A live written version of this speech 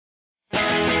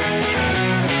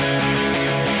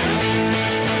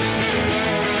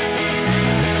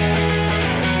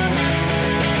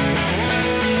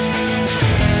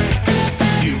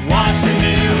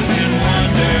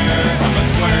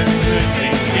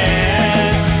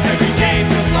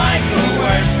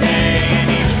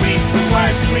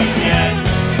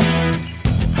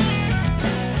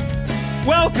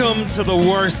to the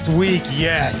worst week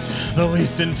yet, the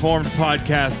least informed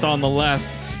podcast on the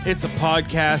left. It's a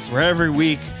podcast where every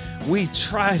week we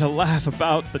try to laugh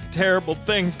about the terrible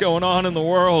things going on in the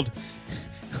world.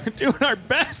 We're doing our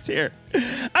best here.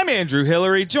 I'm Andrew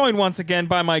Hillary, joined once again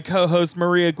by my co-host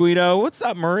Maria Guido. What's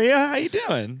up, Maria? How you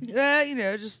doing?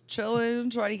 Yeah, just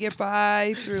chilling, trying to get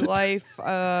by through life.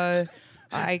 I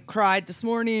cried this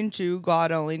morning to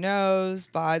God Only Knows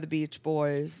by the Beach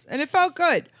Boys, and it felt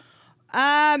good.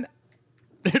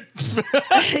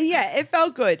 Yeah, it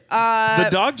felt good. The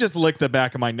dog just licked the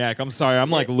back of my neck. I'm sorry. I'm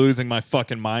like losing my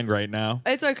fucking mind right now.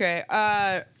 It's okay.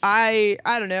 I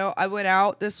don't know. I went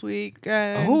out this week.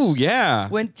 Oh, yeah.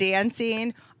 Went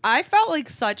dancing. I felt like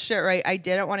such shit, right? I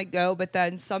didn't want to go, but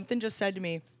then something just said to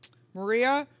me,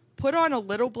 Maria, put on a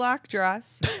little black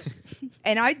dress.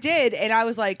 And I did, and I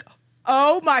was like,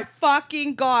 oh my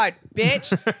fucking God,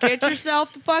 bitch, get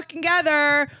yourself the fucking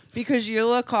together because you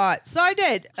look hot. So I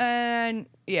did. And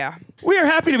yeah. We are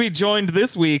happy to be joined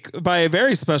this week by a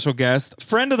very special guest,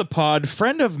 friend of the pod,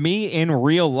 friend of me in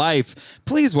real life.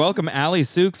 Please welcome Allie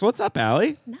Souks. What's up,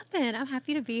 Allie? Nothing. I'm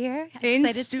happy to be here.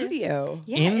 In studio.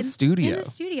 In studio. In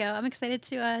the studio. I'm excited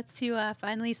to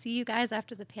finally see you guys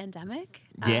after the pandemic.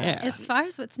 Yeah. As far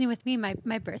as what's new with me,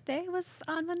 my birthday was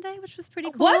on Monday, which was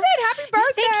pretty cool. Was it? Happy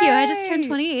birthday! Thank you. I just turned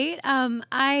 28.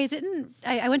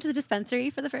 I went to the dispensary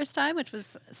for the first time, which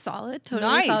was solid,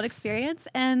 totally solid experience.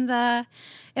 And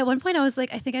at one point I was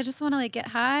like, I think I just want to like get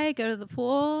high, go to the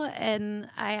pool, and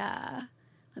let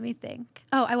me think.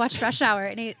 Oh, I watched Rush Hour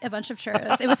and ate a bunch of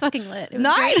churros. It was fucking lit. It was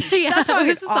nice. Great. Yeah, That's it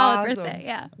was a solid awesome. birthday.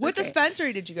 Yeah. What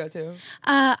dispensary did you go to?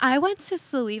 I went to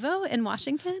Solivo in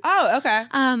Washington. Oh, okay.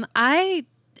 I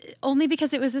only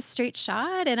because it was a straight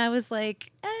shot, and I was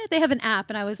like, they have an app,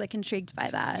 and I was like intrigued by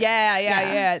that.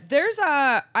 Yeah. There's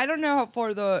I don't know how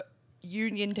far the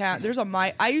Uniontown. There's I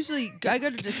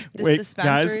go to this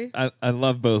dispensary. Guys, I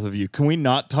love both of you. Can we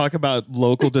not talk about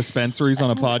local dispensaries on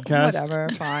a podcast? Whatever,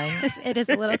 fine. It is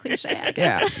a little cliche, I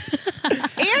guess. Yeah.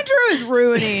 Andrew is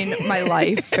ruining my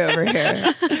life over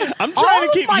here. I'm trying to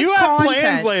keep you have content.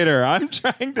 plans later. I'm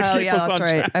trying to keep us on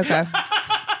track. Okay.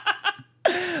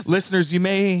 Listeners, you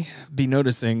may be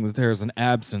noticing that there is an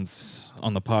absence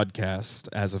on the podcast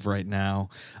as of right now.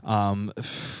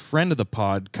 Friend of the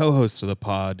pod, co-host of the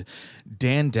pod,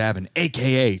 Dan Davin,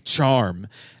 aka Charm,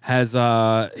 has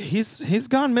he's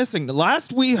gone missing.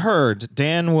 Last we heard,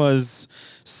 Dan was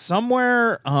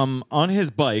somewhere on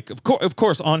his bike, of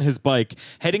course on his bike,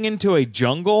 heading into a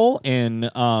jungle in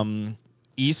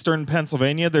Eastern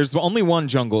Pennsylvania. There's only one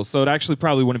jungle, so it actually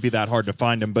probably wouldn't be that hard to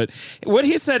find him. But what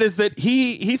he said is that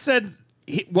he said,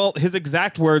 his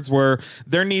exact words were,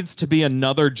 there needs to be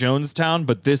another Jonestown,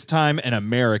 but this time an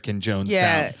American Jonestown.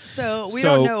 Yeah, so we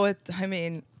don't know what, I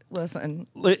mean, listen.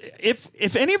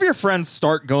 If any of your friends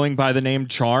start going by the name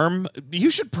Charm,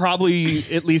 you should probably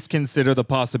at least consider the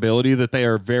possibility that they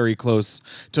are very close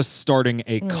to starting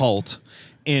a cult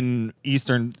in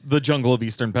the jungle of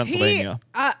Eastern Pennsylvania.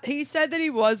 He said that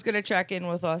he was going to check in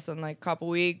with us in like a couple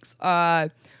weeks. Well,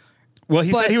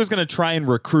 he said he was going to try and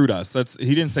recruit us.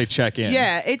 He didn't say check in.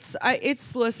 Yeah,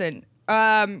 listen,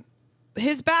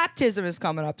 his baptism is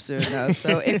coming up soon though.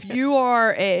 So if you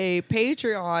are a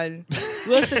Patreon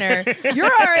listener, you're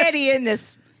already in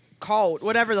this cult,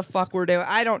 whatever the fuck we're doing.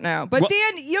 I don't know. But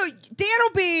Dan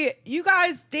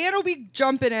will be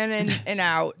jumping in and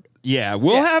out. Yeah,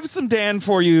 we'll have some Dan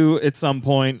for you at some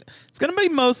point. It's going to be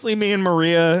mostly me and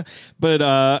Maria, but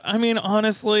I mean,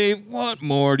 honestly, what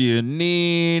more do you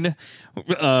need?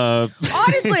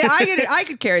 Honestly, I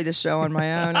could carry this show on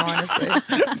my own, honestly.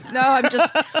 No,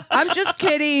 I'm just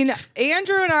kidding.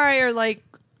 Andrew and I are like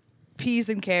peas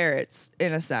and carrots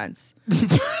in a sense.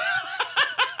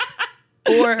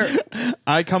 Or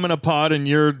I come in a pod and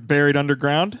you're buried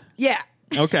underground? Yeah.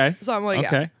 Okay. So I'm like,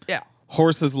 okay. Yeah.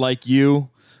 Horses like you.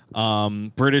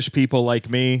 British people like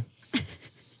me.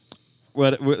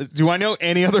 What do I know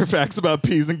any other facts about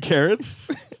peas and carrots?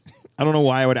 I don't know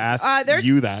why I would ask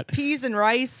you that. Peas and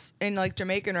rice and like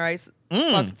Jamaican rice.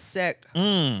 Fucking sick.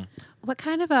 What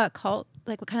kind of a cult,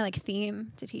 like what kind of like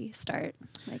theme did he start?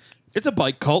 Like It's a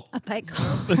bike cult. A bike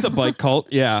cult. It's a bike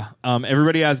cult, yeah.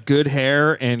 Everybody has good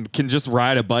hair and can just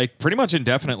ride a bike pretty much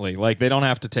indefinitely. Like, they don't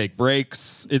have to take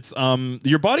breaks. It's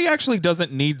your body actually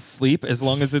doesn't need sleep as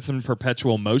long as it's in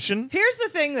perpetual motion. Here's the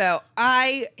thing, though.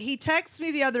 He texted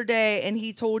me the other day, and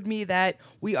he told me that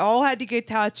we all had to get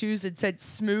tattoos that said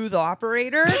 "smooth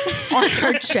operator" on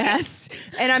our chest.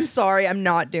 And I'm sorry, I'm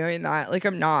not doing that. Like,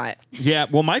 I'm not. Yeah,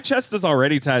 well, my chest is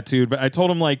already tattooed, but I told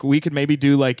him, like, we could maybe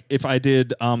do, like, if I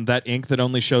did that ink that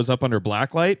only shows up under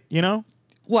black light, you know?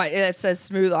 What? It says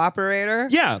smooth operator?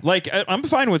 Yeah, like I'm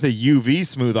fine with a UV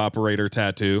smooth operator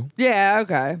tattoo. Yeah,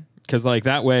 okay. Because like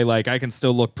that way, like I can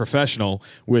still look professional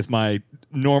with my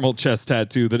normal chest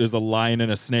tattoo that is a lion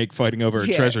and a snake fighting over a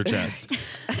treasure chest.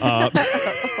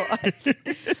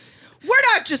 We're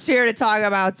not just here to talk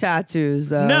about tattoos,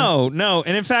 though. No.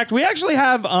 And in fact, we actually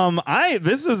have,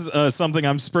 this is something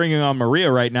I'm springing on Maria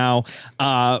right now.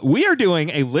 We are doing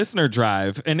a listener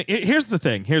drive. And here's the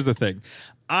thing.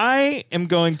 I am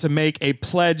going to make a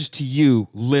pledge to you,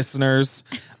 listeners,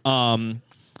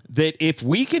 that if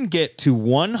we can get to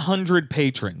 100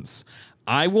 patrons,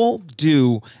 I will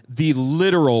do the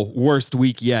literal worst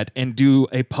week yet and do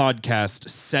a podcast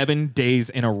 7 days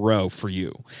in a row for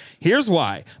you. Here's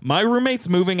why. My roommate's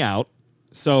moving out,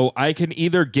 so I can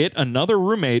either get another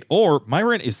roommate or my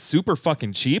rent is super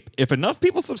fucking cheap. If enough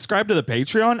people subscribe to the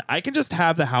Patreon, I can just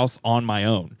have the house on my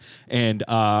own. And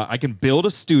I can build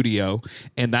a studio,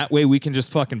 and that way we can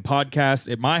just fucking podcast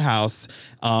at my house.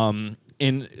 And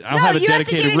I'll have a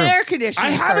dedicated room. Air conditioner.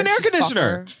 I have an air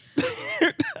conditioner.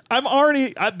 I'm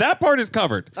already that part is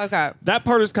covered. Okay. That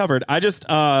part is covered. I just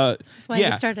This is why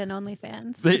you started an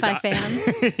OnlyFans to buy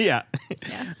fans. Yeah.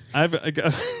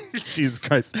 Jesus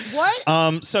Christ.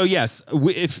 What? So yes,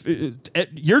 if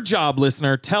your job,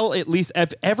 listener, tell at least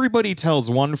if everybody tells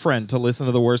one friend to listen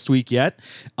to the worst week yet,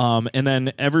 and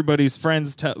then everybody's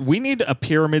friends we need a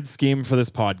pyramid scheme for this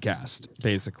podcast,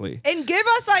 basically. And give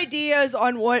us ideas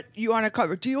on what you want to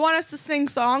cover. Do you want us to sing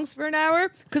songs for an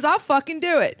hour? Because I'll fucking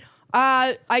do it.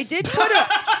 I did put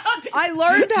I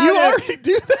learned how you to... already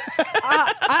do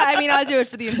that? I mean, I'll do it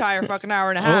for the entire fucking hour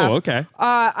and a half. Oh, okay.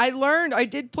 I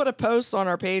did put a post on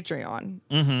our Patreon.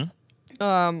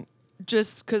 Mm-hmm.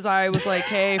 Just because I was like,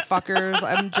 hey, fuckers,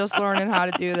 I'm just learning how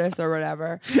to do this or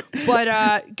whatever.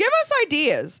 But give us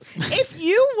ideas. If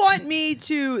you want me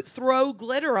to throw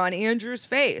glitter on Andrew's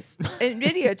face and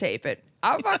videotape it,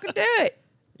 I'll fucking do it.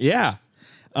 Yeah.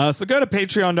 So go to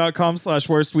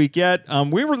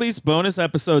patreon.com/worstweekyet. We release bonus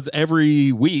episodes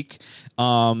every week.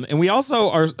 And we are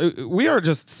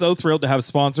just so thrilled to have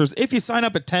sponsors. If you sign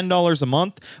up at $10 a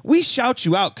month, we shout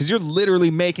you out because you're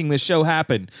literally making the show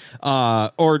happen.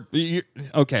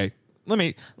 Okay. Let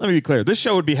me be clear. This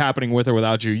show would be happening with or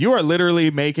without you. You are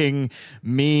literally making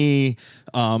me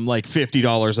like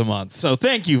 $50 a month. So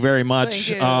thank you very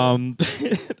much. Thank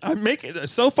you. I'm making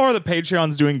so far the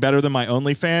Patreon's doing better than my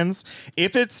OnlyFans.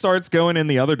 If it starts going in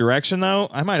the other direction though,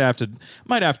 I might have to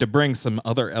bring some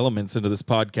other elements into this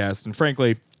podcast. And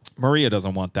frankly, Maria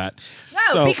doesn't want that.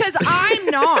 No, because I'm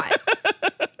not.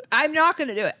 I'm not going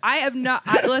to do it. I have not.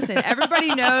 Listen,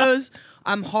 everybody knows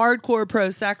I'm hardcore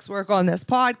pro sex work on this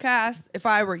podcast. If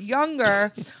I were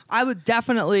younger, I would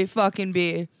definitely fucking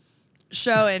be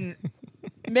showing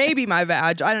maybe my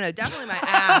vag. I don't know. Definitely my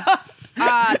ass.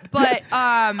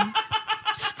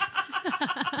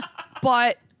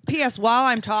 But P.S. While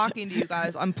I'm talking to you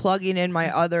guys, I'm plugging in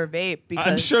my other vape because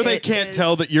I'm sure they can't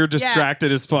tell that you're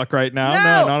distracted as fuck right now.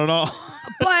 No, not at all.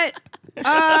 But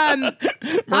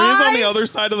Maria's on the other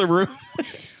side of the room.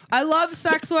 I love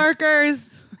sex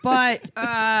workers, but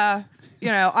I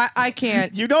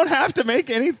can't. You don't have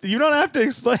to you don't have to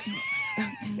explain.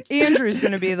 Andrew's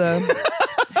going to be the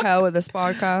hell of this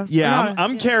podcast. Yeah,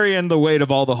 I'm carrying the weight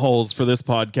of all the holes for this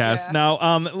podcast. Yeah.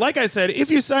 Now, like I said, if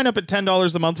you sign up at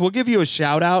 $10 a month, we'll give you a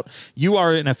shout out. You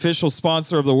are an official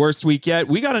sponsor of the Worst Week Yet.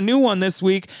 We got a new one this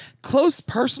week. Close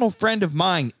personal friend of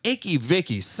mine, Icky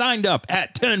Vicky, signed up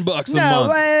at $10 a month. No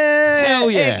way!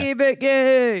 Hell yeah. Icky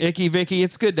Vicky! Icky Vicky,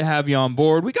 it's good to have you on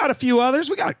board. We got a few others.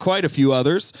 We got quite a few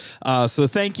others. So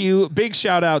thank you. Big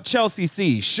shout out, Chelsea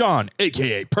C, Sean,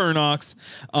 a.k.a. Pernox,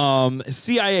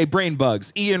 CIA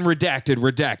Brainbugs, Ian Redacted,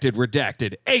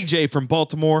 AJ from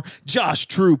Baltimore, Josh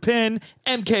True Pin,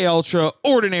 MK Ultra,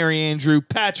 Ordinary Andrew,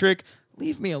 Patrick,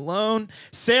 Leave Me Alone,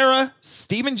 Sarah,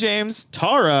 Stephen James,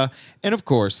 Tara, and of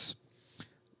course,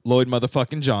 Lloyd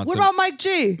motherfucking Johnson. What about Mike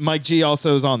G? Mike G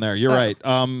also is on there. You're right.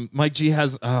 Mike G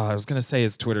has, I was going to say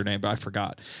his Twitter name, but I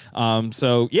forgot.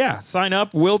 So yeah, sign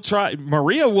up. We'll try.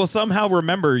 Maria will somehow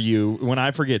remember you when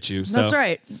I forget you. So. That's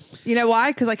right. You know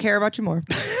why? Because I care about you more.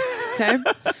 Okay?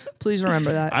 Please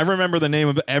remember that. I remember the name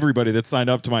of everybody that signed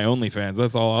up to my OnlyFans.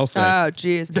 That's all I'll say. Oh,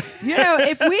 jeez.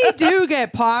 If we do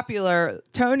get popular,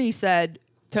 Tony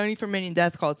from Minion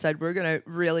Death Cult said we're going to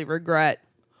really regret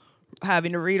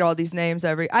having to read all these names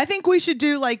I think we should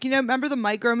do remember the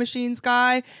Micro Machines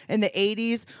guy in the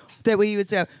 80s that we would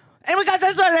say, and we got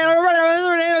this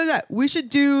one, we should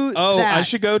do that. I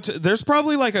should go to, there's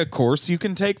probably like a course you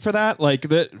can take for that. Like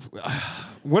that.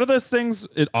 What are those things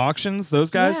at auctions?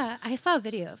 Those guys? Yeah, I saw a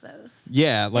video of those.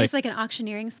 Yeah, There's like an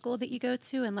auctioneering school that you go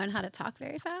to and learn how to talk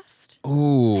very fast.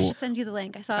 Ooh. I should send you the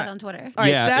link. I saw it on Twitter. All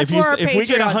right, yeah, that's if, where our if we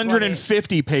get Patreon's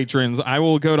 150 patrons, I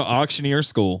will go to auctioneer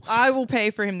school. I will pay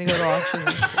for him to go to auction.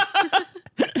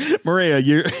 Maria,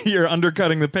 you're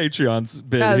undercutting the Patreon's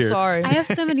bid Oh, here. sorry. I have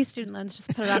so many student loans.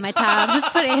 Just put it on my tab.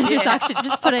 Just put Andrew's auction.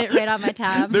 Just put it right on my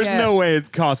tab. There's Yeah. no way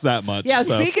it costs that much. Yeah,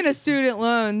 so. speaking of student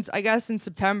loans, I guess in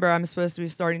September I'm supposed to be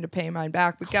starting to pay mine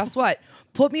back. But guess what?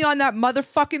 Put me on that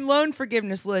motherfucking loan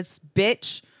forgiveness list,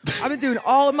 bitch. I've been doing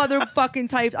all the motherfucking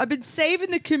types. I've been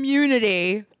saving the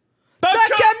community. The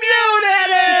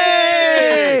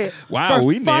community! Wow, for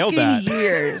we nailed fucking that.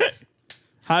 years.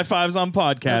 High fives on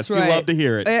podcasts. That's right. You love to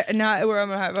hear it. Now we're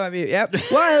gonna high five you. Yep.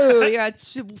 Whoa, you got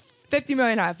 50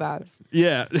 million high fives.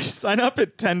 Yeah, sign up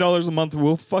at $10 a month.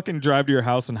 We'll fucking drive to your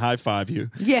house and high five you.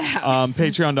 Yeah.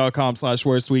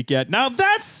 Patreon.com/worst week yet. Now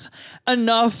that's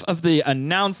enough of the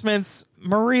announcements.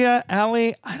 Maria,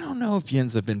 Allie, I don't know if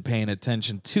yins have been paying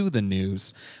attention to the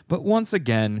news, but once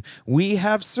again, we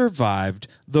have survived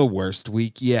the worst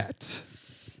week yet.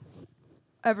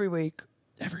 Every week.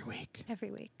 Every week.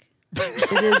 Every week.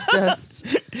 It is just.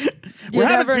 We're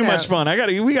having never too know. much fun.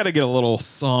 We gotta get a little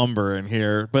somber in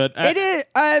here, but It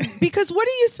is because what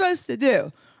are you supposed to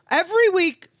do? Every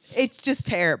week it's just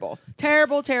terrible.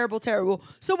 Terrible, terrible, terrible.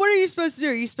 So what are you supposed to do?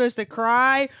 Are you supposed to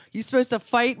cry? You supposed to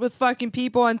fight with fucking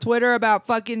people on Twitter about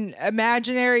fucking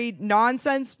imaginary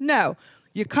nonsense? No.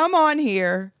 You come on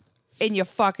here and you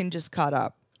fucking just cut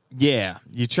up. yeah,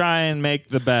 you try and make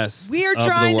the best. We are of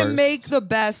trying the to worst. make the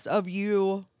best of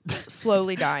you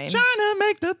slowly dying. Trying to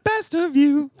make the best of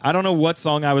you. I don't know what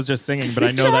song I was just singing, but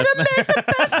I know Trying that's to make the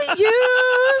best of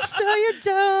you so you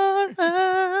don't.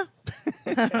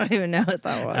 I don't even know what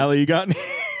that was. Ellie, you got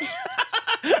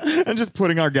I'm just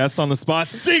putting our guests on the spot.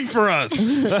 Sing for us.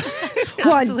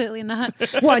 Absolutely not.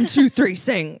 1, 2, 3,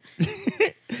 sing.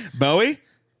 Bowie?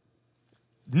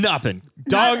 Nothing.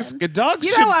 Dogs You know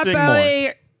should what, sing more. Bowie?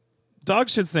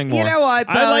 Dogs should sing more. You know what,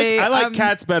 Bowie? I like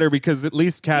cats better because at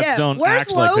least cats don't where's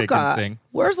act like they can Loka? sing.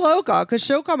 Where's Loka? Because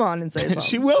she'll come on and say something.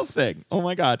 She will sing. Oh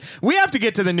my God. We have to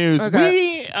get to the news.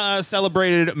 Okay. We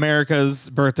celebrated America's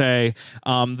birthday.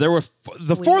 There were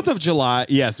the 4th of July.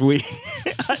 Yes, we.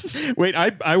 Wait,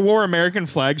 I wore American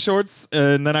flag shorts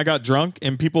and then I got drunk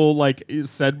and people like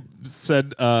said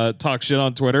talk shit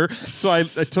on Twitter. So I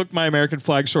took my American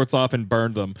flag shorts off and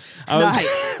burned them. Nice.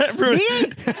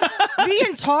 Me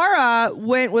and Tara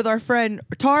went with our friend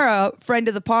Tara, friend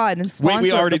of the pod, and sponsor. Wait,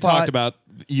 we already of the pod. talked about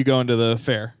you going to the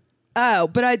fair. Oh,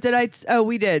 but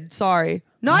we did. Sorry.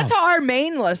 Not to our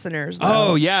main listeners, though.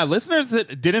 Oh, yeah. Listeners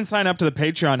that didn't sign up to the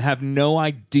Patreon have no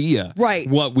idea Right.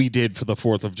 what we did for the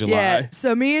 4th of July. Yeah,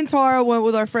 so me and Tara went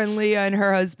with our friend Leah and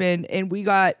her husband, and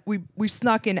we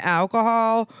snuck in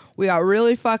alcohol. We got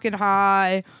really fucking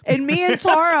high, and me and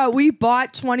Tara we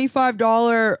bought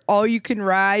 $25 all you can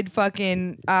ride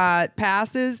fucking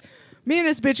passes. Me and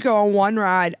this bitch go on one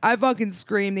ride. I fucking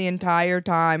screamed the entire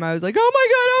time. I was like, oh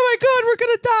my God, we're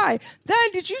gonna die.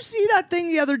 Then did you see that thing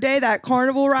the other day, that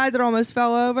carnival ride that almost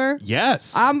fell over?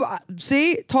 Yes.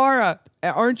 See, Tara,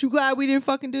 aren't you glad we didn't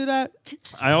fucking do that?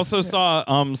 I also saw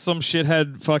some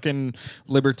shithead fucking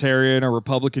libertarian or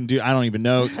Republican dude. I don't even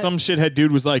know. Some shithead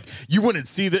dude was like, you wouldn't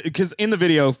see that because in the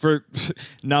video for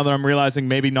now that I'm realizing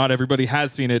maybe not everybody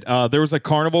has seen it. There was a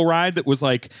carnival ride that was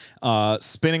like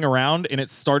spinning around and it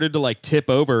started to like tip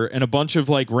over and a bunch of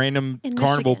like random In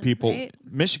carnival Michigan, people. right?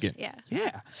 Michigan. Yeah.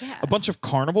 Yeah. Yeah. A bunch of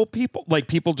carnival people, like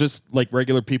people just like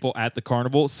regular people at the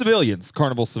carnival, carnival civilians.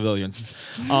 Carnival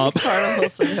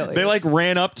civilians. They like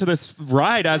ran up to this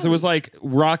ride as it was like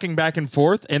rocking back and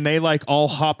forth and they like all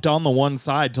hopped on the one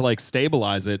side to like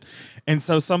stabilize it. And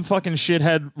so some fucking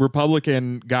shithead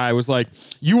Republican guy was like,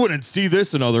 you wouldn't see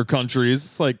this in other countries.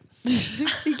 It's like,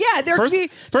 Yeah, their First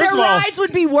their of all- rides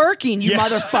would be working, you Yeah.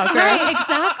 motherfucker. Right,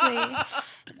 exactly.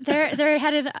 They're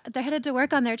headed to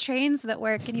work on their trains that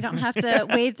work, and you don't have to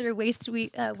wade through waist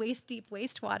deep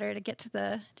wastewater to get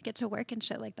to work and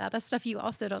shit like that. That's stuff you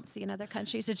also don't see in other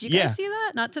countries. Did you Yeah. guys see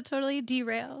that? Not to totally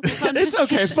derail. the it's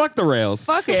okay. conversation. Fuck the rails.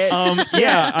 Fuck it.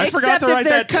 Yeah, I forgot Except to write if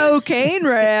they're that. cocaine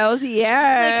rails,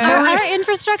 yeah. Our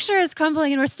infrastructure is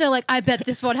crumbling, and we're still like, I bet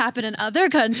this won't happen in other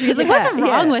countries. Like, what's Yeah,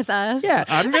 wrong yeah. with us? Yeah.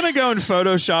 I'm gonna go and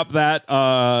Photoshop that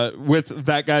with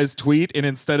that guy's tweet, and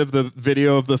instead of the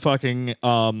video of the fucking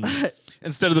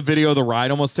instead of the video of the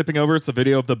ride almost tipping over, it's the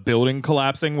video of the building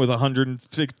collapsing with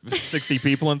 160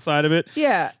 people inside of it.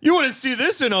 Yeah. You wouldn't see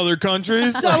this in other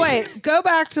countries. So wait, go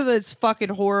back to this fucking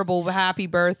horrible happy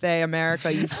birthday,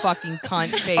 America, you fucking cunt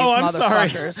face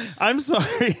motherfuckers. I'm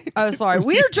sorry. Oh, sorry.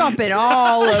 We're jumping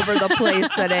all over the place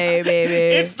today,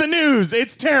 baby. It's the news.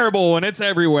 It's terrible and it's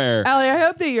everywhere. Ellie, I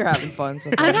hope that you're having fun.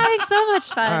 I'm having so much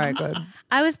fun. All right, good.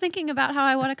 I was thinking about how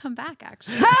I want to come back,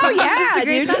 actually. Oh, yeah, It's a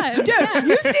great time. Dude, Yeah.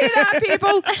 you see that,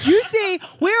 people? You see,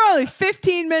 we're only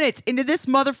 15 minutes into this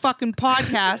motherfucking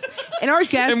podcast, and our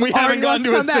guests And we haven't gotten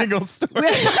to a single story. We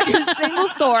haven't gotten to a single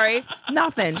story.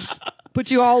 Nothing. But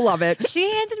you all love it. She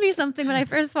handed me something when I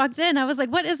first walked in. I was like,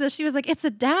 what is this? She was like, it's a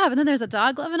dab. And then there's a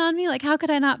dog loving on me. Like, how could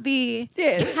I not be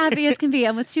happy as can be?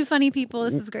 I'm with two funny people.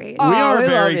 This is great. We are we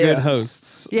very love you. good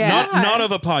hosts. Yeah. Not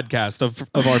of a podcast, of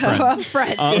our friends.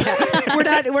 Friends,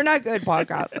 yeah. We're not good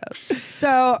podcast hosts.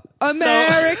 So,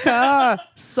 America,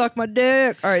 suck my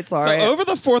dick. All right, sorry. So over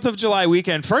the 4th of July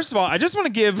weekend, first of all, I just want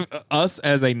to give us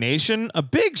as a nation a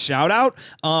big shout out.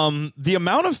 The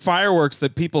amount of fireworks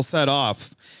that people set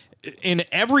off in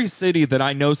every city that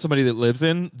I know somebody that lives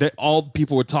in, that all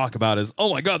people would talk about is,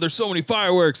 oh my God, there's so many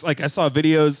fireworks. Like I saw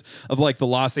videos of like the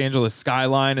Los Angeles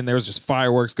skyline and there was just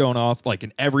fireworks going off like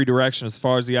in every direction as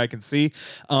far as the eye can see.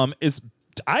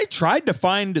 I tried to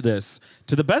find this.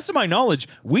 To the best of my knowledge,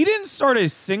 we didn't start a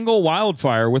single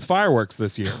wildfire with fireworks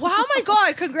this year. Wow, oh my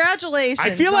God, congratulations.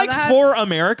 I feel like for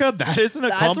America, that is an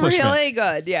accomplishment. That's really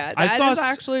good. Yeah, that is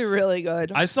actually really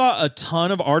good. I saw a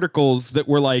ton of articles that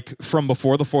were like from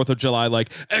before the 4th of July, like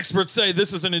experts say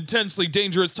this is an intensely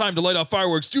dangerous time to light off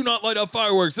fireworks. Do not light off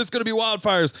fireworks. It's going to be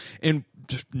wildfires. And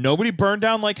nobody burned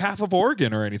down like half of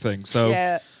Oregon or anything. So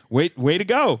yeah. Way to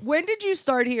go. When did you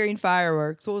start hearing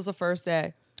fireworks? What was the first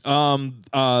day?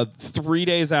 3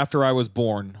 days after I was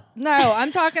born. No,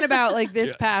 I'm talking about like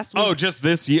this past week. Oh, just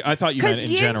this year? I thought you meant in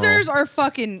general. Because Yinzers are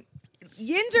fucking...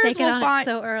 Yinzers They get will on it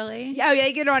so early. Yeah,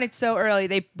 they get on it so early.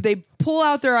 They pull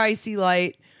out their icy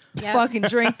light, Yep. fucking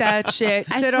drink that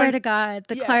shit. I swear to God,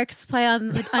 the Clarks play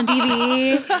on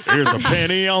DVD. Here's a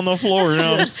penny on the floor and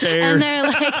I'm scared. And they're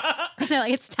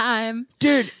like, it's time.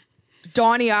 Dude,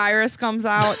 Donnie Iris comes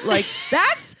out. Like,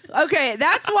 that's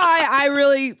why I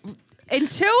really...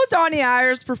 Until Donnie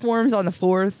Iris performs on the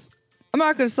 4th, I'm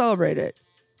not going to celebrate it.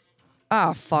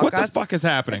 Ah, fuck. What the fuck is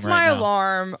happening It's right my now?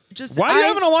 alarm. Why do you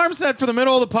have an alarm set for the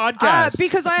middle of the podcast?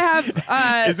 Because I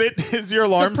have... Is your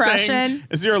alarm depression.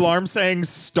 saying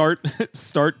start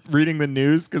reading the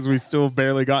news because we still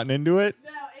barely gotten into it?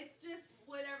 No, it's just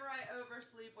whenever I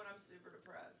oversleep when I'm super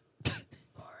depressed.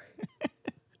 Sorry.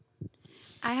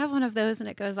 I have one of those and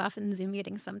it goes off in Zoom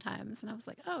meetings sometimes. And I was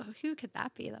like, oh, who could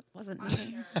that be? That wasn't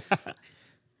me.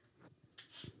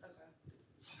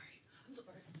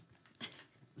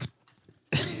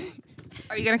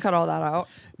 Are you going to cut all that out?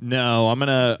 No, I'm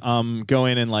gonna go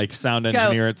in and like sound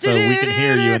engineer it so we can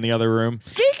hear you in the other room.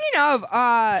 Speaking of,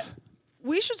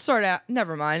 we should start out.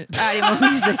 Never mind. Adding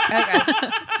more music. Okay.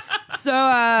 So,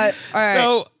 all right.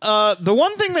 So, the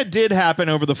one thing that did happen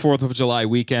over the 4th of July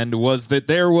weekend was that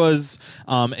there was,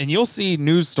 and you'll see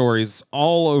news stories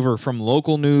all over from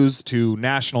local news to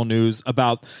national news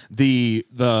about the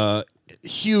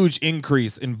huge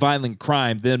increase in violent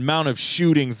crime, the amount of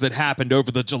shootings that happened over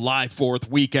the July 4th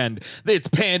weekend. It's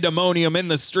pandemonium in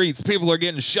the streets. People are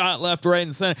getting shot left, right,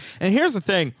 and center. And here's the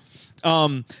thing.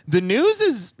 The news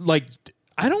is like,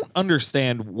 I don't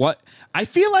understand what... I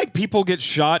feel like people get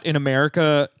shot in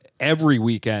America every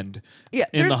weekend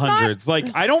in the hundreds. Like,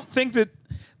 I don't think that...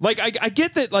 Like, I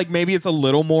get that, like, maybe it's a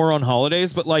little more on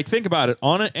holidays, but, like, think about it.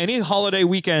 On any holiday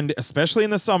weekend, especially in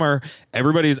the summer,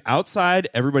 everybody's outside,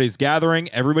 everybody's gathering,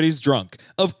 everybody's drunk.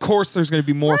 Of course there's going to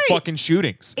be more fucking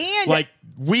shootings. And... like,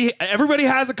 everybody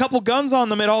has a couple guns on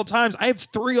them at all times. I have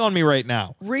 3 on me right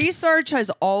now. Research has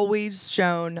always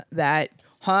shown that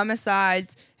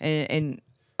homicides and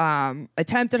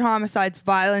attempted homicides,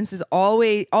 violence is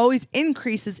always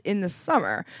increases in the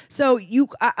summer. So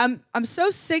I'm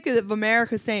so sick of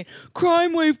America saying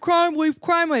crime wave, crime wave,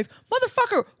 crime wave.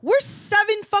 Motherfucker, we're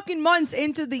 7 fucking months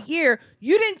into the year.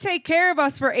 You didn't take care of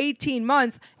us for 18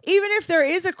 months. Even if there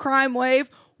is a crime wave,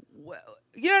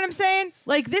 you know what I'm saying?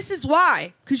 Like, this is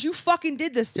why. Because you fucking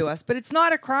did this to us. But it's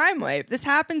not a crime wave. This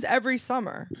happens every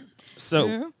summer.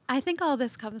 So, I think all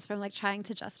this comes from like trying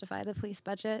to justify the police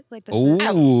budget. Like this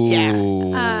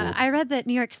I read that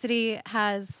New York City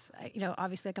has,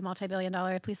 obviously like a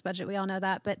multi-billion-dollar police budget. We all know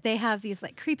that, but they have these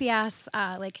like creepy ass,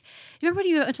 like, remember when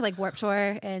you went to like Warped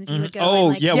Tour and you would go?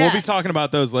 We'll be talking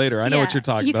about those later. I know what you're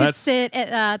talking about. You could sit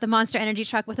at the Monster Energy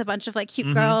truck with a bunch of like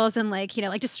cute girls and like,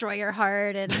 like destroy your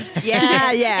heart and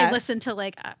and listen to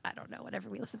like, I don't know, whatever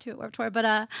we listen to at Warped Tour,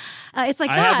 but it's like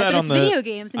but it's video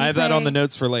games. And I have that on the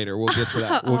notes for later. We'll get to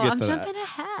that. I'm jumping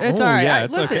ahead. It's all right. Yeah,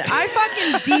 Listen, okay.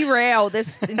 I fucking derail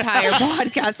this entire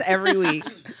podcast every week.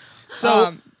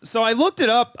 So I looked it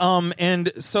up,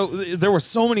 and so there were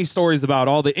so many stories about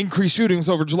all the increased shootings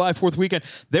over July 4th weekend.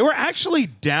 They were actually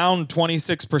down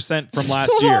 26% from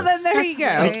last year. Well, then there you go.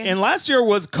 And last year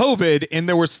was COVID, and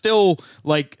there were still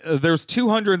there's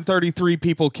 233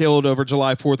 people killed over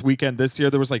July 4th weekend. This year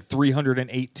there was like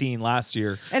 318 last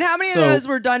year. And how many of those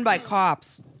were done by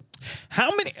cops?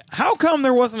 How come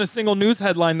there wasn't a single news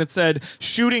headline that said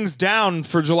shootings down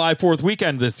for July 4th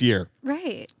weekend this year?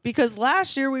 Right. Because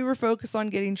last year we were focused on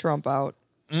getting Trump out.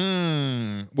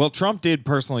 Well, Trump did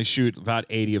personally shoot about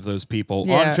 80 of those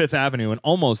people on Fifth Avenue and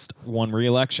almost won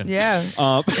re-election. Yeah.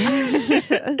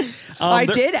 I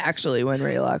did actually win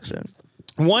re-election.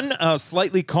 One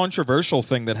slightly controversial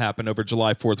thing that happened over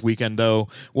July 4th weekend, though,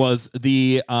 was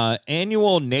the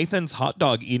annual Nathan's hot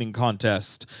dog eating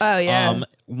contest. Oh, yeah.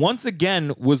 Once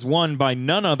again was won by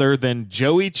none other than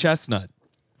Joey Chestnut.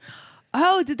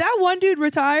 Oh, did that one dude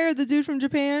retire? The dude from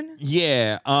Japan?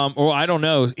 Yeah. Or I don't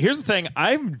know. Here's the thing.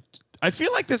 I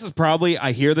feel like this is probably,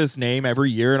 I hear this name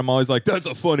every year, and I'm always like, that's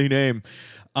a funny name.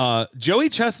 Joey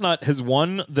Chestnut has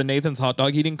won the Nathan's hot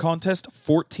dog eating contest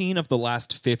 14 of the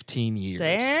last 15 years.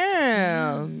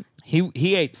 Damn.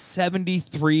 He ate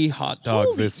 73 hot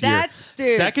dogs this year.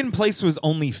 Dude. Second place was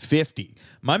only 50.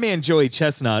 My man Joey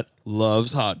Chestnut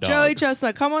loves hot dogs. Joey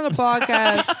Chestnut, come on the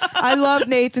podcast. I love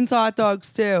Nathan's hot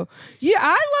dogs too. Yeah, I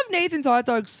love Nathan's hot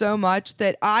dogs so much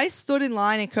that I stood in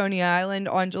line at Coney Island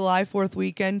on July 4th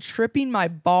weekend tripping my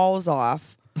balls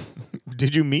off.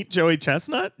 Did you meet Joey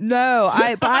Chestnut? No,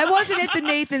 I wasn't at the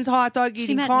Nathan's hot dog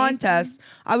eating contest. Nathan.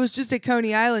 I was just at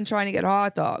Coney Island trying to get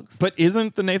hot dogs. But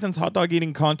isn't the Nathan's hot dog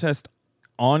eating contest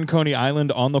on Coney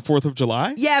Island on the 4th of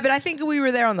July? Yeah, but I think we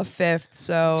were there on the 5th,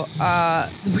 so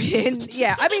we didn't.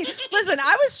 Yeah, I mean, listen,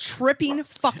 I was tripping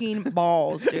fucking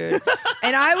balls, dude.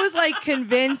 And I was like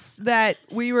convinced that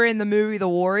we were in the movie The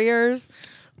Warriors.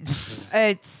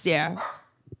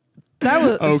 That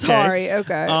was okay. Sorry.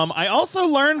 Okay. I also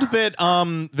learned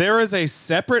that there is a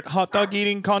separate hot dog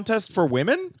eating contest for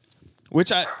women,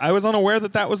 which I was unaware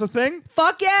that was a thing.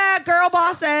 Fuck yeah, girl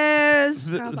bosses.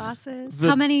 Girl bosses.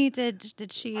 How many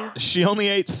did she? She only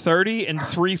ate 30 and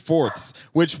 3/4,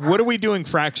 which, what are we doing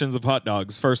fractions of hot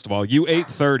dogs? First of all, you ate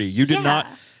 30. You did not,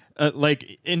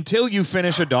 until you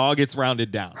finish a dog, it's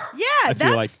rounded down. Yeah, I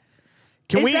feel like.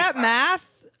 Is that math?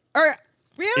 Or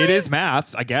really? It is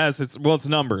math, I guess. It's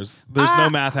numbers. There's no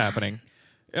math happening.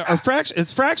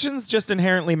 Is fractions just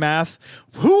inherently math?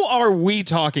 Who are we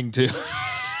talking to?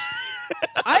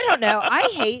 I don't know. I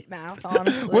hate math,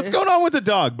 honestly. What's going on with the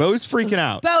dog? Bo's freaking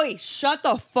out. Bowie, shut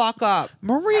the fuck up.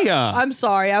 Maria. I'm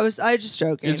sorry. I was just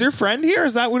joking. Is your friend here?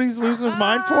 Is that what he's losing his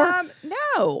mind for?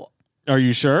 No. Are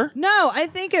you sure? No, I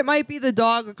think it might be the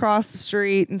dog across the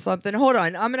street and something. Hold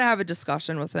on. I'm going to have a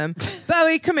discussion with him.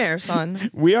 Bowie, come here, son.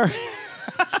 We are.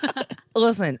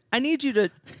 Listen, I need you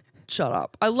to shut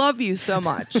up. I love you so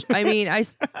much. I mean,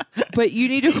 but you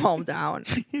need to calm down.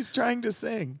 He's trying to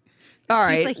sing. All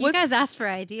right. He's like, you guys asked for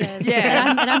ideas.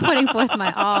 Yeah. and I'm putting forth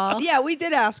my all. Yeah, we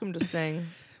did ask him to sing.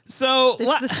 So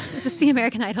Is this the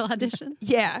American Idol audition?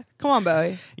 Yeah. Come on,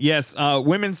 Bowie. Yes,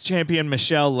 women's champion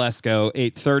Michelle Lesko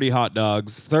ate 30 hot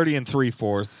dogs, 30 and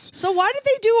 3/4. So why did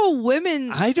they do a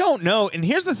women's? I don't know. And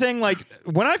here's the thing, like,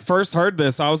 when I first heard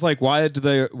this, I was like, why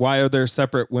are there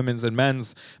separate women's and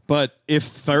men's? But if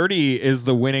 30 is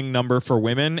the winning number for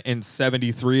women and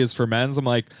 73 is for men's, I'm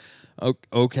like,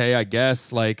 okay, I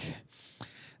guess. Like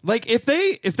if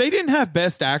they didn't have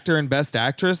best actor and best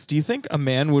actress, do you think a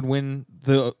man would win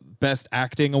the best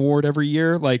acting award every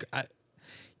year? Like, I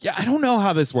don't know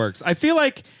how this works. I feel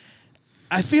like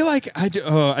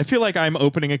I'm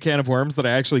opening a can of worms that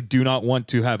I actually do not want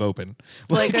to have open.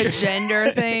 Like a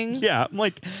gender thing? Yeah, I'm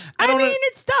like, I mean,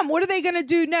 it's dumb. What are they gonna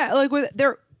do now? Like,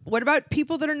 what about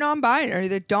people that are non-binary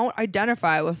that don't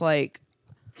identify with, like,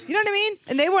 you know what I mean?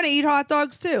 And they want to eat hot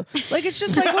dogs too. Like, it's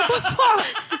just like, what the fuck?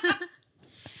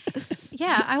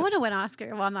 Yeah, I want to win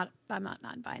Oscar. Well, I'm not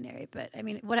non-binary, but I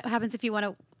mean, what happens if you want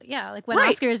to? Yeah, like when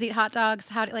Right. Oscars eat hot dogs?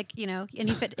 How do, and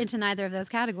you fit into neither of those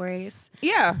categories?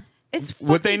 Yeah. It's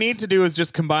what they need to do is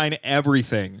just combine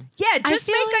everything. Yeah, just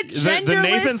make a genderless. The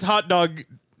Nathan's hot dog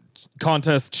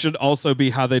contest should also be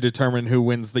how they determine who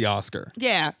wins the Oscar.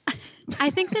 Yeah. I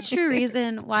think the true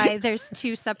reason why there's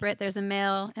two separate, there's a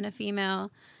male and a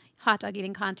female hot dog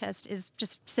eating contest is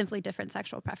just simply different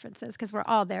sexual preferences, because we're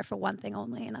all there for one thing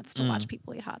only, and that's to watch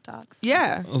people eat hot dogs.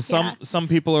 Yeah. Well, some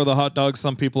people are the hot dogs,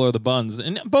 some people are the buns,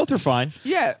 and both are fine.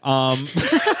 Yeah.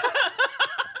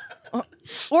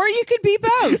 Or you could be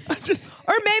both.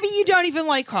 Or maybe you don't even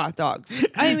like hot dogs.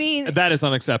 I mean, that is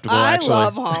unacceptable, I actually.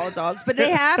 love hot dogs, but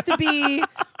they have to be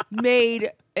made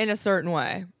in a certain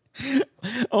way.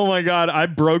 Oh my God, I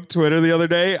broke Twitter the other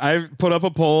day. I put up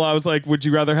a poll. I was like, would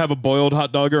you rather have a boiled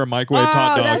hot dog or a microwaved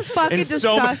hot dog? That's fucking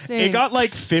disgusting. It got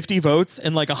like 50 votes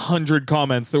and like 100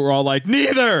 comments that were all like,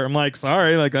 neither. I'm like,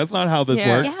 sorry, like that's not how this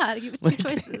works. Yeah, you have two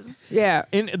choices. Yeah.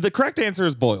 And the correct answer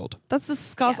is boiled. That's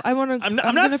disgusting. Yeah.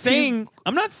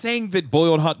 I'm not saying that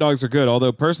boiled hot dogs are good,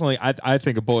 although personally I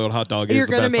think a boiled hot dog is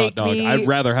the best hot dog. I'd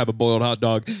rather have a boiled hot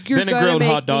dog than a grilled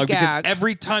hot dog, because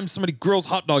every time somebody grills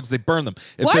hot dogs, they burn them.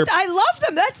 What? I love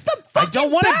them. That's the fucking I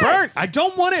don't want best. it burnt. I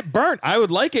don't want it burnt. I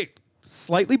would like it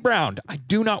slightly browned. I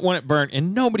do not want it burnt,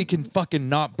 and nobody can fucking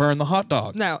not burn the hot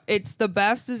dog. No, it's the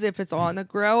best is if it's on the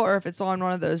grill or if it's on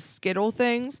one of those Skittle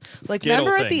things. Like, Skittle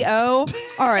remember at the things. O?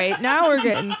 All right, now we're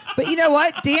getting. But you know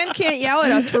what? Dan can't yell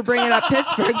at us for bringing up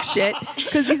Pittsburgh shit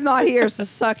because he's not here, so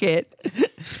suck it.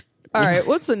 All right,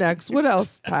 what's the next? What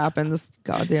else happened this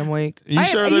goddamn week? You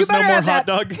sure there's no more hot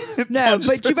dog? No,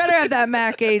 but you better have that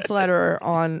Matt Gates letter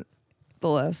on the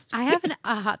list. I have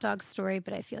a hot dog story,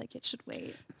 but I feel like it should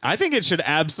wait. I think it should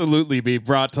absolutely be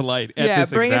brought to light at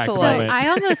this bring it exact to light. moment. I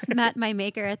almost met my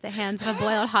maker at the hands of a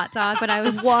boiled hot dog when I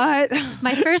was What?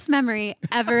 my first memory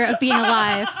ever of being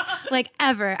alive, like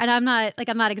ever. And I'm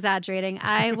not exaggerating.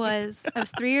 I was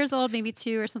 3 years old, maybe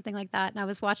 2 or something like that, and I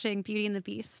was watching Beauty and the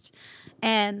Beast.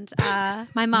 And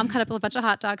my mom cut up a bunch of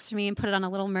hot dogs for me and put it on a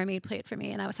Little Mermaid plate for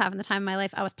me. And I was having the time of my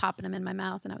life. I was popping them in my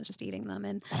mouth and I was just eating them.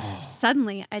 And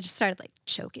suddenly I just started like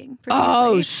choking profusely.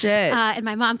 Oh, shit. And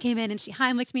my mom came in and she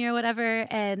Heimlicked me or whatever.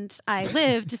 And I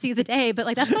lived to see the day. But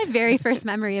like that's my very first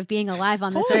memory of being alive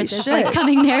on this Holy earth. Is shit. like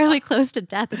coming narrowly close to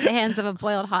death at the hands of a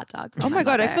boiled hot dog. Oh my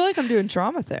God, I feel like I'm doing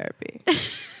trauma therapy.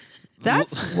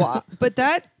 That's why. But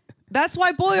that's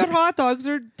why boiled hot dogs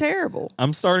are terrible.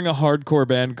 I'm starting a hardcore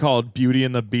band called Beauty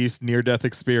and the Beast Near Death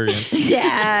Experience.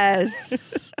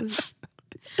 Yes.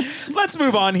 Let's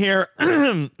move on here.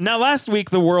 Now, last week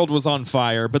the world was on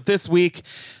fire, but this week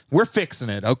we're fixing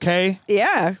it, okay?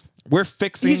 Yeah. We're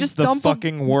fixing just the dump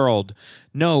fucking world.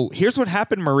 No, here's what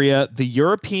happened, Maria. The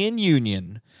European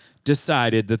Union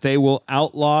decided that they will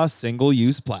outlaw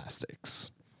single-use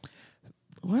plastics.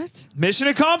 What? Mission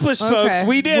accomplished, Okay, folks.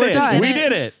 We did we're it. done. We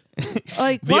did it.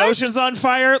 Like The what? ocean's on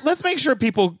fire. Let's make sure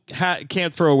people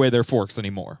can't throw away their forks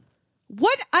anymore.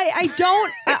 What?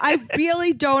 I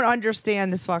really don't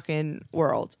understand this fucking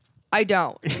world. I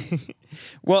don't.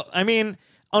 Well, I mean,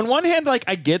 on one hand, like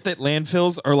I get that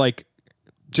landfills are like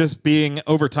just being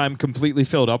over time completely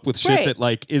filled up with shit Right. that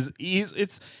like is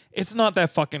it's not that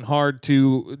fucking hard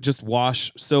to just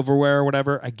wash silverware or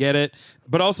whatever. I get it.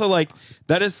 But also like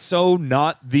that is so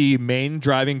not the main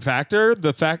driving factor.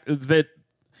 The fact that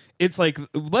it's like,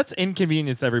 let's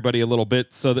inconvenience everybody a little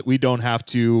bit so that we don't have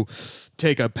to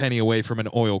take a penny away from an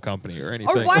oil company or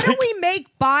anything. Or why don't we make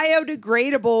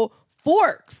biodegradable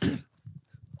forks?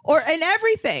 And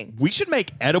everything. We should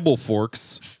make edible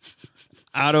forks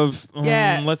out of,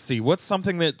 Yeah. let's see, what's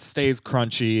something that stays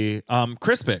crunchy?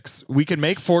 Crispix. We can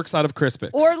make forks out of Crispix.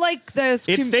 Or like this.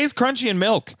 it stays crunchy in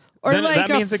milk. Or Then like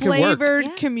that a means it can work. flavored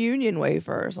Yeah. communion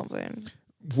wafer or something.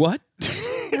 What?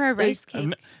 Or a rice I've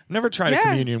cake. never tried a Yeah.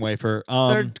 communion wafer.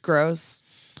 They're gross.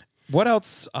 What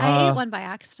else? I ate one by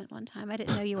accident one time. I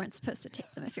didn't know you weren't supposed to take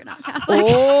them if you're not Catholic.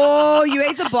 Oh, you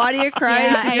ate the body of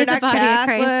Christ. Yeah, and I you're ate the not body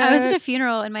Catholic. of Christ. I was at a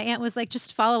funeral and my aunt was like,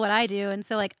 just follow what I do. And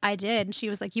so like I did. And she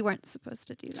was like, you weren't supposed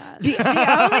to do that. The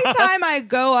only time I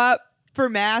go up for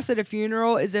mass at a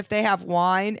funeral is if they have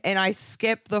wine, and I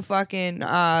skip the fucking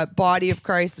body of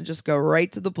Christ and just go right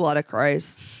to the blood of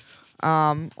Christ.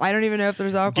 I don't even know if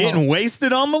there's alcohol. Getting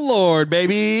wasted on the Lord,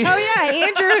 baby. Oh yeah,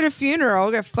 Andrew at a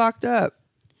funeral get fucked up.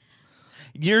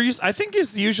 I think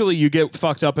it's usually you get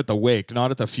fucked up at the wake,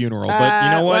 not at the funeral. But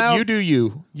you know what? well, you do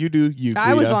you. You do you.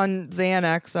 I was Guido. on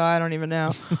Xanax, so I don't even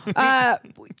know.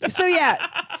 So yeah,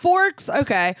 forks.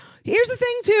 Okay, here's the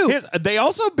thing too. They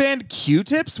also banned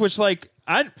Q-tips, which like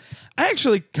I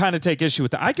actually kind of take issue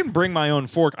with that. I can bring my own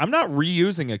fork. I'm not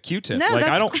reusing a Q-tip. No, like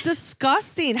that's I don't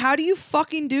disgusting. How do you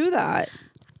fucking do that?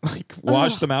 like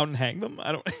wash them out and hang them.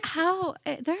 I don't. How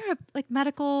there are like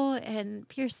medical and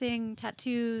piercing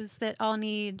tattoos that all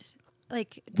need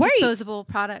like Wait. disposable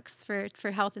products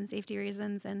for health and safety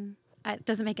reasons, and it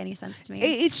doesn't make any sense to me.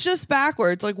 It's just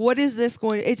backwards. Like, what is this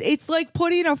going? It's like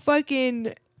putting a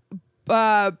fucking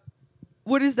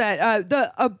what is that?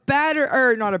 Not a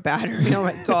battery. Oh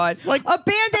my god! like a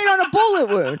Band-Aid on a bullet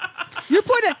wound.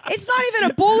 It's not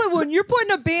even a bullet wound. You're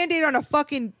putting a Band-Aid on a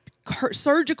fucking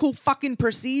surgical fucking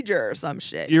procedure or some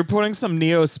shit. You're putting some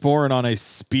Neosporin on a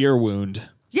spear wound.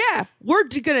 Yeah, we're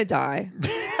gonna die.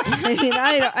 I mean,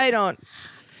 I don't.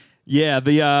 Yeah,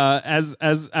 the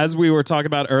as we were talking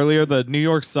about earlier,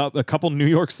 the a couple New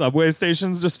York subway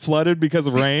stations just flooded because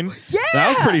of rain. Yeah, that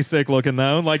was pretty sick looking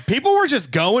though. Like people were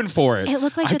just going for it. It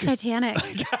looked like the Titanic.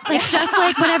 Like just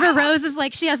like whenever Rose is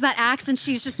like, she has that axe and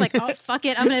she's just like, oh fuck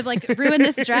it, I'm gonna like ruin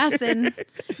this dress and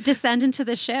descend into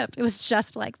the ship. It was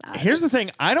just like that. Here's the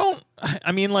thing,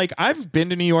 I mean, like, I've been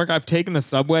to New York. I've taken the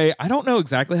subway. I don't know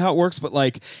exactly how it works, but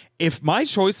like, if my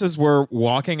choices were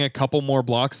walking a couple more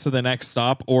blocks to the next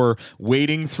stop or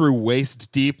wading through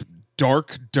waist deep,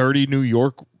 dark, dirty New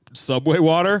York subway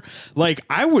water, like,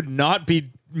 I would not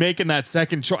be making that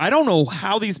second choice. I don't know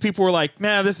how these people were like,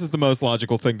 nah, this is the most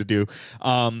logical thing to do.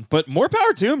 But more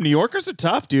power to them. New Yorkers are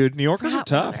tough, dude. New Yorkers are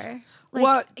tough. Water.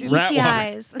 Like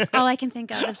UTIs. That's all I can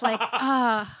think of. It's like,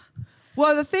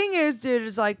 Well, the thing is, dude,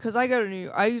 is like, because I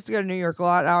used to go to New York a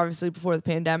lot, obviously, before the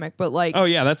pandemic, but like. Oh,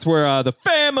 yeah, that's where the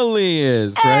family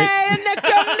is, right? In the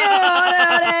community!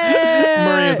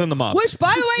 Maria's in the mob. Which,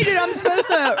 by the way, dude, I'm supposed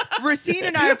to. Racine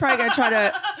and I are probably going to try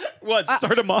to. What,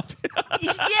 start a mob?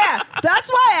 Yeah,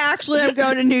 that's why actually I'm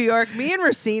going to New York. Me and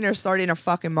Racine are starting a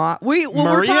fucking mob. We're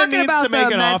Maria talking needs about to make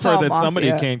the an offer menthol that somebody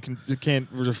mafia. can't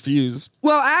refuse.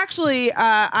 Well, actually,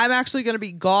 I'm actually going to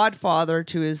be godfather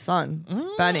to his son,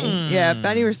 Benny. Yeah,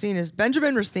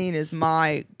 Benjamin Racine is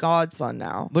my godson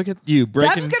now. Look at you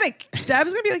breaking.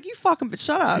 Deb's gonna be like, you fucking, but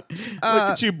shut up. Look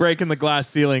at you breaking the glass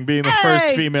ceiling, being the first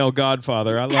female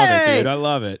godfather. I love it, dude. I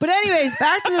love it. But anyways,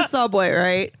 back to the subway,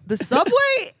 right? The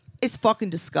subway is fucking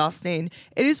disgusting.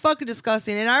 It is fucking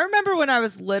disgusting. And I remember when I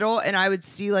was little and I would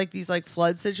see like these like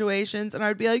flood situations and I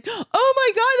would be like, oh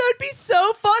my God, that would be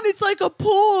so fun. It's like a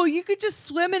pool. You could just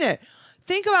swim in it.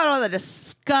 Think about all the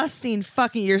disgusting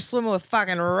fucking, you're swimming with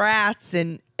fucking rats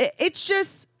and it's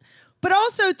just, but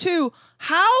also too,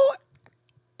 how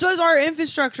does our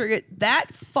infrastructure get that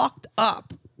fucked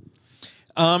up?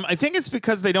 I think it's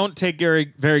because they don't take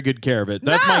very, very good care of it.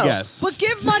 That's my guess. But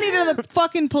give money to the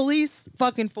fucking police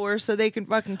fucking force so they can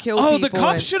fucking kill people. Oh, the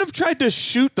cops should have tried to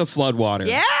shoot the floodwater.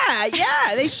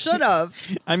 Yeah, they should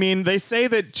have. I mean, they say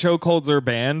that chokeholds are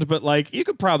banned, but like you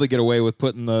could probably get away with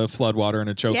putting the floodwater in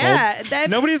a chokehold. Yeah,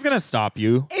 nobody's gonna stop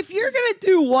you. If you're gonna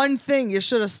do one thing, you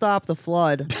should have stopped the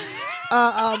flood.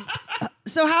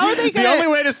 So how are they gonna? The only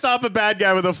way to stop a bad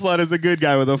guy with a flood is a good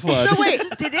guy with a flood. So wait,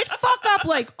 did it fuck up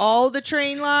like all the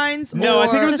train lines? No, I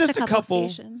think it was Just just a a couple couple.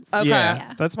 stations. Okay.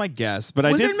 Yeah, that's my guess. But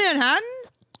Was I it did. in Manhattan?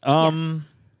 Yes.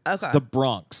 Okay. The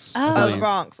Bronx. Oh. I The believe.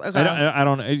 Bronx. Okay. I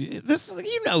don't know. This,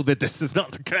 you know, that this is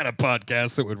not the kind of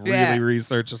podcast that would really Yeah.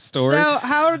 research a story. So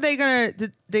how are they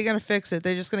gonna fix it?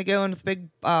 They're just gonna go in with big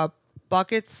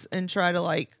buckets and try to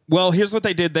like. Well, here's what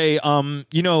they did. They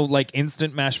you know, like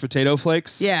instant mashed potato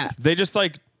flakes. Yeah. They just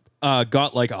like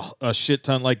got like a shit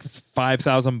ton, like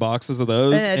 5,000 boxes of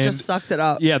those, And it just sucked it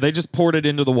up. Yeah, they just poured it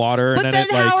into the water, But and then then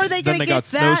it like how are they then gonna they get got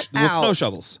that out? snow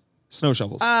shovels. Snow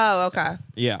shovels. Oh, okay.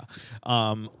 Yeah.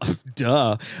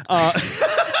 Duh.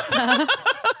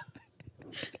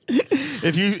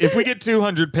 If we get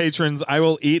 200 patrons, I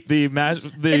will eat the mashed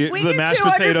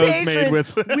potatoes made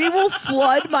with. We will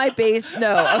flood my base.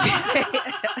 No. Okay.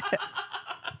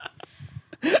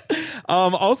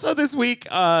 Also this week,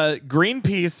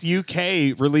 Greenpeace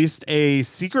UK released a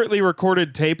secretly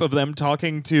recorded tape of them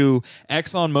talking to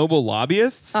ExxonMobil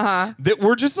lobbyists that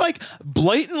were just like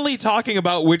blatantly talking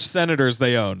about which senators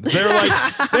they own. They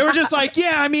were just like,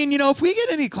 yeah, I mean, you know, if we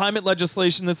get any climate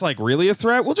legislation that's like really a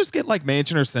threat, we'll just get like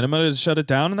Manchin or Sinema to shut it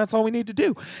down, and that's all we need to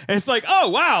do. And it's like, oh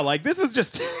wow, like this is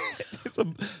just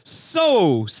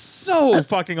so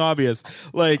fucking obvious.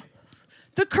 Like,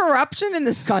 The corruption in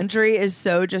this country is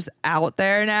so just out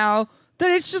there now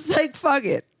that it's just like, fuck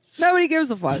it. Nobody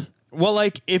gives a fuck. well,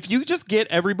 like if you just get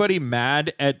everybody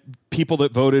mad at people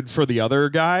that voted for the other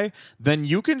guy, then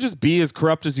you can just be as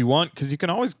corrupt as you want, because you can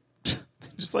always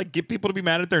just like get people to be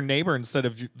mad at their neighbor instead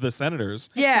of the senators.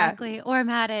 Yeah. Exactly. Or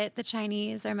mad at the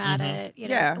Chinese, or mad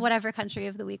at whatever country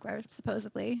of the week we're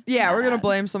supposedly. Yeah, mad we're going to at.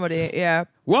 blame somebody. Yeah.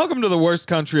 Welcome to the worst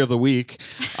country of the week.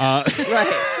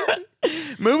 Right.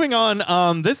 Moving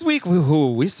on, this week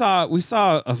we saw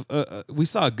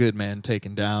a good man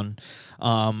taken down.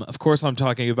 Of course, I'm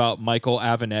talking about Michael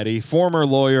Avenatti, former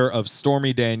lawyer of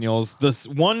Stormy Daniels, this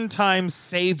one-time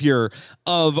savior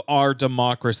of our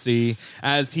democracy,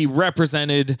 as he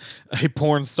represented a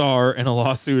porn star in a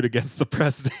lawsuit against the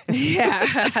president.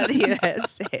 Yeah, the United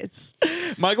States.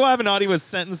 Michael Avenatti was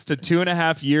sentenced to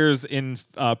 2.5 years in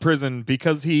prison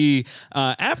because he,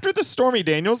 after the Stormy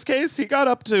Daniels case, he got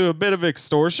up to a bit of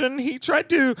extortion. He tried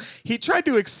to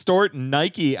extort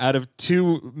Nike out of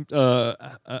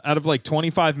like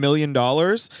 $25 million.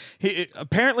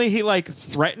 He like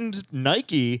threatened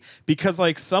Nike because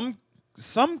like some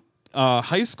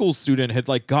high school student had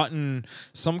like gotten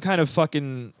some kind of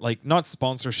fucking like not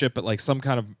sponsorship but like some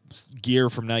kind of gear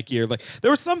from Nike, or like there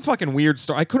was some fucking weird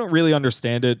story. I couldn't really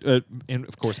understand it, and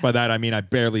of course by that I mean I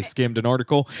barely skimmed an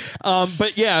article,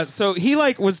 but yeah, so he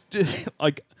like was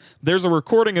like, there's a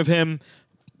recording of him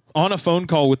on a phone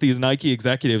call with these Nike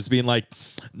executives being like,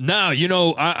 no, you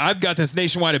know, I've got this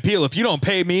nationwide appeal. If you don't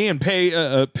pay me and pay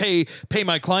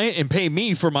my client and pay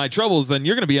me for my troubles, then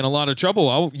you're going to be in a lot of trouble.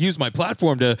 I'll use my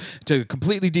platform to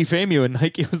completely defame you. And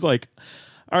Nike was like,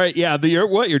 all right, yeah,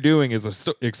 what you're doing is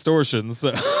extortion.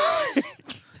 So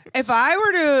if I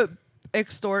were to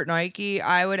extort Nike,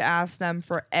 I would ask them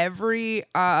for every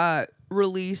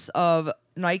release of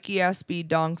Nike SB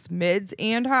Dunks mids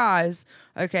and highs,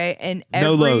 okay, and every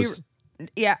no lows.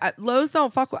 Yeah, lows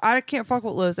don't fuck with. I can't fuck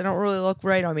with lows. They don't really look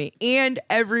right on me. And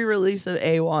every release of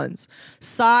A1s,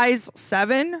 size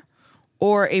 7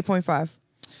 or 8.5.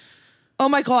 Oh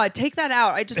my god, take that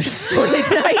out! I just extorted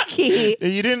Nike.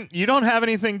 You don't have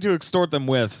anything to extort them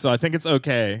with, so I think it's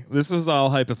okay. This is all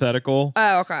hypothetical.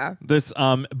 Oh, okay.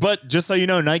 But just so you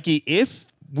know, Nike, if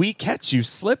we catch you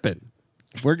slipping,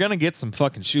 we're gonna get some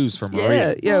fucking shoes from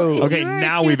Maria. Yeah, yo. Well, okay,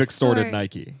 now we've extorted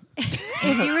Nike.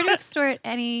 If you were to extort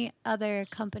any other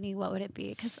company, what would it be?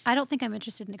 Because I don't think I'm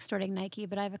interested in extorting Nike,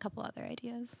 but I have a couple other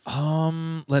ideas.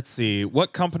 Let's see.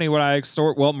 What company would I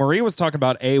extort? Well, Maria was talking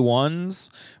about A1s,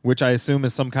 which I assume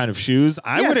is some kind of shoes.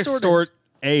 I would extort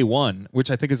A1,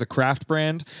 which I think is a craft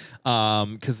brand,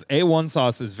 because A1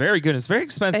 sauce is very good. It's very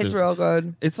expensive. It's real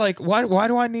good. It's like, why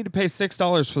do I need to pay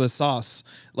 $6 for the sauce?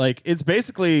 Like, it's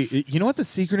basically, you know what the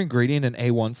secret ingredient in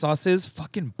A1 sauce is?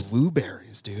 Fucking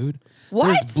blueberries, dude. What?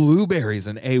 There's blueberries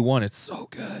in A1. It's so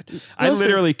good. I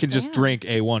literally can just drink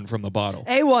A1 from the bottle.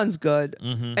 A1's good.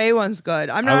 Mm-hmm. A1's good.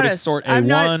 I'm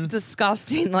not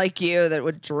disgusting like you that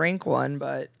would drink one,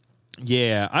 but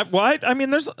yeah. I mean,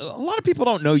 there's a lot of people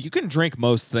don't know you can drink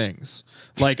most things.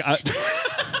 Like,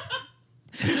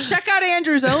 check out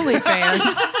Andrew's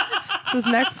OnlyFans. It's his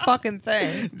next fucking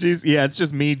thing. Jeez, yeah, it's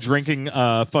just me drinking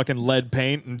fucking lead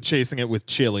paint and chasing it with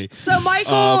chili. So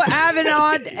Michael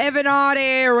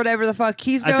Avenatti or whatever the fuck,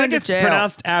 he's going to jail. I think it's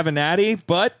pronounced Avenatti,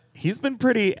 but he's been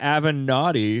pretty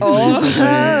Avenatti.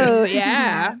 Oh,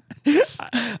 yeah.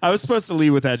 I was supposed to lead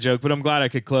with that joke, but I'm glad I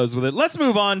could close with it. Let's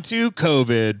move on to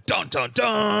COVID. Dun, dun,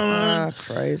 dun. Oh,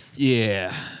 Christ.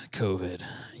 Yeah, COVID.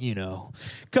 You know,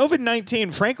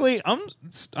 COVID-19. Frankly,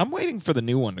 I'm waiting for the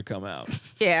new one to come out.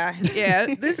 Yeah.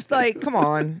 This like, come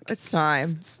on, it's time.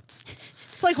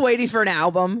 It's like waiting for an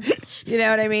album. You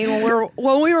know what I mean?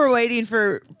 When we were waiting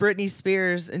for Britney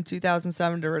Spears in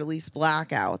 2007 to release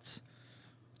Blackouts.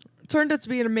 Turned out to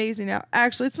be an amazing album.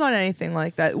 Actually, it's not anything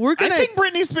like that. I think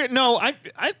Britney Spears. No, I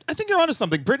think you're onto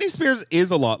something. Britney Spears is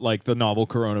a lot like the novel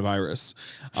coronavirus.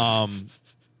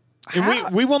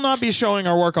 And we will not be showing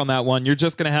our work on that one. You're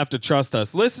just going to have to trust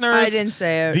us. Listeners. I didn't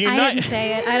say it. I didn't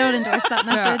say it. I don't endorse that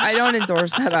message. No, I don't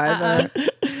endorse that either.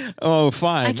 Oh,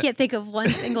 fine. I can't think of one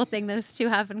single thing those two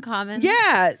have in common.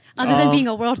 Yeah. Other than being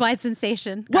a worldwide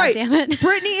sensation. God right. damn it.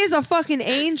 Britney is a fucking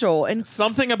angel. And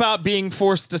something about being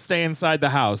forced to stay inside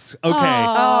the house. Okay.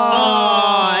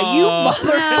 Oh, you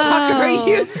motherfucker. No.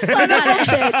 You son of a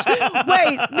bitch.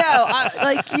 Wait, no.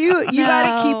 You got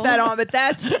to keep that on, but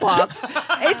that's fucked.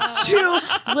 It's too.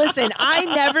 Listen, I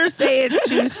never say it's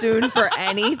too soon for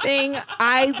anything.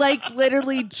 I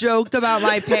literally joked about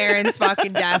my parents'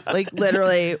 fucking death,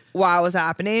 literally while it was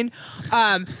happening.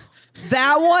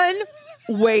 That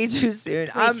one, way too soon.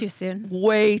 Too soon.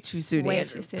 Way too soon. Way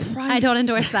too soon. Christ. I don't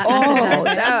endorse that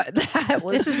message. That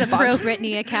was. This is a pro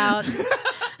Britney account.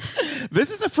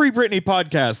 This is a free Britney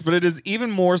podcast, but it is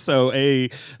even more so a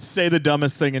say the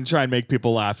dumbest thing and try and make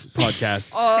people laugh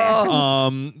podcast.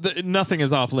 Nothing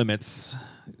is off limits.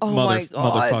 Oh my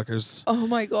god, motherfuckers! Oh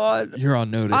my god, you're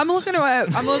on notice. I'm looking at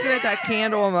that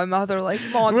candle and my mother like,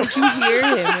 Mom, did you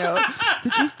hear him? Yo?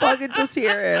 Did you fucking just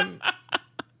hear him?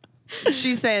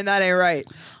 She's saying that ain't right.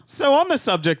 So on the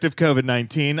subject of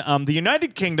COVID-19, the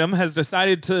United Kingdom has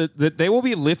decided that they will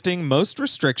be lifting most of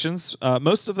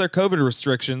their COVID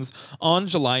restrictions on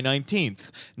July 19th,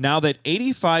 now that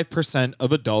 85%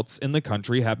 of adults in the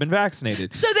country have been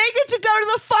vaccinated. So they get to go to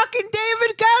the fucking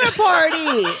David Guetta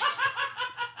party.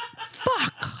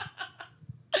 Fuck.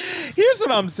 Here's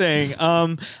what I'm saying.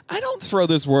 I don't throw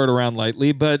this word around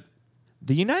lightly, but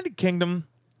the United Kingdom,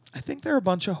 I think they're a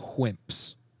bunch of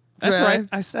wimps. That's Really? right.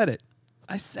 I said it.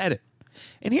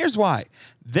 And here's why.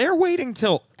 They're waiting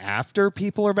till after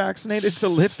people are vaccinated to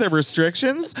lift their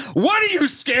restrictions. What are you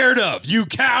scared of, you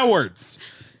cowards?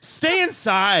 Stay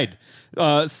inside.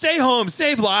 Stay home.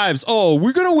 Save lives. Oh,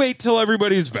 we're going to wait till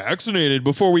everybody's vaccinated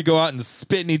before we go out and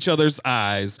spit in each other's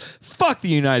eyes. Fuck the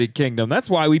United Kingdom. That's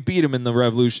why we beat them in the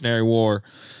Revolutionary War.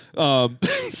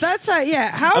 That's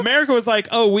how America was like,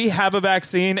 oh, we have a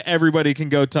vaccine. Everybody can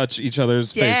go touch each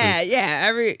other's faces.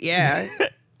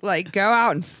 Like, go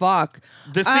out and fuck.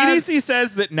 The CDC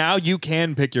says that now you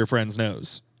can pick your friend's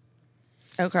nose.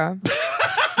 Okay.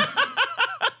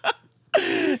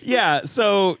 Yeah,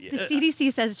 so The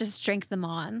CDC says just drink them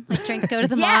on. Like, go to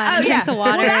the Yeah, mon, drink the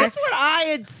water. Well, that's what I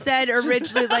had said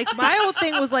originally. Like, my whole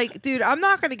thing was like, dude, I'm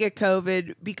not going to get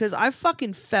COVID because I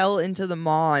fucking fell into the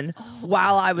mon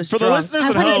while I was for drunk. the listeners I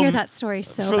at want to home, hear that story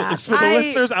so bad. for the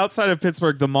listeners outside of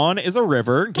Pittsburgh, the Mon is a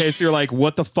river. In case you're like,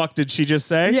 what the fuck did she just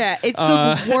say? Yeah, it's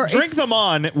the drink the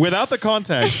Mon without the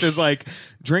context is like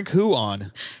drink who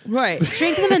on? Right.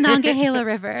 Drink the Monongahela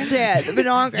River. Yeah, the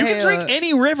Monongahela. You can drink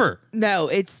any river. No,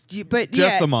 but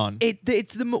Just the Mon.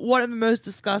 It's one of the most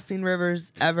disgusting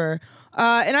rivers ever.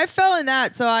 And I fell in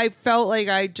that, so I felt like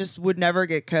I just would never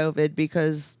get COVID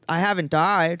because I haven't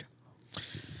died.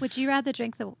 Would you rather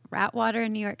drink the rat water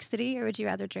in New York City, or would you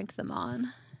rather drink the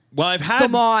Mon? Well, I've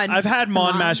had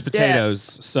Mon mashed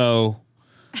potatoes, so.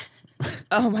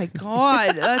 Oh my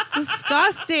God, that's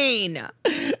disgusting.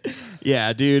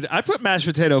 Yeah, dude, I put mashed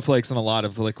potato flakes in a lot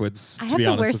of liquids. I to have be the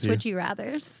honest worst with you. would you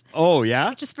rathers. Oh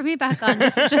yeah. Just bring me back on,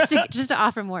 just to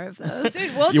offer more of those.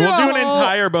 Dude, We'll do an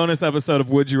entire bonus episode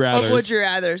of Would You Rathers. Would You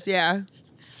Rathers, yeah.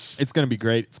 It's gonna be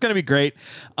great. It's gonna be great.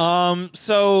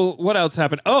 So what else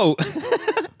happened? Oh.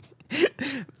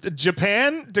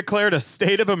 Japan declared a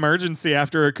state of emergency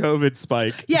after a COVID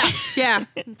spike. Yeah.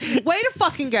 Way to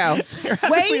fucking go. They're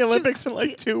having the Olympics in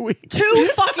like 2 weeks. 2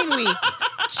 fucking weeks.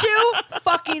 2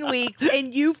 fucking weeks.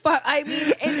 And you but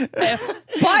you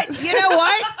know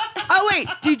what? Oh, wait.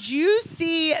 Did you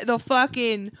see the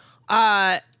fucking,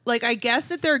 like, I guess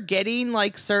that they're getting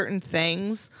like certain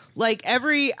things. Like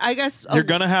I guess you're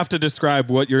gonna have to describe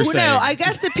what you're saying. No, I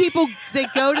guess the people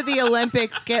that go to the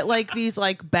Olympics get like these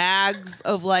like bags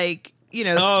of like, you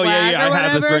know, oh swag yeah, or I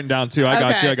have this whatever. written down too. I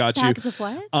got you. Bags of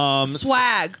what?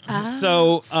 Swag.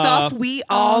 So Stuff we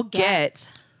all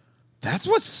get. That's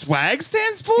what swag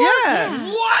stands for? Yeah.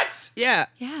 What? Yeah.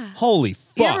 Yeah. Holy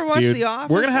fuck, You ever watch dude. The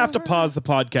Office We're gonna have to or pause the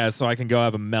podcast so I can go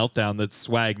have a meltdown that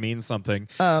swag means something.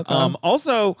 Oh, okay.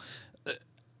 Also,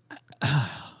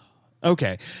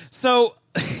 okay, so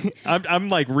I'm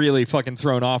like really fucking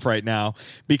thrown off right now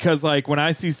because like when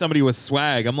I see somebody with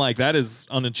swag, I'm like, that is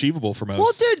unachievable for most.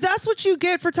 Well, dude, that's what you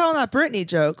get for telling that Britney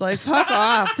joke. Like, fuck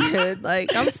off, dude.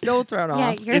 Like, I'm still thrown Yeah,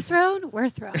 off. you're thrown, we're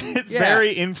thrown. It's Yeah.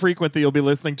 very infrequent that you'll be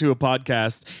listening to a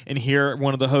podcast and hear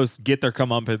one of the hosts get their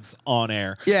comeuppance on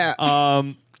air. Yeah.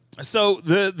 So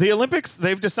the Olympics,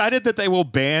 they've decided that they will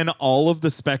ban all of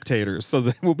the spectators. So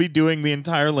they will be doing the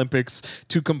entire Olympics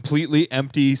to completely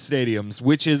empty stadiums,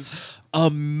 which is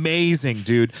amazing,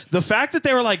 dude. The fact that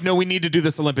they were like, no, we need to do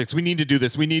this Olympics. We need to do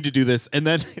this. We need to do this. And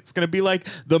then it's going to be like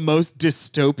the most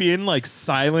dystopian, like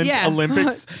silent Yeah.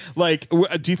 Olympics. Like,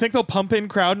 do you think they'll pump in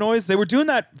crowd noise? They were doing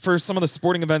that for some of the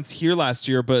sporting events here last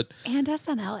year, but And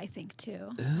SNL, I think,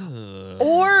 too.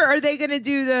 Or are they going to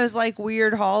do those like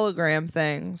weird hologram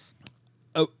things?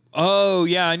 oh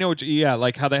yeah, I know what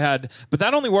like how they had, but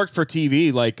that only worked for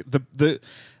TV. Like but the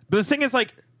thing is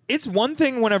like, it's one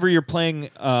thing whenever you're playing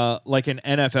like an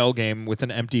NFL game with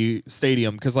an empty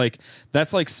stadium, because like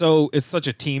that's like it's such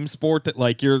a team sport that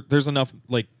like there's enough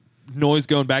like noise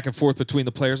going back and forth between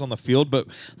the players on the field. But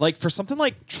like for something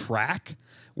like track,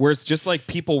 where it's just like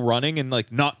people running and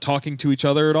like not talking to each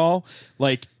other at all,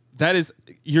 like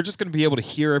you're just going to be able to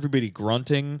hear everybody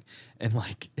grunting, and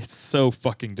like it's so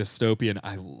fucking dystopian.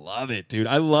 I love it, dude.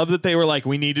 I love that they were like,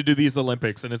 we need to do these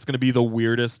Olympics, and it's going to be the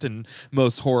weirdest and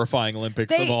most horrifying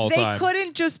Olympics of all time. They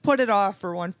couldn't just put it off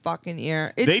for one fucking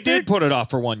year. They did put it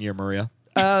off for 1 year, Maria.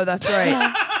 Oh, that's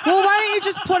right. Well, why don't you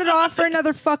just put it off for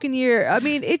another fucking year? I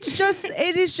mean, it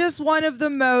is just one of the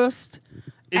most.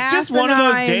 It's just one of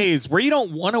those days where you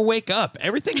don't want to wake up.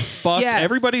 Everything's fucked. Yes.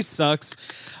 Everybody sucks.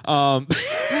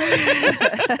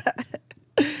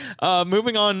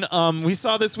 Moving on, we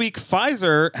saw this week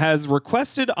Pfizer has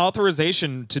requested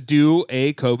authorization to do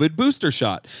a COVID booster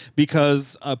shot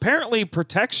because apparently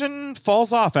protection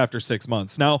falls off after 6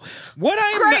 months. Now,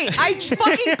 Great. I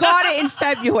fucking got it in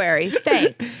February.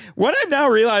 Thanks. What I'm now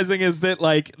realizing is that,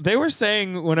 like, they were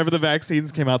saying whenever the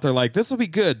vaccines came out, they're like, this will be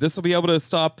good. This will be able to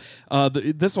stop.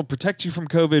 This will protect you from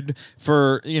COVID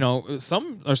for,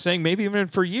 some are saying maybe even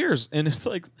for years. And it's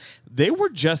like, they were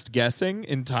just guessing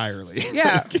entirely.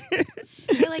 Yeah.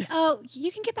 They're like, oh,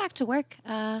 you can get back to work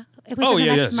within the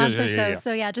next month or so. Yeah.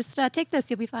 So yeah, just take this.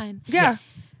 You'll be fine. Yeah.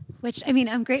 Which, I mean,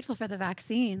 I'm grateful for the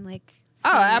vaccine. Like,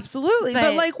 oh, absolutely.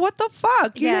 But like, what the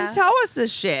fuck? You didn't tell us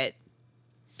this shit.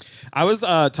 I was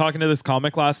talking to this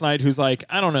comic last night who's like,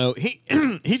 I don't know.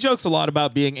 He jokes a lot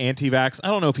about being anti-vax. I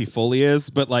don't know if he fully is,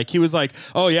 but like he was like,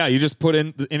 oh yeah, you just put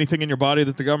in anything in your body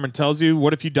that the government tells you.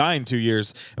 What if you die in 2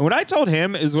 years? And what I told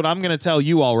him is what I'm going to tell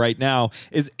you all right now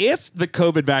is if the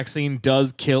COVID vaccine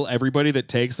does kill everybody that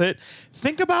takes it,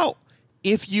 think about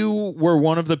if you were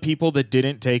one of the people that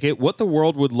didn't take it, what the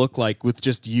world would look like with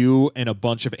just you and a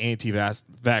bunch of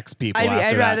anti-vax people.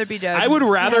 I'd rather be dead. I would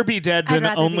rather be dead than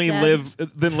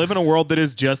live in a world that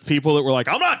is just people that were like,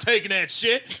 I'm not taking that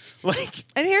shit. Like,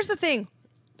 and here's the thing.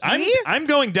 I'm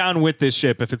going down with this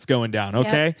ship if it's going down,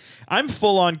 okay? Yep. I'm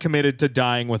full on committed to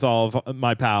dying with all of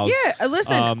my pals. Yeah,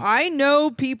 listen, I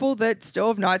know people that still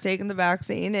have not taken the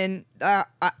vaccine, and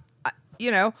I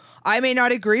may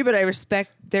not agree, but I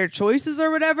respect their choices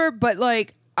or whatever. But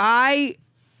like, my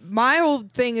whole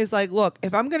thing is like, look,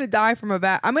 if I'm gonna die from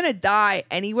I'm gonna die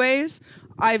anyways.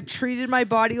 I've treated my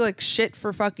body like shit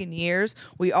for fucking years.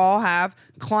 We all have.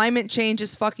 Climate change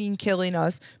is fucking killing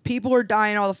us. People are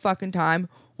dying all the fucking time.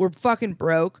 We're fucking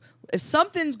broke. If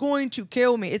something's going to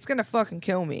kill me, it's gonna fucking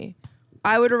kill me.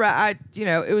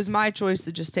 It was my choice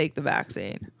to just take the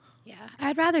vaccine. Yeah,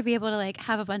 I'd rather be able to like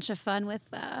have a bunch of fun with,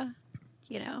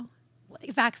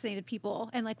 vaccinated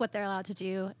people and like what they're allowed to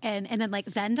do, and then like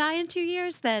then die in 2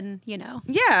 years. Then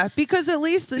Yeah, because at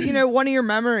least one of your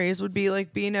memories would be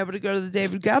like being able to go to the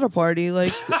David Guetta party,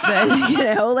 like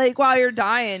then, like while you're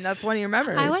dying. That's one of your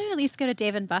memories. I want to at least go to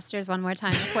Dave and Buster's one more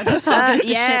time before this all goes to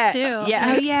shit too.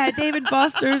 Yeah, David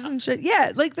Buster's and shit.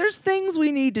 Yeah, like there's things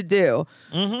we need to do.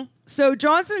 Mm-hmm. So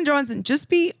Johnson & Johnson, just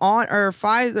be on, or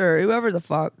Pfizer, whoever the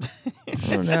fuck. I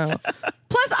don't know.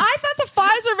 Plus, I thought the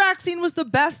Pfizer vaccine was the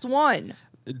best one.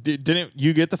 Didn't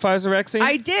you get the Pfizer vaccine?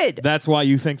 I did. That's why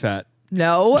you think that.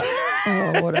 No.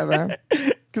 Oh, whatever.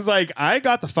 Because like I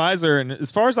got the Pfizer, and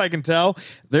as far as I can tell,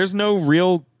 there's no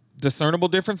real discernible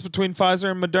difference between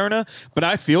Pfizer and Moderna, but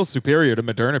I feel superior to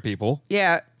Moderna people.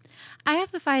 Yeah. I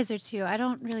have the Pfizer too. I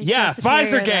don't really. Yeah, feel superior,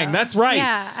 Pfizer gang. Though. That's right.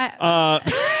 Yeah.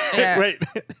 Yeah. Wait.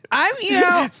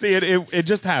 I'm, See, it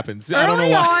just happens. Early I don't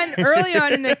know why. early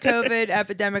on in the COVID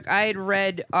epidemic, I had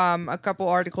read a couple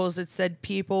articles that said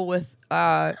people with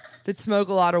that smoke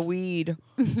a lot of weed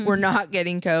were not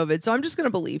getting COVID. So I'm just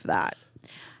gonna believe that.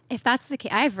 If that's the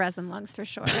case, I have resin lungs for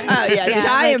sure. Oh yeah, dude,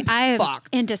 I am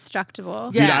fucked.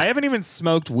 Indestructible. Dude, I haven't even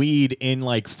smoked weed in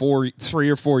like 3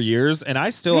 or 4 years, and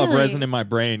I still have resin in my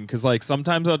brain because like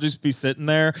sometimes I'll just be sitting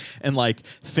there and like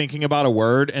thinking about a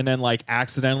word, and then like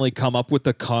accidentally come up with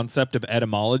the concept of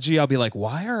etymology. I'll be like,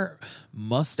 why are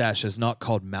mustaches not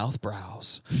called mouth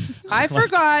brows? I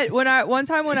forgot one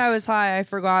time when I was high, I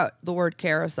forgot the word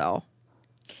carousel.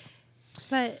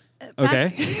 But. Okay.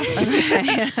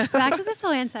 Back to this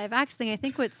whole anti-vax thing. I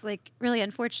think what's like really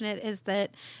unfortunate is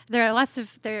that there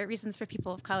are reasons for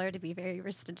people of color to be very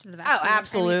resistant to the vaccine. Oh,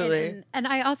 absolutely. And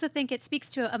I also think it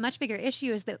speaks to a much bigger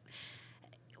issue is that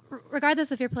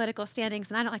regardless of your political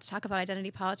standings, and I don't like to talk about identity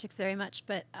politics very much,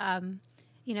 but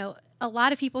a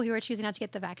lot of people who are choosing not to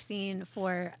get the vaccine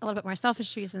for a little bit more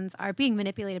selfish reasons are being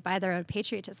manipulated by their own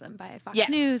patriotism, by Fox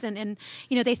News, and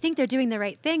they think they're doing the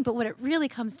right thing, but what it really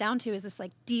comes down to is this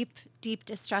like deep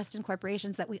distrust in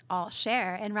corporations that we all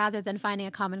share, and rather than finding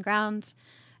a common ground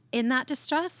in that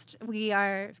distrust, we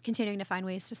are continuing to find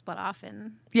ways to split off.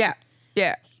 And yeah,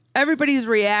 everybody's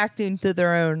reacting to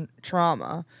their own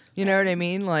trauma. You know what I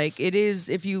mean? Like it is,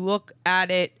 if you look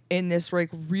at it in this like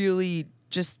really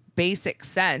just basic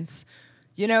sense,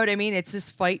 you know what I mean? It's this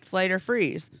fight, flight, or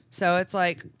freeze. So it's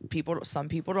like some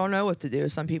people don't know what to do.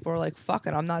 Some people are like, fuck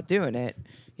it, I'm not doing it.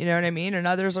 You know what I mean? And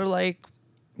others are like,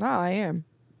 no, I am.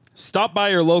 Stop by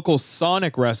your local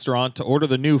Sonic restaurant to order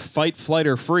the new Fight, Flight,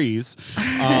 or Freeze.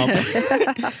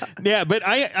 Yeah, but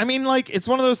I mean, like, it's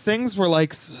one of those things where,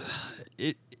 like,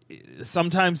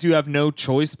 sometimes you have no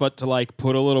choice but to like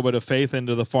put a little bit of faith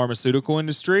into the pharmaceutical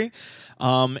industry.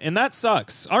 And that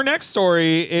sucks. Our next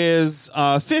story is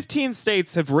 15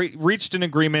 states have reached an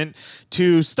agreement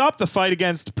to stop the fight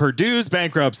against Purdue's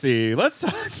bankruptcy. Let's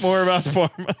talk more about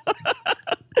pharma.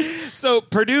 So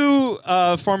Purdue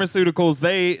Pharmaceuticals,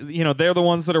 they're the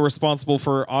ones that are responsible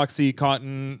for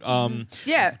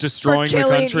OxyContin, destroying the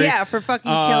country. Yeah, for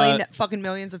fucking killing fucking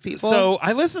millions of people. So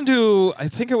I listened to, I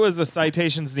think it was a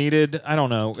Citations Needed. I don't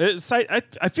know. I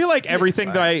feel like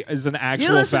everything that is an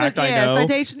actual fact I know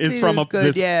is from a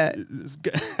good.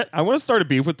 I want to start a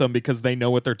beef with them because they know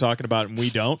what they're talking about and we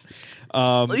don't.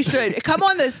 We should come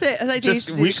on the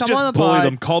Citations. We should just bully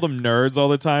them, call them nerds all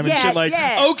the time and shit like.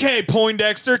 Okay,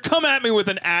 Poindexter, come at me with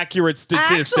an accurate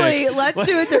statistic. Actually, let's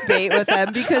do a debate with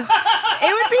them because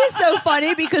it would be so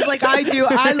funny because like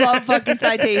I love fucking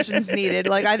Citations Needed.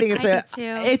 Like I think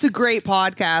it's a great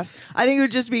podcast. I think it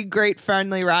would just be great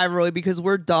friendly rivalry because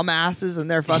we're dumbasses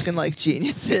and they're fucking like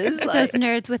geniuses. Those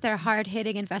nerds with their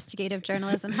hard-hitting investigative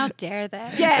journalism. How dare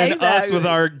they? Yeah, and exactly. us with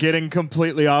our getting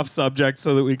completely off subject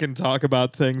so that we can talk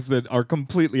about things that are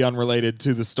completely unrelated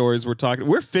to the stories we're talking.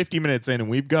 We're 50 minutes in and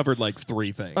we've covered like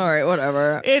 3 things. All right,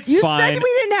 whatever. It's you fine. said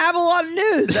we didn't have a lot of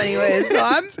news anyway, so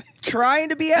I'm trying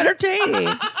to be entertaining.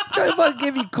 Trying to fucking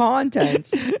give you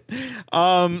content.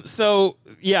 So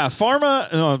yeah,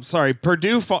 Purdue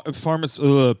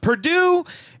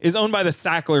is owned by the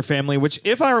Sackler family, which,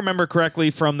 if I remember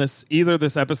correctly from either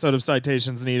this episode of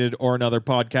Citations Needed or another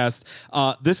podcast,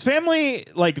 this family,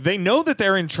 like, they know that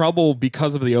they're in trouble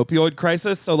because of the opioid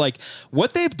crisis. So like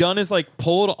what they've done is like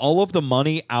pulled all of the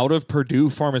money out of Purdue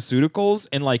Pharmaceuticals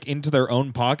and like into their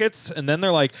own pockets. And then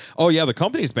they're like, oh yeah, the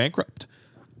company's bankrupt.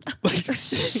 Like, the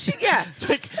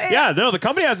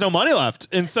company has no money left.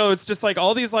 And so it's just like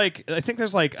all these, like, I think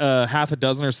there's like half a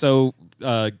dozen or so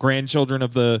grandchildren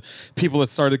of the people that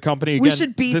started the company. Again, we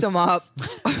should beat them up.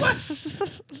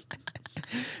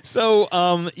 So,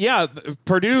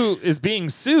 Purdue is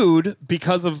being sued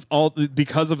because of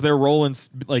their role in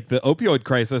like the opioid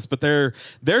crisis, but they're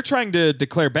trying to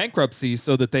declare bankruptcy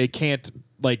so that they can't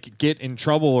like get in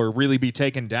trouble or really be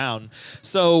taken down.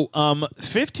 So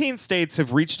 15 states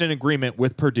have reached an agreement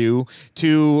with Purdue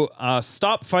to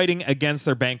stop fighting against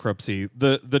their bankruptcy.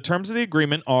 The terms of the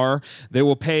agreement are they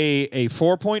will pay a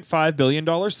 $4.5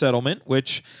 billion settlement,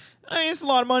 which, I mean, it's a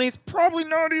lot of money. It's probably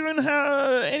not even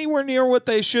anywhere near what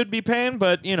they should be paying,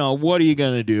 but, you know, what are you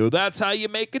going to do? That's how you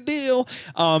make a deal.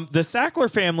 The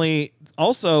Sackler family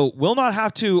also will not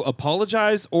have to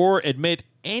apologize or admit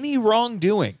any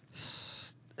wrongdoing.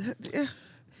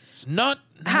 It's not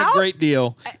a great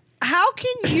deal. How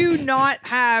can you not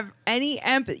have any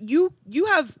empathy? You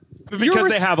have because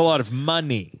they have a lot of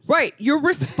money, right? You're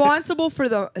responsible for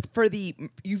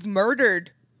you've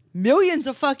murdered millions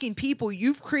of fucking people.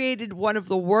 You've created one of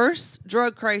the worst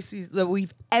drug crises that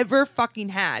we've ever fucking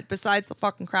had, besides the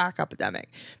fucking crack epidemic.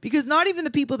 Because not even the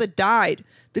people that died,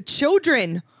 the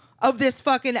children of this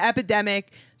fucking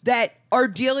epidemic that are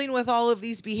dealing with all of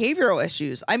these behavioral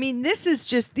issues. I mean,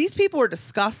 these people are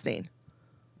disgusting.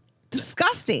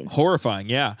 Disgusting. Horrifying,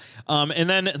 yeah. And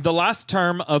then the last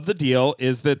term of the deal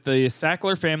is that the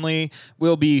Sackler family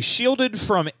will be shielded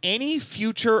from any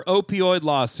future opioid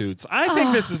lawsuits. I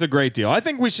think this is a great deal. I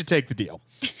think we should take the deal.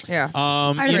 Yeah.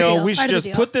 We should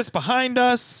just put this behind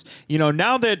us. You know,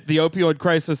 now that the opioid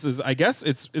crisis is, I guess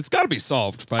it's got to be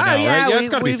solved by now, right? Yeah, it's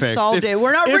got to be fixed. We've solved it.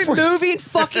 We're not removing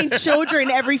fucking children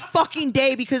every fucking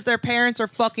day because their parents are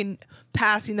fucking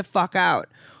passing the fuck out.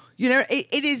 You know,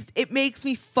 it makes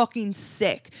me fucking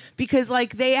sick because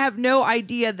like they have no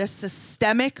idea the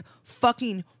systemic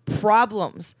fucking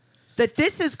problems that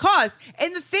this has caused.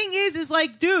 And the thing is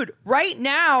like, dude, right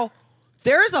now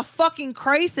there's a fucking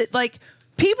crisis. Like,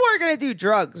 people are going to do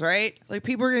drugs, right? Like,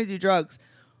 people are going to do drugs.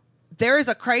 There is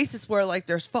a crisis where, like,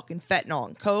 there's fucking fentanyl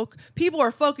and coke. People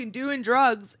are fucking doing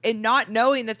drugs and not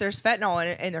knowing that there's fentanyl in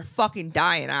it, and they're fucking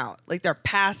dying out. Like, they're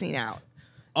passing out.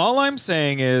 All I'm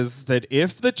saying is that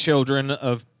if the children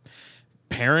of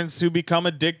parents who become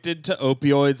addicted to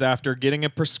opioids after getting a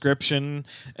prescription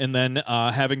and then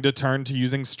having to turn to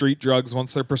using street drugs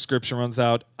once their prescription runs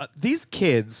out, these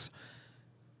kids...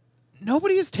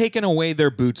 Nobody has taken away their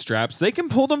bootstraps. They can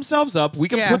pull themselves up. We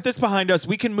can put this behind us.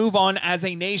 We can move on as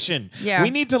a nation. Yeah.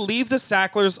 We need to leave the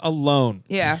Sacklers alone.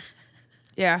 Yeah.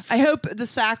 Yeah. I hope the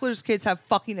Sacklers kids have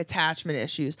fucking attachment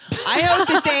issues. I hope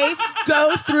that they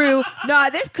go through...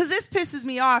 because this pisses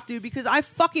me off, dude, because I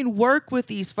fucking work with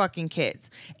these fucking kids.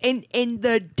 And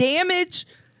the damage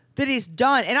that is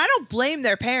done... And I don't blame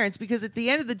their parents because at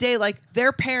the end of the day, like,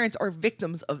 their parents are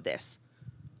victims of this.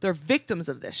 They're victims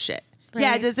of this shit. Right.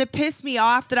 Yeah, does it piss me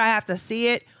off that I have to see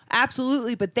it?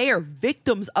 Absolutely. But they are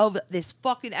victims of this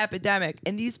fucking epidemic.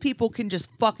 And these people can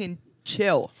just fucking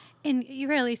chill. And you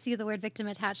rarely see the word victim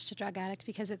attached to drug addict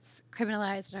because it's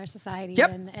criminalized in our society.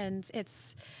 Yep. And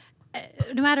it's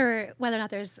no matter whether or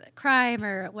not there's crime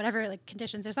or whatever like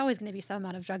conditions, there's always going to be some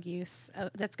amount of drug use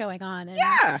that's going on.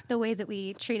 And the way that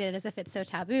we treat it as if it's so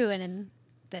taboo and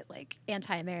that like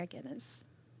anti-American is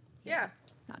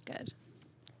not good.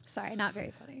 Sorry, not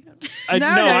very funny.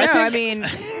 I mean,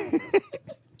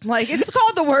 like, it's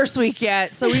called the worst week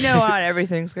yet, so we know how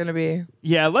everything's going to be.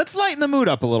 Yeah, let's lighten the mood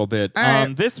up a little bit.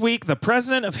 Right. This week, the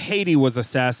president of Haiti was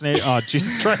assassinated. Oh,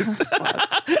 Jesus Christ.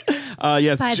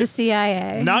 Yes. By the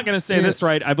CIA. Not going to say this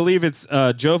right. I believe it's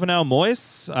Jovenel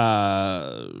Moise.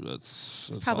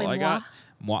 That's probably all I moi. got.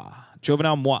 Moi.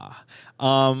 Jovenel Moi.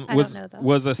 I don't know, though.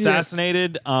 Was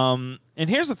assassinated. And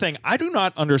here's the thing. I do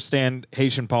not understand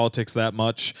Haitian politics that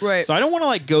much. Right. So I don't want to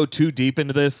like go too deep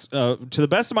into this. To the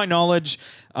best of my knowledge,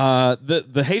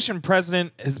 the Haitian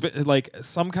president has been like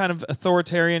some kind of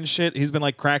authoritarian shit. He's been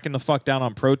like cracking the fuck down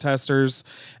on protesters.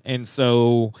 And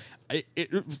so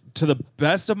to the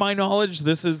best of my knowledge,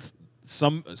 this is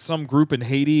some group in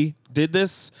Haiti did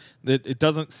this. That it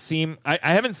doesn't seem I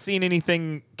haven't seen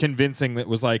anything convincing that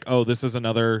was like, oh, this is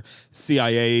another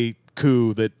CIA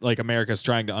coup that like America's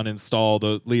trying to uninstall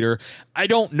the leader. I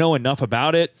don't know enough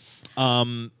about it.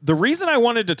 The reason I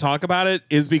wanted to talk about it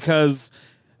is because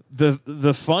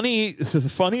the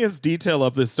funniest detail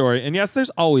of this story, and yes, there's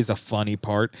always a funny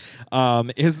part,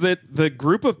 is that the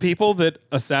group of people that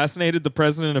assassinated the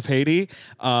president of Haiti,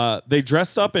 they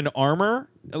dressed up in armor,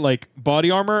 like body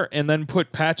armor, and then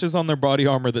put patches on their body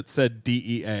armor that said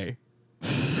DEA.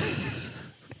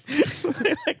 So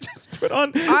they like just put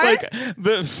on like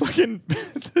the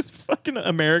fucking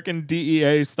American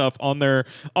DEA stuff on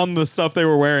the stuff they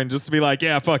were wearing just to be like,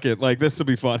 yeah, fuck it, like this will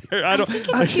be fun. I think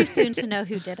it's too soon to know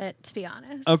who did it, to be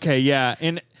honest. Okay, yeah,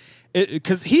 and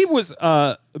because he was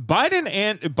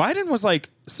Biden was like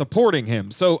supporting him,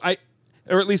 so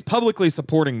or at least publicly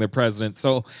supporting the president.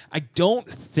 So I don't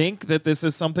think that this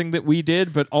is something that we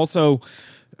did, but also.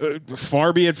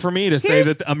 Far be it for me to say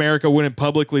that America wouldn't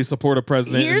publicly support a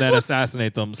president and then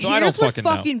assassinate them. So I don't fucking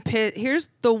know. Here's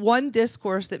the one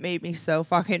discourse that made me so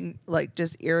fucking like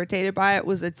just irritated by it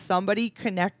was that somebody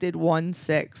connected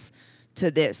 1/6 to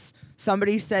this.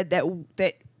 Somebody said that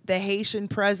the Haitian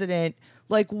president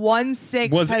like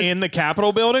 1/6 was in the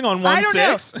Capitol building on 1/6. I don't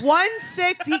know.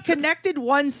 1/6. He connected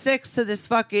 1/6 to this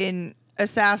fucking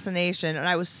assassination, and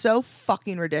I was so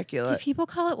fucking ridiculous. Do people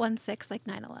call it 1/6 like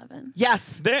 9/11?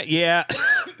 Yes. Yeah.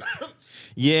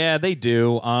 Yeah, they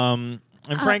do. And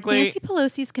frankly, Nancy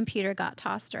Pelosi's computer got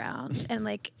tossed around, and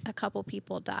like a couple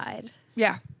people died.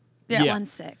 Yeah.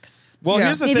 1/6. Well,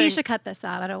 here's the thing. Maybe you should cut this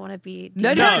out. I don't want to be. No.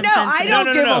 I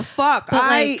don't give a fuck. But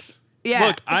like,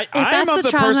 look, if that's the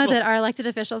trauma that our elected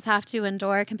officials have to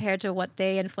endure compared to what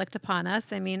they inflict upon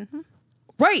us, I mean,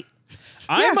 right.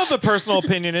 I am of the personal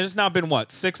opinion. It has now been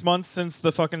 6 months since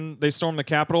they stormed the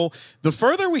Capitol. The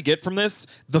further we get from this,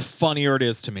 the funnier it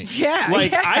is to me. Yeah.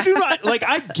 I do not like.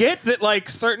 I get that like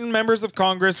certain members of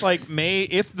Congress like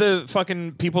if the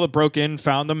fucking people that broke in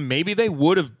found them, maybe they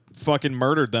would have fucking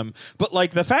murdered them. But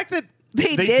like the fact that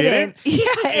they didn't. Yeah,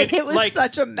 and it was like,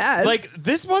 such a mess. Like,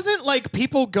 this wasn't like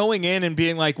people going in and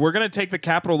being like, we're going to take the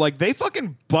Capitol. Like, they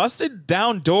fucking busted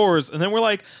down doors and then we're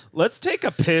like, let's take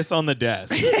a piss on the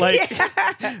desk. Like,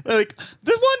 like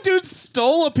this one dude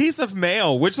stole a piece of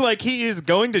mail, which like he is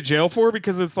going to jail for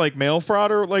because it's like mail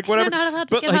fraud or like whatever. They're not allowed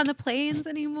to get on the planes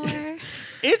anymore.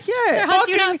 It's they're on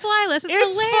do not fly list.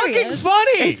 It's hilarious. Fucking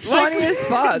funny. It's funny as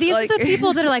fuck. These are the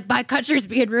people that are like, my country's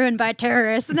being ruined by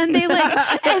terrorists, and then they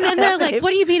like, and then they're like, what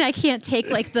do you mean I can't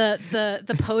take like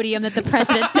the podium that the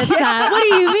president sits at? What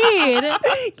do you mean?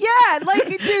 Yeah, like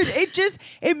dude,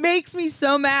 it makes me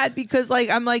so mad because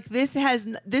like I'm like this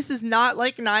is not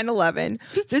like 9/11.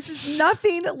 This is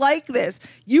nothing like this.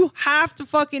 You have to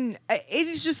fucking. It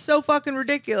is just so fucking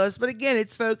ridiculous. But again,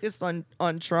 it's focused on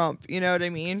Trump. You know what I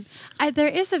mean?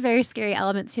 There is a very scary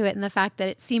element to it in the fact that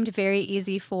it seemed very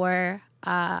easy for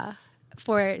them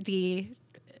to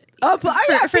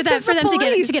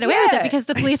get away with it because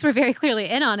the police were very clearly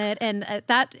in on it, and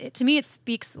that to me it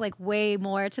speaks like way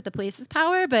more to the police's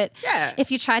power. But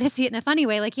if you try to see it in a funny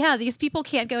way, like these people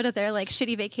can't go to their like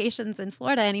shitty vacations in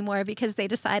Florida anymore because they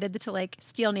decided to like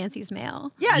steal Nancy's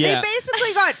mail. Yeah. They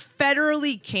basically got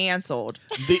federally canceled.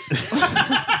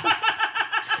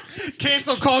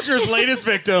 Cancel culture's latest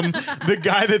victim, the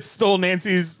guy that stole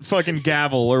Nancy's fucking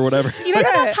gavel or whatever. Do you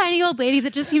remember that tiny old lady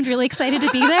that just seemed really excited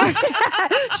to be there?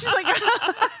 She's like,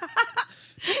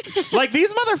 Like,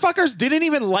 these motherfuckers didn't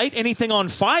even light anything on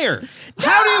fire.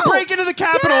 How do you break into the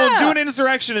Capitol and do an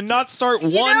insurrection and not start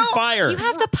one fire? You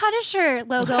have the Punisher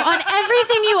logo on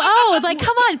everything you own. Like,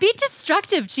 come on, be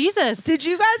destructive, Jesus. Did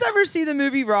you guys ever see the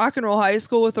movie Rock and Roll High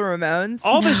School with the Ramones?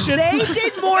 All the shit. They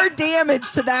did more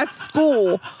damage to that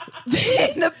school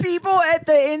than the people at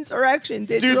the insurrection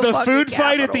did. Dude, to the fucking food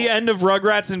fight Capitol. at the end of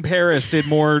Rugrats in Paris did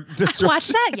more I destruction.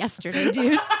 watched that yesterday,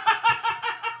 dude.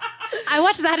 I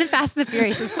watched that in Fast and the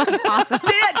Furious. It's fucking awesome.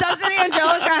 Doesn't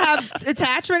Angelica have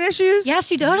attachment issues? Yeah,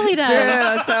 she totally does.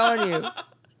 Yeah, I'm telling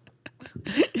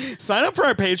you. Sign up for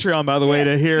our Patreon, by the way,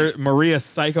 to hear Maria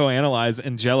psychoanalyze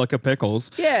Angelica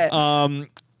Pickles. Yeah.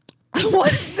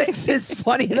 1-6 is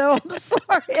funny though. I'm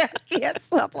sorry, I can't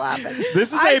stop laughing.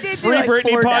 This is I a did Free do, like,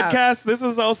 Britney 4 podcast. down. This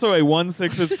is also a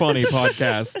 1-6 is funny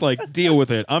podcast. Like, deal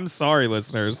with it. I'm sorry,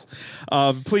 listeners.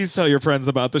 Please tell your friends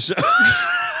about the show.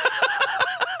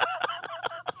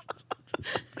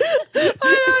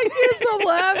 I can't stop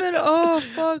laughing. Oh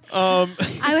fuck.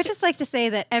 I would just like to say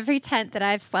that every tent that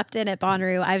I've slept in at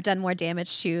Bonnaroo, I've done more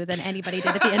damage to than anybody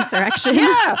did at the insurrection.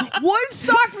 Yeah,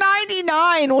 Woodstock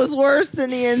 99 was worse than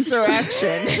the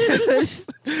insurrection.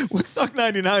 Woodstock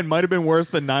 99 might have been worse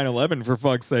than 9/11, for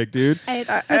fuck's sake, dude.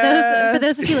 For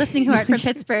those of you listening who aren't from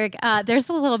Pittsburgh, there's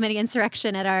a little mini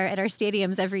insurrection at our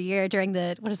stadiums every year during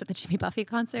the Jimmy Buffett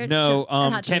concert? No,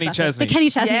 Not Jimmy Kenny Buffett, Chesney. The Kenny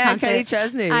Chesney Yeah, concert. Kenny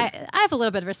Chesney. I have a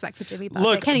little bit of respect for Jimmy Buffett.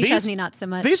 Look, Kenny these- Chesney, not so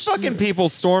much. These fucking people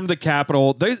stormed the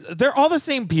Capitol. They're all the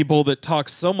same people that talk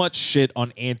so much shit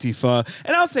on Antifa.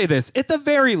 And I'll say this, at the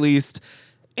very least,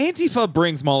 Antifa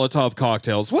brings Molotov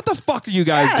cocktails. What the fuck are you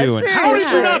guys doing? How did you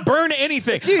seriously. not burn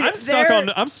anything? Dude,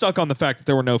 I'm stuck on the fact that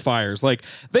there were no fires. Like,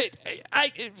 That's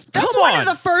come one on. of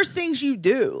the first things you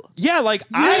do. Yeah, like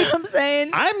You know what I'm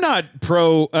saying? I'm not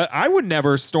pro. I would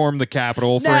never storm the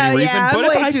Capitol for No, any reason. yeah, but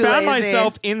I'm if way I too found lazy.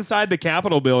 myself inside the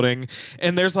Capitol building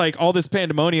and there's like all this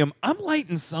pandemonium, I'm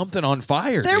lighting something on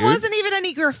fire. There dude. wasn't even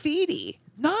any graffiti.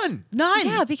 None.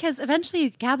 Yeah, because eventually you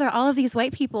gather all of these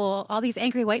white people, all these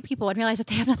angry white people, and realize that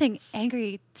they have nothing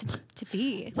angry to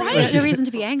be. Like, Right. no reason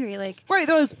to be angry. Like, Right,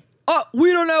 they're like, oh,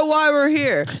 we don't know why we're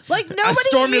here. Like, nobody I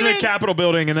stormed into even... the Capitol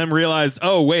building and then realized,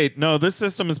 oh wait, no, this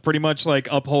system is pretty much like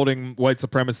upholding white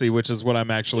supremacy, which is what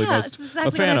I'm actually yeah, most it's exactly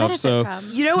a fan what I of. benefit So from.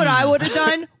 You know what I would have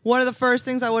done? One of the first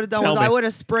things I would have done Tell was me. I would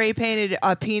have spray painted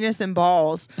a penis and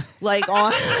balls like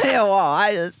on the wall.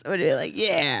 I just would be like,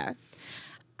 yeah.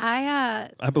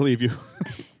 I believe you.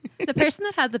 The person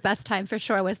that had the best time for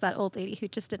sure was that old lady who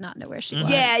just did not know where she was.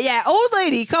 Yeah. Old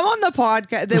lady, come on the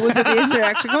podcast. There was an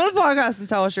interaction. Come on the podcast and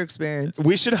tell us your experience.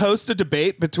 We should host a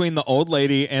debate between the old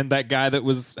lady and that guy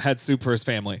that had soup for his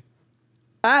family.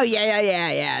 Oh,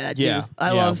 yeah. That Yeah, dude's-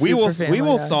 I love we Super will Family we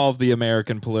will Guy. solve the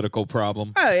American political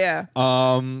problem. Oh, yeah.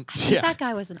 I think Yeah. that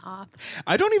guy was an op.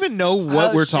 I don't even know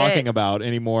what Oh, we're shit. talking about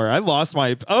anymore. I lost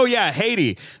my. Oh yeah,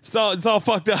 Haiti. So it's all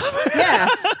fucked up. Yeah.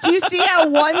 Do you see how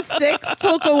 1-6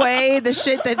 took away the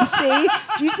shit that see?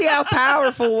 Do you see how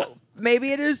powerful?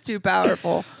 Maybe it is too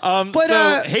powerful. But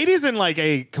so Haiti's in like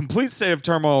a complete state of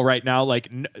turmoil right now. Like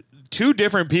two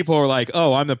different people are like,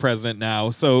 "Oh, I'm the president now."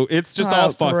 So it's just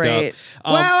all fucked great.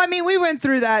 up. Well, I mean, we went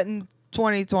through that in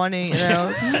 2020. You know,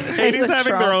 Haiti's With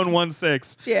having their Trump. own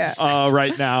 1-6. Yeah.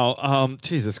 Right now.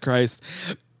 Jesus Christ.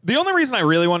 The only reason I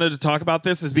really wanted to talk about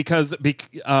this is because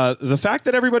the fact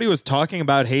that everybody was talking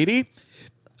about Haiti.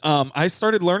 I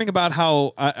started learning about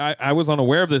how I was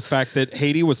unaware of this fact that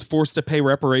Haiti was forced to pay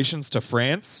reparations to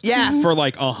France for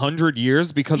like 100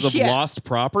 years because of lost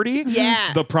property.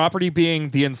 Yeah. The property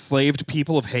being the enslaved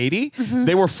people of Haiti.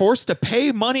 They were forced to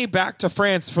pay money back to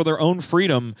France for their own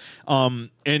freedom.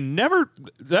 And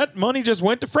that money just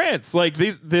went to France. Like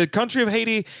the country of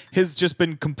Haiti has just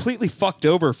been completely fucked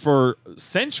over for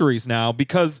centuries now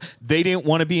because they didn't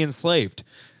want to be enslaved.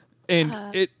 And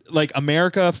like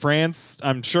America, France,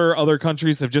 I'm sure other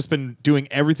countries have just been doing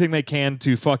everything they can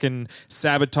to fucking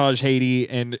sabotage Haiti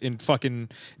and fucking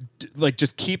like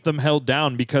just keep them held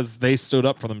down because they stood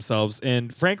up for themselves.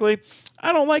 And frankly,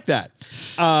 I don't like that.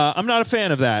 I'm not a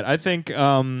fan of that. I think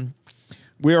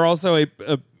we are also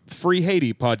a free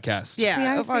Haiti podcast. We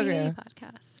Yeah. are a fuck free yeah.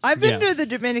 podcast. I've been Yeah. to the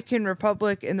Dominican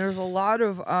Republic, and there's a lot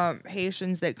of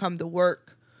Haitians that come to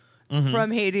work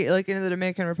from Haiti, like into the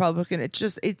Dominican Republic, and it's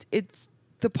just it's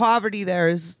the poverty there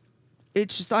is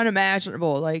it's just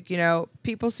unimaginable. Like, you know,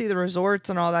 people see the resorts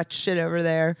and all that shit over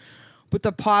there, but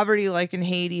the poverty, like in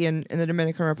Haiti and in the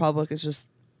Dominican Republic, is just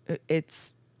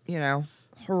it's you know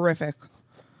horrific.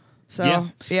 So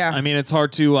yeah. I mean, it's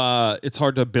hard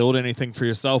to build anything for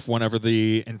yourself whenever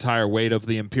the entire weight of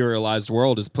the imperialized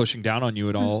world is pushing down on you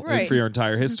at all for your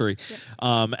entire history.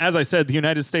 As I said, the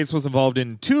United States was involved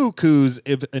in 2 coups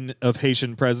of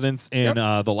Haitian presidents in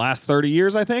the last 30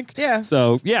 years, I think. Yeah.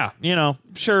 So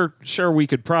sure we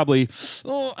could probably,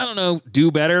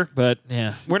 do better, but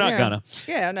we're not gonna.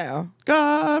 Yeah, no.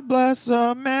 God bless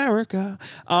America.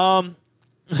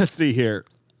 Let's see here.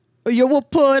 You will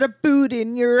put a boot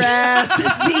in your ass.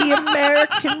 It's the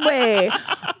American way.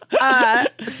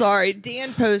 Sorry,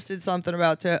 Dan posted something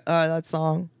about that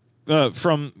song.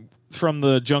 From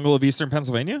the jungle of eastern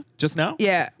Pennsylvania just now?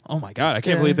 Yeah. Oh my God, I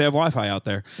can't believe they have Wi-Fi out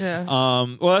there. Yeah.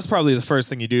 Well, that's probably the first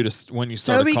thing you do when you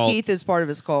start Toby a cult. Keith is part of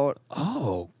his cult.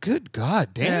 Oh, good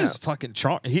God. Danny's fucking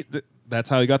charm. That's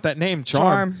how he got that name,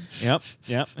 Charm. Yep.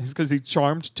 It's because he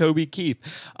charmed Toby Keith.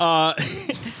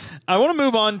 I want to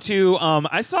move on to,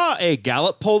 I saw a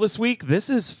Gallup poll this week. This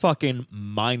is fucking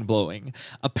mind-blowing.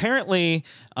 Apparently,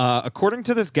 according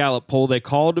to this Gallup poll, they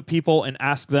called people and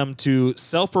asked them to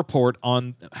self-report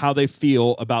on how they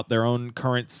feel about their own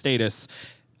current status.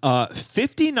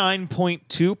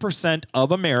 59.2%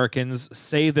 of Americans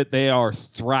say that they are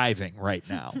thriving right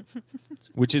now,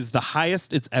 which is the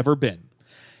highest it's ever been.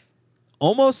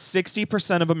 Almost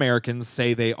 60% of Americans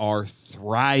say they are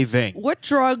thriving. What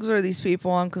drugs are these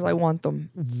people on? Because I want them.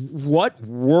 What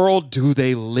world do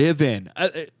they live in?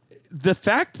 The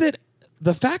fact that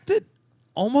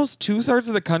almost 2/3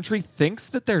 of the country thinks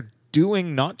that they're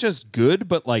doing not just good,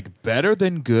 but like better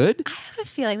than good. I have a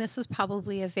feeling this was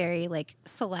probably a very like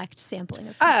select sampling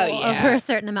of people over a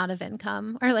certain amount of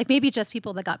income, or like maybe just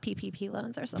people that got PPP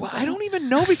loans or something. Well, I don't even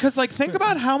know, because like think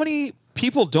about how many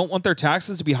people don't want their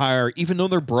taxes to be higher even though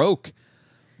they're broke.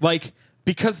 Like,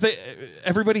 because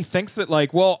everybody thinks that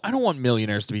like, well, I don't want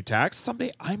millionaires to be taxed.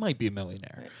 Someday I might be a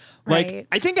millionaire. Like, right.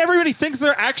 I think everybody thinks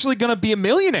they're actually going to be a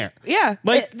millionaire. Yeah.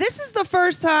 Like, this is the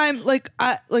first time, look,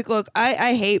 I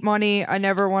hate money. I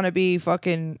never want to be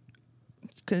fucking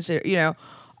this is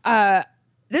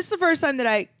the first time that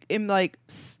I am like,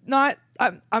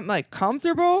 I'm like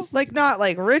comfortable, like not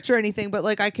like rich or anything, but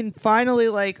like I can finally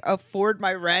like afford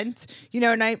my rent, you know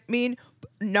what I mean?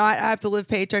 Not have to live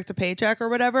paycheck to paycheck or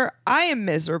whatever. I am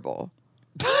miserable.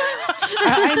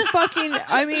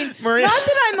 Maria. Not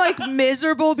that I'm like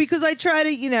miserable, because I try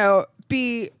to,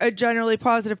 be a generally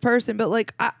positive person, but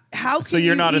like, how can so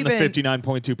you're not even... in the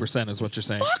 59.2% is what you're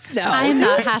saying. Fuck no. I am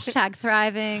not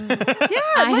 #thriving.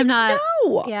 I am not.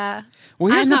 No. Yeah.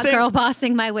 Well, here's I'm the not thing. girl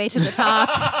bossing my way to the top.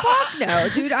 Fuck no,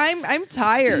 dude. I'm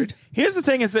tired. Here's the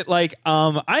thing is that like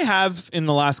I have in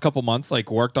the last couple months like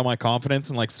worked on my confidence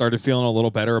and like started feeling a little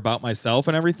better about myself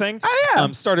and everything. Oh yeah.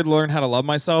 Started to learn how to love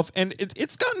myself, and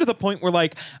it's gotten to the point where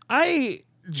like I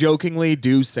jokingly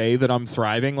do say that I'm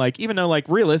thriving, like even though like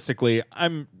realistically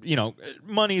I'm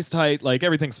money's tight, like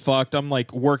everything's fucked. I'm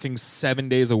like working 7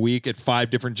 days a week at 5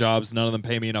 different jobs, none of them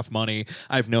pay me enough money.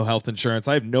 I have no health insurance,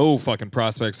 I have no fucking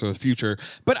prospects for the future,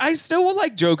 but I still will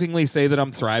like jokingly say that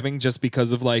I'm thriving just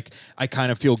because of like I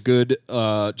kind of feel good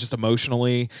just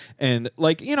emotionally, and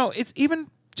like it's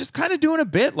even just kind of doing a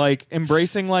bit like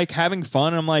embracing like having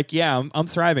fun, and I'm like I'm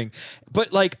thriving,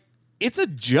 but like it's a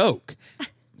joke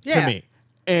to me.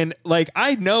 And like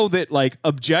I know that like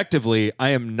objectively I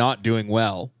am not doing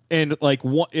well, and like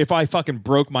if I fucking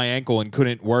broke my ankle and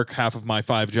couldn't work half of my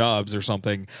 5 jobs or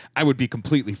something, I would be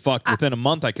completely fucked. Within a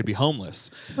month I could be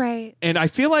homeless. Right. And I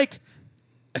feel like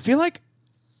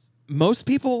most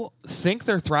people think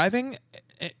they're thriving,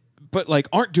 but like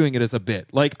aren't doing it as a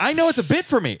bit. Like I know it's a bit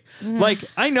for me. Like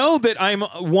I know that I'm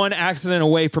one accident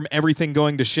away from everything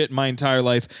going to shit in my entire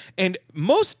life. And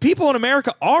most people in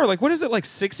America are like, what is it? Like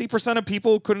 60% of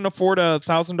people couldn't afford a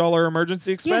 $1,000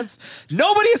 emergency expense. Yeah.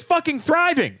 Nobody is fucking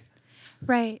thriving.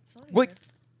 Right. Like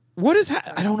what is,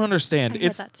 I don't understand. I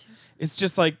heard that too. It's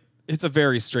just like, it's a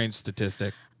very strange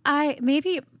statistic.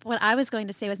 Maybe what I was going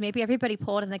to say was maybe everybody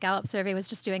polled in the Gallup survey was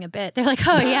just doing a bit. They're like,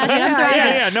 oh yeah, dude, I'm thriving.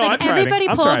 Yeah, no, like, I'm thriving. Everybody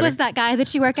I'm polled thriving. was that guy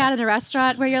that you work at in a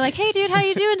restaurant where you're like, hey dude, how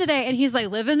you doing today? And he's like,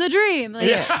 living the dream. Like,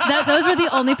 those were the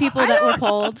only people that were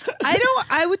polled.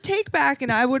 I would take back,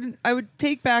 and I would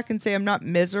take back and say I'm not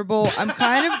miserable. I'm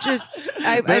kind of just,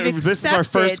 I've accepted. This is our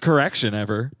first correction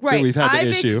ever that we've had to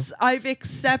issue. I've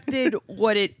accepted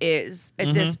what it is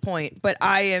at this point, but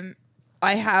I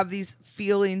have these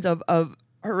feelings of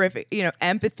horrific,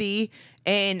 empathy,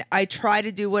 and I try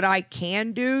to do what I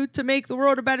can do to make the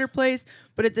world a better place.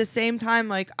 But at the same time,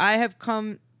 like I have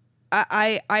come,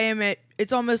 I am at,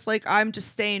 it's almost like I'm just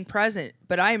staying present,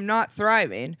 but I am not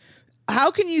thriving.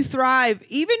 How can you thrive,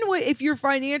 even if you're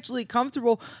financially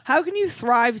comfortable? How can you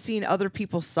thrive seeing other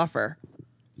people suffer?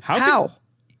 How?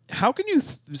 how can you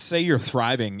say you're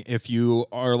thriving if you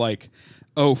are like,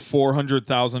 oh,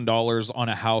 $400,000 on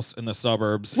a house in the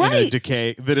suburbs in a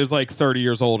decay that is like 30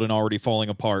 years old and already falling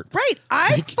apart? Right.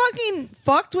 I fucking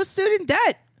fucked with student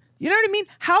debt. You know what I mean?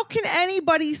 How can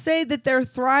anybody say that they're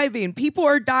thriving? People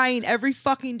are dying every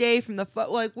fucking day from the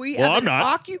I'm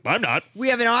not. We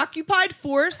have an occupied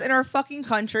force in our fucking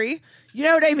country. You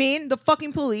know what I mean? The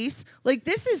fucking police. Like,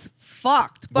 this is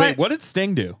fucked. But wait, what did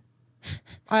Sting do?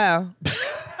 Oh.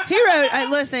 He wrote,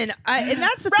 listen, and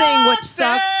that's the thing which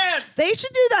sucks. They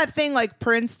should do that thing like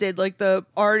Prince did, like the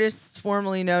artists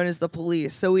formerly known as the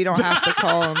Police, so we don't have to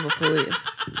call them the police.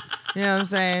 You know what I'm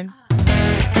saying?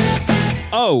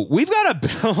 Oh, we've got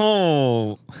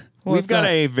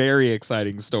a very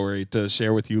exciting story to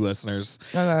share with you listeners.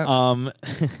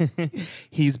 Okay.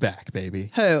 He's back, baby.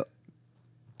 Who?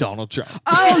 Donald Trump.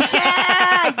 Oh,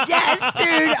 yeah. Yes,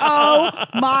 dude. Oh,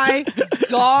 my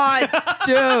God,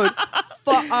 dude.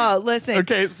 Listen.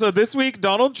 Okay, so this week,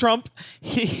 Donald Trump,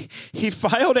 he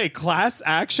filed a class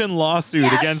action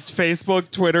lawsuit against Facebook,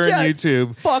 Twitter, and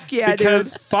YouTube. Fuck yeah,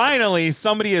 because dude. finally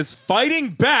somebody is fighting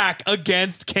back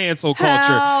against cancel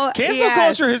culture. Cancel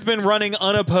culture has been running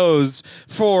unopposed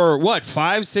for,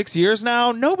 5-6 years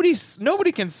now? Nobody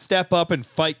can step up and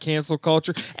fight cancel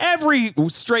culture. Every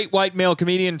straight white male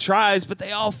comedian tries, but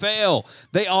they all fail.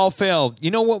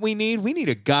 You know what we need? We need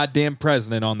a goddamn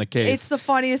president on the case. It's the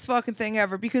funniest fucking thing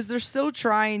ever because they're still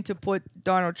trying to put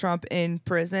Donald Trump in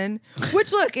prison,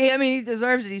 which look, I mean, he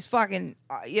deserves it. He's fucking,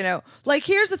 like,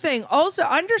 here's the thing. Also,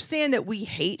 understand that we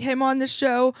hate him on the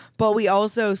show, but we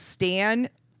also stan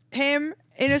him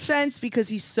in a sense because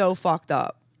he's so fucked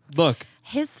up. Look.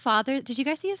 His father, did you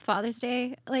guys see his Father's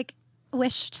Day,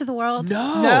 wish to the world?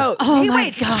 No. Oh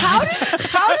my God. How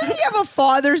did he have a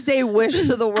Father's Day wish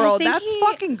to the world? That's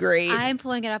fucking great. I'm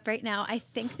pulling it up right now. I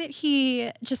think that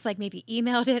he just maybe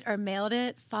emailed it or mailed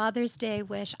it. Father's Day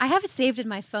wish. I have it saved in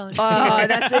my phone. It's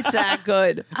that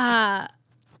good.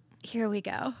 Here we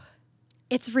go.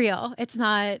 It's real. It's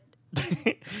not.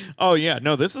 Oh, yeah.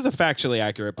 No, this is a factually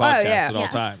accurate podcast at all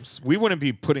Yes. times. We wouldn't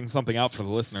be putting something out for the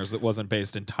listeners that wasn't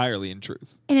based entirely in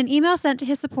truth. In an email sent to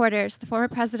his supporters, the former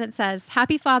president says,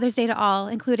 "Happy Father's Day to all,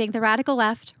 including the radical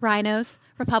left, rhinos,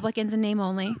 Republicans in name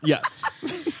only, Yes.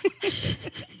 and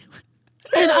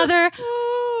other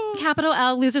capital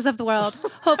L losers of the world.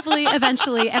 Hopefully,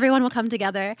 eventually, everyone will come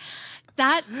together."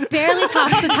 That barely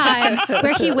tops the time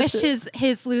where he wished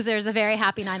his losers a very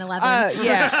happy 9/11.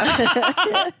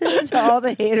 To all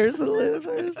the haters and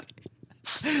losers.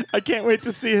 I can't wait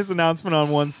to see his announcement on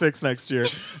 1/6 next year.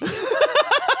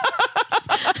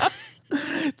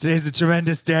 Today's a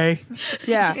tremendous day.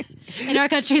 Yeah. In our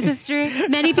country's history,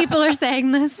 many people are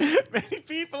saying this. Many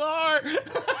people are.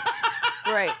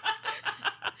 Right.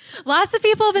 Lots of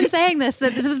people have been saying this,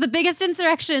 that this was the biggest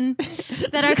insurrection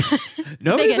that our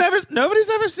Nobody's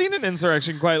ever seen an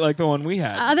insurrection quite like the one we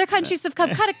had. Other countries have come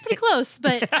kind of pretty close,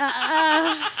 but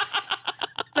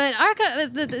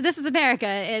this is America,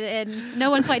 and no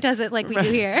one quite does it like we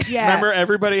do here. Yeah. Remember,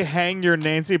 everybody hang your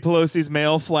Nancy Pelosi's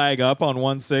male flag up on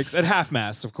 1/6 at half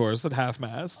mast, of course, at half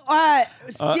mast.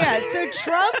 So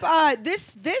Trump,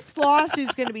 this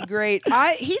lawsuit's going to be great.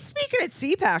 He's speaking at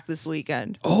CPAC this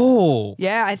weekend. Oh.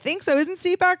 Yeah, I think so. Isn't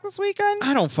CPAC this weekend?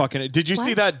 I don't fucking... Did you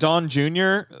see that Don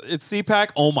Jr. at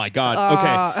CPAC? Oh, my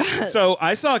God. Okay. So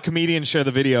I saw a comedian share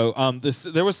the video.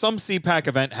 There was some CPAC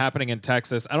event happening in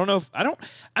Texas. I don't know if...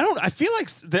 I feel like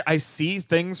I see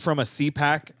things from a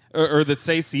CPAC or that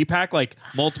say CPAC like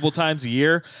multiple times a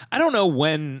year. I don't know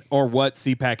when or what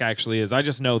CPAC actually is. I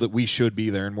just know that we should be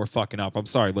there and we're fucking up. I'm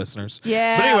sorry, listeners.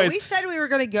 Yeah, but anyways, we said we were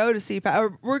going to go to CPAC.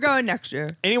 Or we're going next year.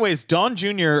 Anyways, Don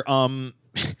Jr.,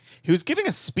 he was giving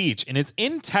a speech and it's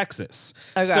in Texas.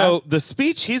 Okay. So the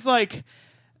speech, he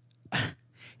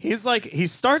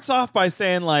starts off by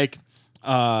saying like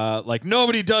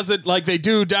nobody does it like they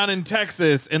do down in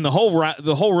Texas, and the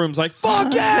whole room's like,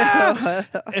 fuck yeah.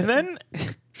 And then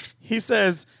he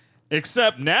says,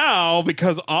 except now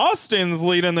because Austin's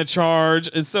leading the charge.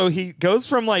 And so he goes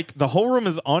from like the whole room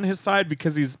is on his side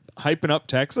because he's hyping up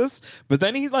Texas, but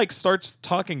then he like starts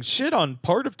talking shit on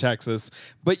part of Texas,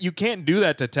 but you can't do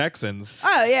that to Texans.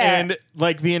 Oh yeah. And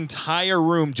like the entire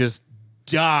room just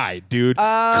died, dude.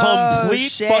 Oh,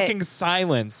 complete shit. fucking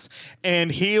silence.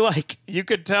 And he like, you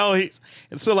could tell he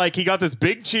got this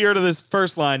big cheer to this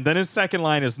first line, then his second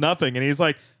line is nothing, and he's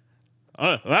like,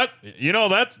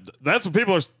 that's what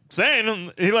people are saying.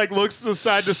 And he like looks to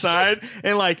side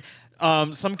and like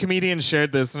Some comedian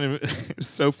shared this, and it was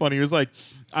so funny. He was like,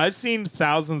 I've seen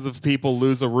thousands of people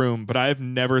lose a room, but I've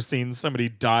never seen somebody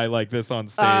die like this on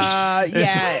stage.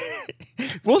 Yeah.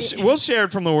 We'll share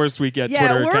it from the Worst Week Yet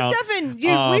Twitter we're account. definitely.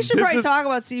 We should probably talk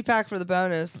about CPAC for the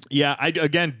bonus. Yeah, I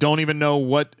don't even know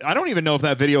if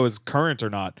that video is current or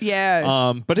not.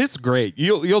 Yeah. But it's great.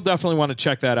 You'll definitely want to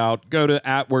check that out. Go to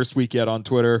 @WorstWeekYet on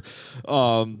Twitter.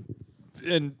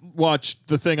 And watch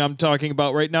the thing I'm talking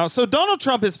about right now. So Donald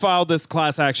Trump has filed this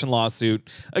class action lawsuit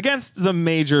against the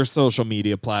major social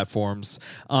media platforms.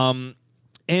 And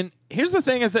here's the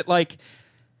thing is that like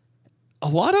a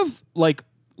lot of like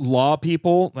law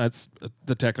people, that's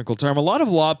the technical term, a lot of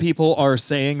law people are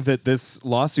saying that this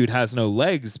lawsuit has no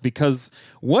legs because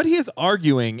what he is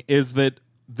arguing is that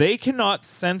they cannot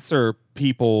censor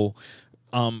people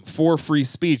for free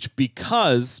speech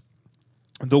because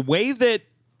the way that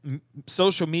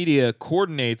social media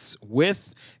coordinates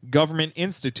with government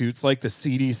institutes like the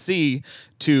CDC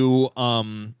to,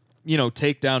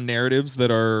 take down narratives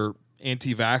that are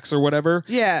anti-vax or whatever.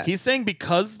 Yeah. He's saying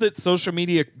because that social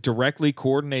media directly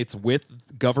coordinates with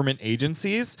government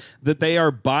agencies, that they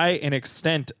are by an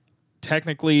extent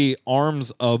technically arms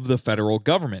of the federal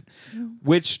government,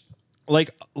 which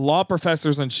like law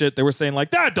professors and shit, they were saying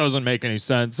like, that doesn't make any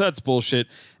sense. That's bullshit.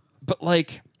 But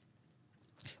like,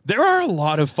 there are a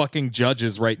lot of fucking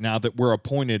judges right now that were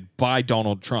appointed by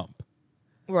Donald Trump.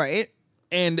 Right.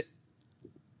 And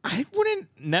I wouldn't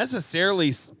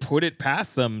necessarily put it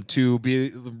past them to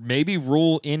be maybe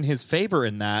rule in his favor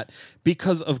in that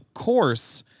because, of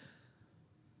course,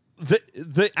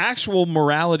 the actual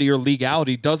morality or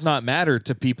legality does not matter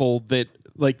to people that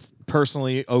like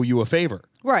personally owe you a favor.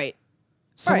 Right.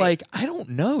 So, like, I don't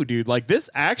know, dude. Like, this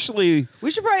actually... We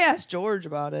should probably ask George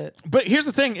about it. But here's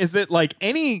the thing, is that, like,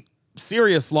 any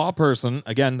serious law person,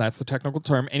 again, that's the technical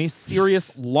term, any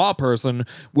serious law person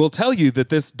will tell you that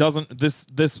this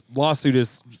lawsuit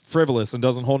is frivolous and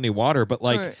doesn't hold any water. But,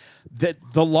 like, that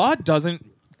the law doesn't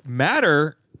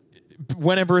matter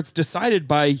whenever it's decided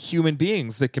by human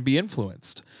beings that can be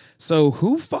influenced. So,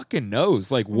 who fucking knows?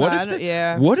 Like,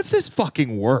 what if this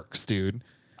fucking works, dude?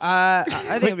 I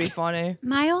think it'd be funny.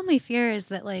 My only fear is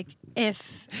that, like,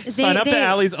 if sign up to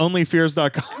Allie's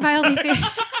OnlyFears.com. My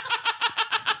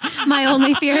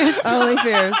only fears. Only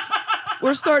fears.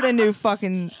 We're starting a new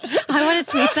fucking. I want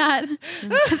to tweet that.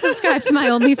 Subscribe to my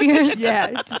only fears. Yeah,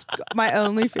 it's my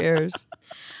only fears.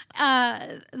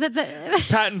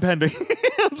 Patent pending.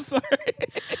 I'm sorry.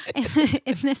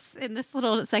 in this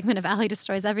little segment of Allie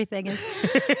Destroys Everything is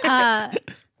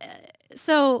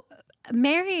so.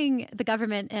 Marrying the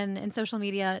government and social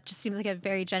media just seems like a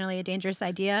very generally a dangerous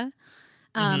idea,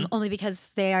 only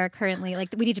because they are currently like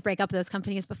we need to break up those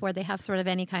companies before they have sort of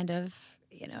any kind of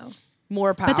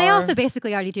more power. But they also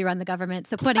basically already do run the government,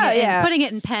 so putting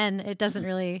it in pen, it doesn't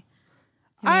really.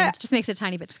 It just makes it a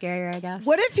tiny bit scarier, I guess.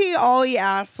 What if all he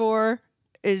asked for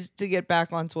is to get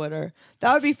back on Twitter?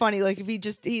 That would be funny. Like if he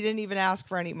didn't even ask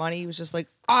for any money. He was just like,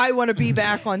 I want to be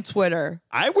back on Twitter.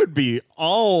 I would be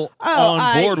all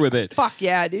on board with it. Fuck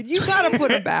yeah, dude. You got to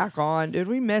put him back on, dude.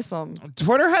 We miss him.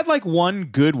 Twitter had like one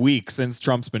good week since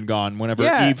Trump's been gone. Whenever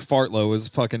Eve Fartlow was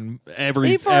fucking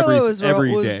every day. Was a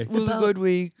good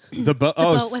week. The boat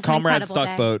was Comrade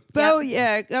Stuck Boat. Boat,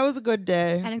 yeah, that was a good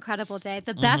day. An incredible day.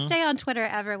 The best day on Twitter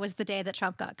ever was the day that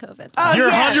Trump got COVID. You're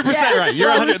 100% right.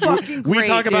 You're 100%. We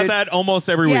talk about that almost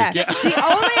every week. Yeah. The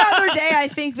only other day I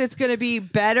think that's going to be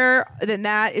better than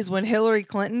that is when Hillary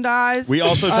Clinton dies. We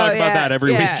also talk about that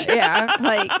every week. Yeah,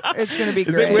 like it's going to be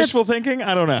great. Is it wishful thinking?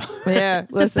 I don't know. Yeah,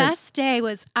 listen. The best day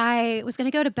was I was going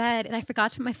to go to bed and I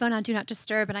forgot to put my phone on Do Not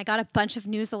Disturb and I got a bunch of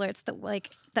news alerts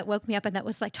that woke me up and that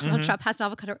was like Donald Trump has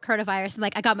novel coronavirus and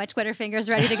like I got my Twitter fingers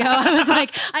ready to go. I was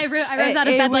like, I rose out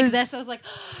of bed like this. I was like,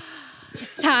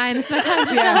 it's time. It's my time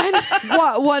to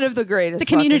shine. One of the greatest. The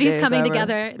community's coming ever.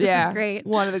 Together. This is great.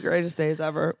 One of the greatest days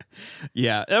ever.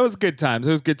 Yeah, that was good times.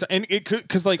 It was good. And it could,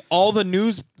 because like all the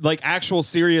news, like actual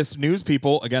serious news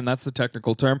people, again, that's the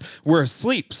technical term, were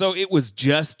asleep. So it was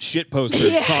just shit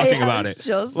posters talking about it.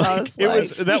 Just like,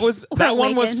 us. That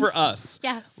one was for us.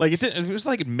 Yes. Like it was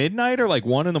like midnight or like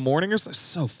 1 a.m. or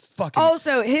so fucking.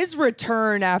 Also, his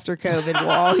return after COVID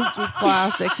will always be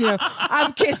classic.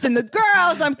 I'm kissing the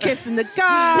girls. I'm kissing the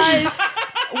guys.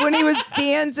 When he was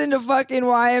dancing to fucking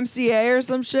YMCA or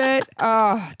some shit.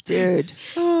 Oh, dude.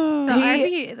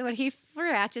 When he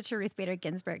reacted to Ruth Bader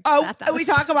Ginsburg. We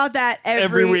talk about that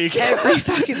every week. Every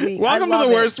fucking week. Welcome to the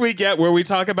Worst Week Yet, where we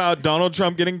talk about Donald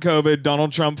Trump getting COVID,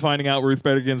 Donald Trump finding out Ruth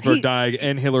Bader Ginsburg dying,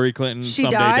 and Hillary Clinton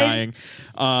someday dying.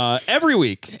 Every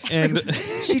week. And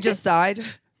she just died.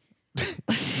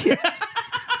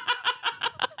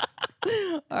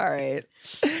 All right.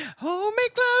 Hold me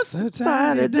closer,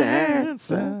 time to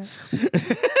dance.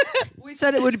 We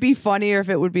said it would be funnier if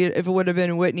it would have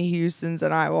been Whitney Houston's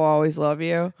and I Will Always Love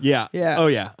You. Yeah. Yeah. Oh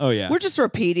yeah. Oh yeah. We're just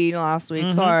repeating last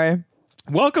week. Sorry.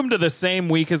 Welcome to the same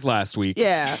week as last week.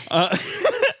 Yeah.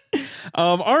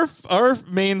 Our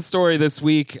main story this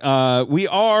week, we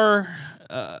are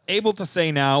able to say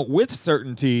now with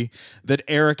certainty that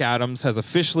Eric Adams has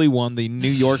officially won the New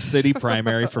York City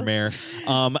primary for mayor.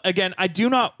 Again,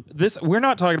 we're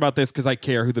not talking about this because I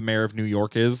care who the mayor of New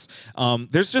York is.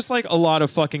 There's just like a lot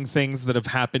of fucking things that have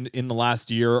happened in the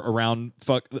last year around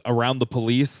the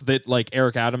police that like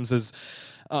Eric Adams is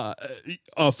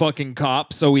a fucking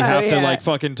cop, so we have to like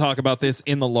fucking talk about this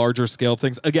in the larger scale of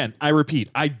things. Again, I repeat,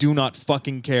 I do not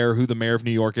fucking care who the mayor of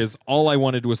New York is. All I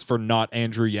wanted was for not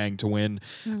Andrew Yang to win.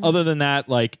 Other than that,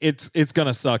 like it's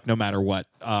gonna suck no matter what.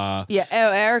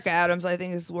 Eric Adams, I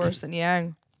think, is worse than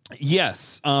Yang.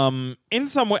 Yes. In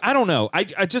some way, I don't know. I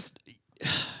think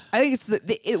it's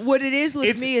what it is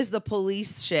with me is the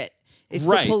police shit. It's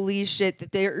the police shit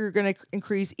that they're going to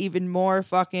increase even more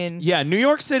fucking... Yeah, New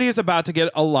York City is about to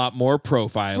get a lot more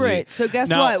profiling. Right. So guess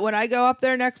what? When I go up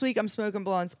there next week, I'm smoking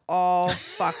blunts all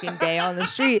fucking day on the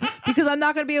street because I'm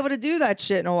not going to be able to do that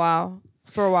shit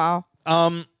for a while.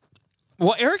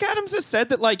 Well, Eric Adams has said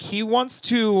that like he wants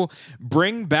to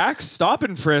bring back stop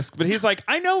and frisk, but he's like,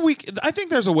 I think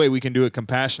there's a way we can do it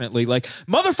compassionately. Like,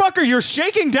 motherfucker, you're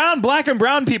shaking down black and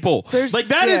brown people.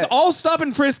 That is all stop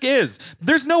and frisk is.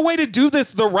 There's no way to do this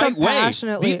the right way.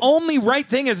 The only right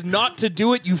thing is not to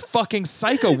do it, you fucking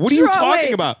psycho. What are you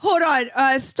talking about? Hold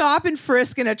on. Stop and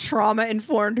frisk in a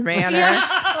trauma-informed manner.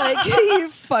 Like, you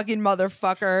fucking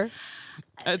motherfucker.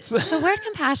 The word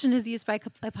compassion is used by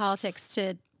politics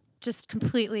to just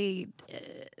completely,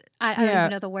 I don't even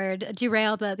know the word,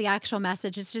 derail the actual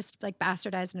message. It's just like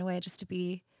bastardized in a way just to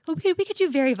be, we could do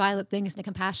very violent things in a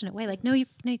compassionate way. Like, no, you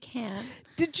can't.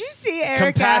 Did you see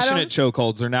Eric Compassionate Adams?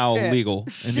 chokeholds are now illegal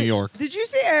in New York. Did you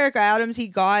see Eric Adams? He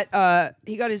got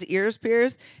his ears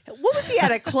pierced. What was he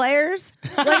at Claire's?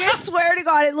 Like, I swear to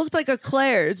God, it looked like a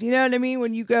Claire's. You know what I mean?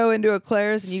 When you go into a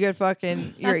Claire's and you get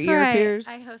fucking your ear pierced.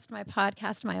 I host my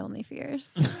podcast, My Only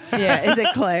Fears. Yeah, is it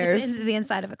Claire's? It's the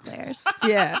inside of a Claire's.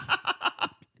 Yeah.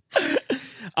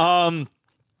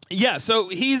 Yeah. So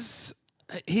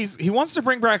he wants to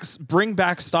bring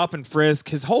back stop and frisk.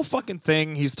 His whole fucking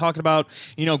thing, he's talking about,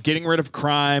 getting rid of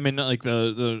crime and like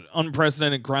the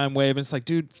unprecedented crime wave. And it's like,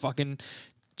 dude, fucking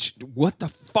what the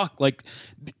fuck? Like,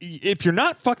 if you're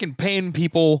not fucking paying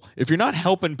people, if you're not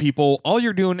helping people, all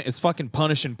you're doing is fucking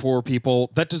punishing poor people.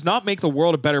 That does not make the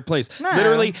world a better place. No.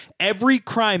 Literally, every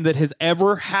crime that has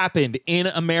ever happened in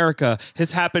America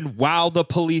has happened while the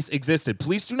police existed.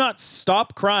 Police do not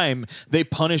stop crime. They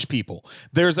punish people.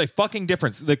 There's a fucking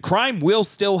difference. The crime will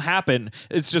still happen.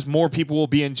 It's just more people will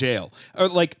be in jail. Or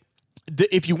like,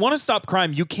 if you want to stop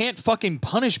crime, you can't fucking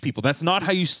punish people. That's not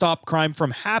how you stop crime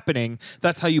from happening.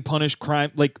 That's how you punish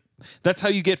crime. Like, that's how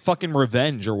you get fucking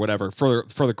revenge or whatever for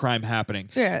the crime happening.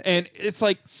 Yeah. And it's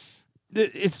like,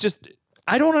 it's just,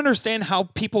 I don't understand how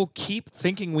people keep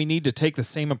thinking we need to take the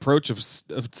same approach of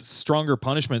stronger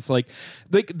punishments. Like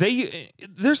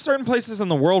there's certain places in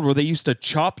the world where they used to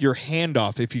chop your hand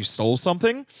off if you stole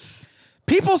something.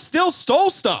 People still stole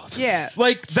stuff. Yeah.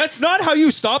 Like, that's not how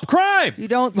you stop crime. You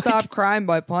don't stop crime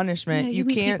by punishment. You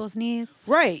meet people's needs.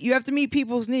 Right. You have to meet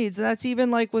people's needs. And that's even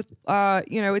like with,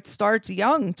 it starts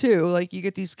young too. Like, you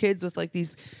get these kids with like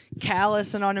these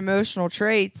callous and unemotional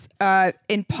traits.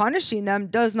 And punishing them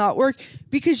does not work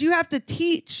because you have to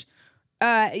teach.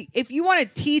 If you want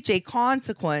to teach a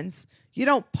consequence, you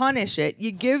don't punish it.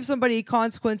 You give somebody a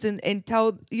consequence and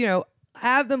tell,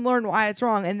 have them learn why it's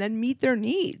wrong and then meet their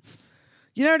needs.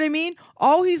 You know what I mean?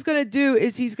 All he's going to do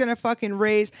is he's going to fucking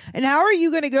raise. And how are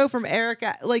you going to go from Eric?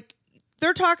 Like,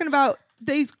 they're talking about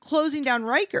closing down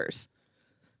Rikers.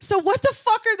 So what the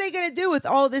fuck are they going to do with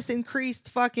all this increased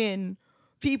fucking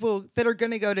people that are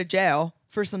going to go to jail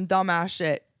for some dumbass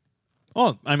shit?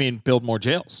 Well, I mean, build more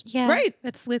jails. Yeah. Right.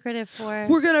 It's lucrative for...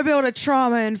 We're going to build a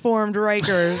trauma-informed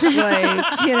Rikers.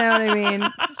 Like, you know what I mean?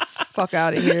 Fuck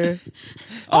out of here.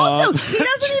 Also, he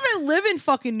doesn't even live in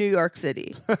fucking New York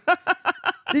City.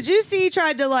 Did you see he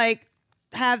tried to like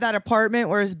have that apartment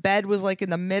where his bed was like in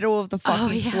the middle of the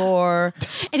fucking floor?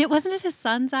 And it wasn't his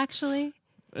son's actually?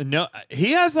 No,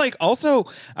 he has like also,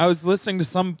 I was listening to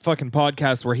some fucking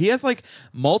podcast where he has like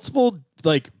multiple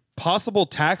like possible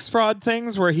tax fraud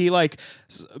things where he like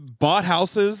bought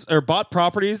houses or bought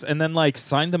properties and then like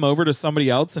signed them over to somebody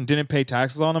else and didn't pay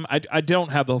taxes on them. I don't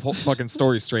have the whole fucking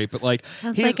story straight, but like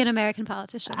sounds like an American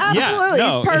politician. Absolutely,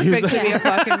 no, he's perfect to be a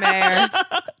fucking mayor.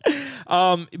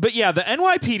 But yeah, the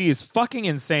NYPD is fucking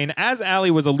insane. As Allie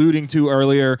was alluding to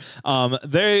earlier,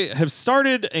 they have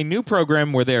started a new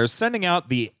program where they are sending out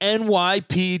the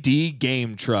NYPD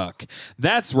game truck.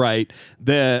 That's right,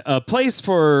 a place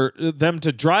for them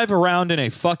to drive around in a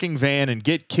fucking van and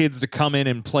get kids to come in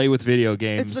and play with video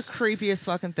games. It's the creepiest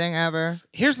fucking thing ever.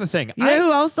 Here's the thing. You know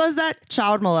who else does that?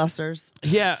 Child molesters.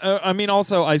 Yeah, I mean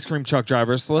also ice cream truck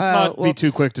drivers. So let's not be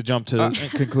too quick to jump to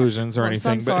conclusions or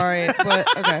anything. I'm sorry, but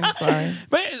okay, sorry.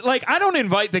 But like, I don't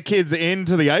invite the kids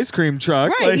into the ice cream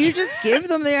truck. Right, like, you just give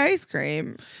them the ice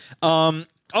cream.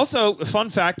 Also, fun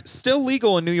fact, still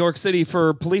legal in New York City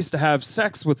for police to have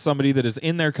sex with somebody that is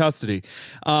in their custody.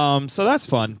 So that's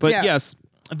fun. But yes,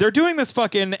 they're doing this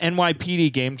fucking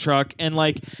NYPD game truck, and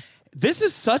like, this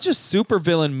is such a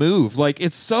supervillain move. Like,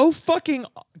 it's so fucking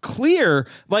clear.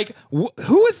 Like,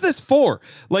 who is this for?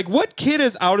 Like, what kid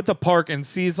is out at the park and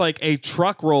sees like a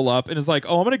truck roll up and is like,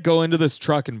 oh, I'm gonna go into this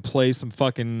truck and play some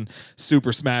fucking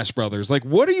Super Smash Brothers? Like,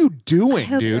 what are you doing,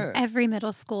 dude? Every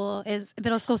middle school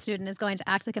student is going to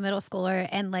act like a middle schooler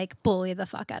and like bully the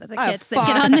fuck out of the kids that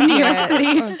get on the New York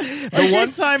City. The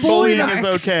one time bullying is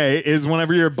okay is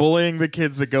whenever you're bullying the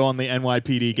kids that go on the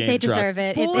NYPD game they truck. deserve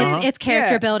it. It's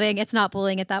character building. It's not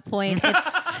bullying at that point.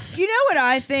 It's you know what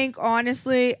I think,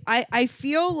 honestly? I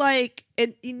feel like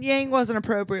Yang wasn't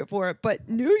appropriate for it, but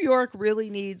New York really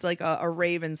needs like a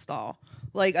Raven stall.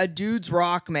 Like a dude's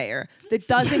rock mayor that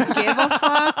doesn't give a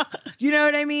fuck. You know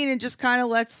what I mean? And just kind of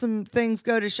lets some things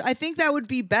go to I think that would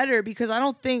be better because I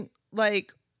don't think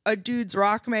like a dude's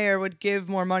rock mayor would give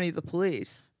more money to the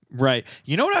police. Right.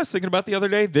 You know what I was thinking about the other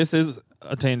day? This is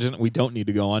a tangent we don't need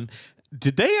to go on.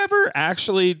 Did they ever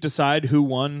actually decide who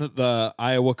won the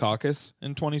Iowa caucus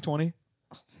in 2020?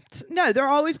 No, they're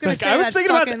always going to say that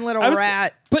fucking little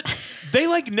rat. But they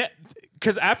like,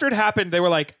 because after it happened, they were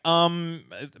like,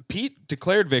 Pete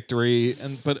declared victory,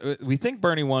 but we think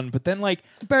Bernie won. But then like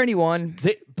Bernie won.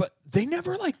 They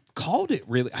never like called it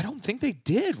really. I don't think they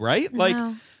did. Right? No.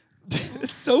 Like.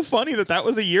 It's so funny that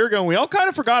was a year ago and we all kind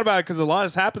of forgot about it because a lot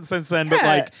has happened since then, but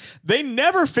like they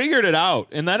never figured it out,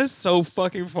 and that is so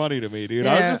fucking funny to me, dude.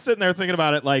 I was just sitting there thinking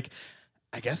about it like,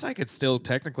 I guess I could still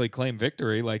technically claim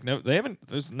victory. Like, no, they haven't.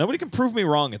 Nobody can prove me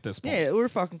wrong at this point. Yeah, we're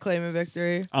fucking claiming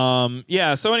victory.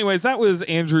 Yeah. So, anyways, that was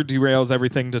Andrew Derails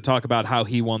Everything to talk about how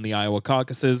he won the Iowa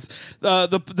caucuses.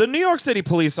 The New York City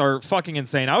police are fucking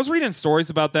insane. I was reading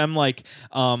stories about them, like,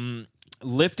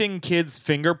 lifting kids'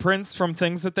 fingerprints from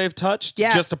things that they've touched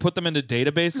just to put them into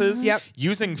databases. Yep.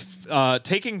 Using,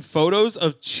 taking photos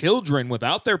of children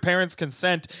without their parents'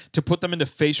 consent to put them into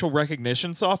facial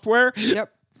recognition software.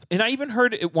 Yep. And I even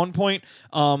heard at one point,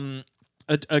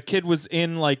 a kid was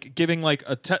in like giving like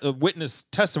a witness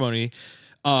testimony.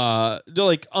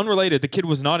 Like unrelated, the kid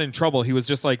was not in trouble. He was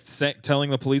just like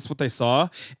telling the police what they saw,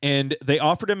 and they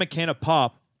offered him a can of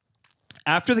pop.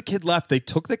 After the kid left, they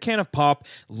took the can of pop,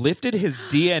 lifted his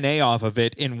DNA off of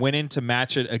it, and went in to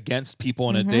match it against people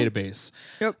in a database.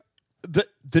 Yep.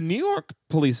 The New York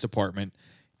Police Department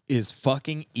is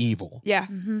fucking evil. Yeah.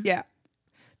 Yeah.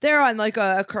 They're on like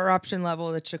a corruption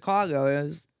level that Chicago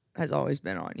has always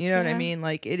been on. You know what I mean?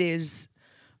 Like it is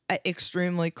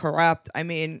extremely corrupt. I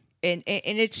mean, and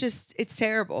it's just, it's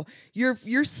terrible.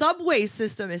 Your subway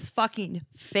system is fucking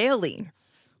failing.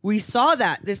 We saw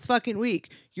that this fucking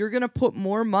week. You're going to put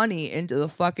more money into the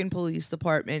fucking police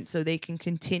department so they can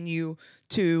continue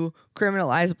to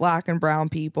criminalize black and brown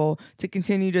people, to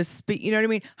continue to speak. You know what I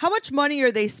mean? How much money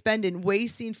are they spending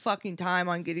wasting fucking time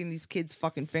on getting these kids'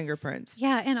 fucking fingerprints?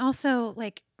 Yeah, and also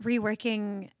like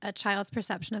reworking a child's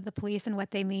perception of the police and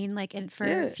what they mean, like, and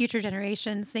for future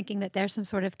generations, thinking that there's some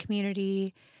sort of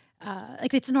community.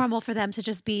 Like it's normal for them to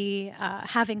just be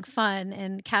having fun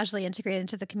and casually integrated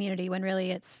into the community when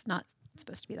really it's not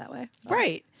supposed to be that way.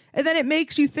 Right. And then it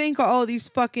makes you think of all these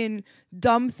fucking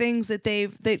dumb things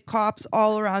that cops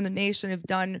all around the nation have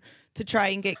done to try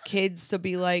and get kids to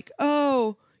be like,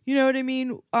 oh, you know what I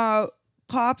mean?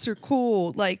 Cops are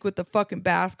cool, like with the fucking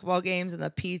basketball games and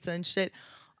the pizza and shit.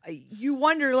 You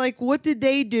wonder, like, what did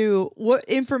they do? What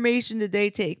information did they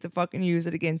take to fucking use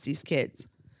it against these kids?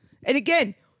 And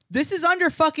again, this is under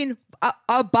fucking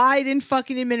a Biden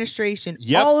fucking administration.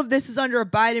 Yep. All of this is under a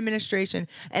Biden administration.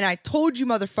 And I told you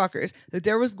motherfuckers that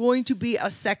there was going to be a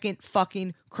second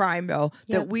fucking crime bill.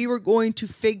 That we were going to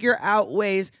figure out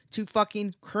ways to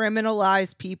fucking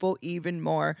criminalize people even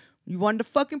more. You wanted to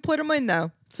fucking put them in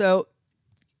though. So,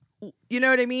 you know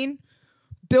what I mean?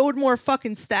 build more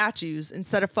fucking statues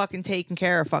instead of fucking taking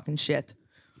care of fucking shit.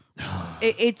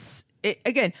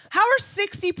 Again, how are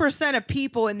 60% of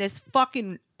people in this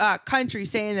fucking country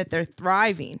saying that they're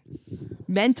thriving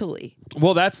mentally?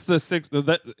 Well, that's the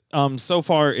so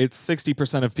far, it's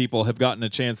 60% of people have gotten a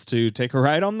chance to take a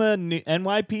ride on the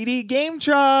NYPD game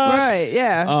truck. Right,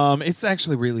 yeah. It's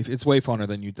actually it's way funner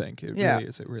than you'd think. It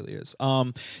really is.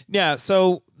 Yeah,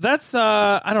 so that's,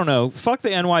 I don't know. Fuck the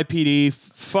NYPD.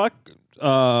 Fuck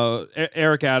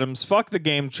Eric Adams. Fuck the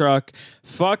game truck.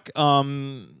 Fuck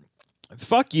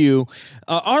you.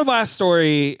 Our last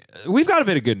story, we've got a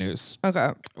bit of good news.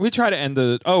 Okay. We try to end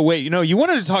you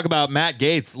wanted to talk about Matt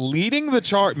Gaetz leading the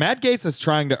charge. Matt Gaetz is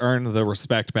trying to earn the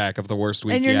respect back of the worst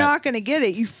week And you're yet. not going to get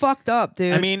it. You fucked up,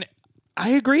 dude. I mean, I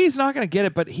agree he's not going to get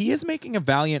it, but he is making a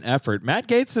valiant effort. Matt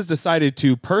Gaetz has decided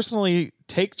to personally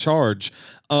take charge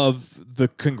of the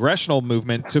congressional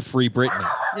movement to free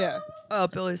Britney. Yeah. Oh,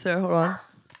 Billy's here. Hold on.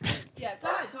 Yeah, go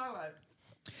ahead. Talk about it.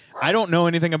 I don't know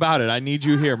anything about it. I need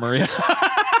you here, Maria. I'm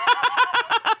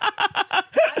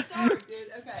sorry,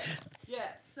 dude. Okay. Yeah,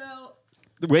 so...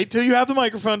 Wait till you have the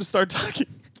microphone to start talking.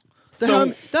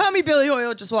 The homie Billy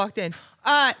Hoyle just walked in.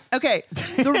 Okay.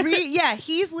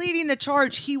 He's leading the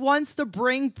charge. He wants to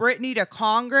bring Britney to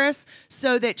Congress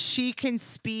so that she can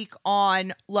speak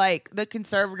on like the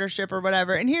conservatorship or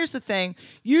whatever. And here's the thing.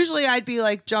 Usually I'd be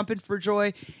like jumping for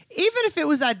joy, even if it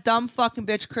was that dumb fucking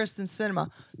bitch Kristen Sinema.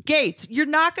 Gates, you're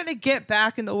not going to get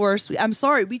back in the worst. I'm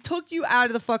sorry. We took you out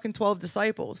of the fucking 12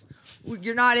 disciples.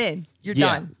 You're not in. You're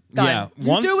done. Yeah.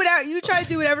 You try to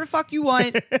do whatever the fuck you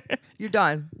want. You're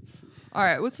done. All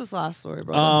right, what's this last story,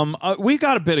 brother? We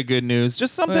got a bit of good news.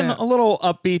 Just something a little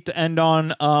upbeat to end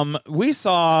on. We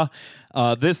saw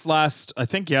this I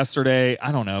think yesterday,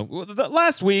 I don't know,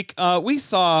 last week, we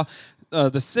saw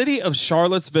the city of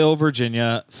Charlottesville,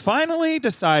 Virginia, finally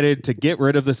decided to get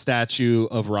rid of the statue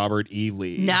of Robert E.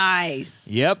 Lee.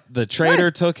 Nice. Yep, the traitor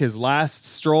took his last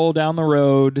stroll down the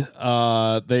road.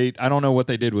 I don't know what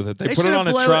they did with it. They put it on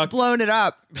a truck. Blown it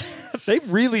up. They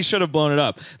really should have blown it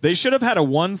up. They should have had a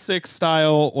 1/6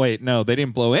 style. Wait, no, they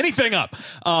didn't blow anything up.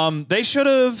 They should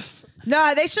have.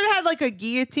 No, they should have had like a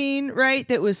guillotine, right,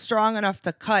 that was strong enough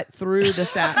to cut through the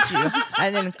statue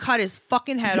and then cut his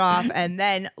fucking head off and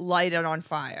then light it on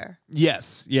fire.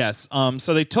 Yes.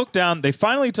 So they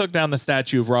finally took down the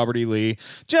statue of Robert E. Lee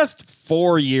just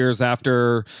 4 years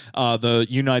after the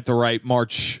Unite the Right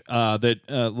march that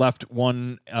left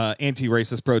one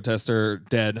anti-racist protester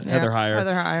dead, Heather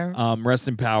Heyer. Rest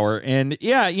in power. And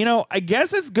yeah, I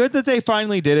guess it's good that they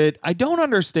finally did it. I don't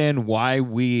understand why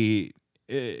we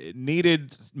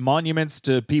needed monuments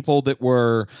to people that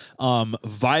were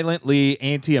violently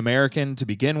anti-American to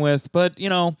begin with, but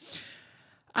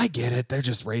I get it. They're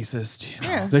just racist.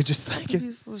 Yeah, they just like it.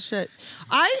 Useless shit.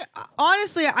 I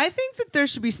think that there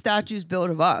should be statues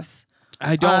built of us.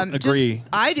 I don't agree.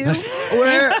 I do.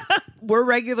 We're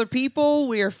regular people.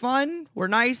 We are fun. We're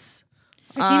nice.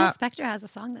 Regina Spektor has a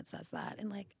song that says that,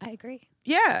 and I agree.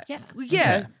 Yeah.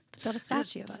 Okay. To build a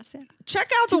statue of us. Yeah.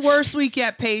 Check out the Worst Week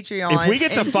Yet Patreon. If we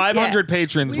get to 500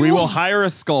 patrons, we will hire a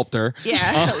sculptor.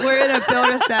 Yeah, we're gonna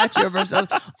build a statue of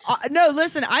ourselves. No,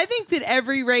 listen, I think that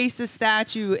every racist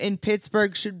statue in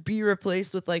Pittsburgh should be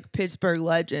replaced with Pittsburgh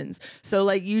legends.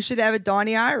 So you should have a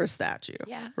Donnie Iris statue.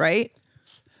 Yeah. Right?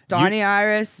 Donnie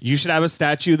Iris. You should have a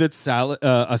statue that's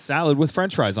a salad with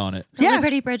French fries on it. The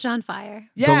Liberty Bridge on fire.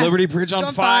 Yeah. The Liberty Bridge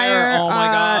on fire. Oh my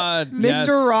God. Mr. Yes.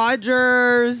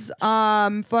 Rogers.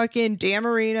 Fucking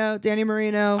Danny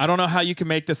Marino. I don't know how you can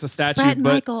make this a statue, Bret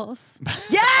but Michaels.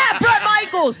 Yeah, Bret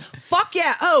Michaels. Fuck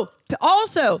yeah. Oh,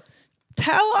 also,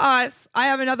 tell us. I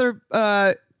have another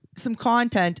some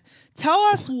content. Tell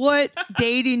us what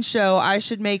dating show I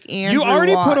should make Andrew You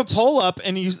already watch. put a poll up,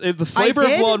 and the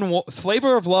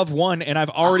Flavor of Love won, and I've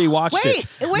already watched it.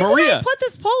 Wait, Maria, did I put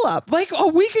this poll up? like a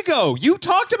week ago, you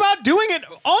talked about doing it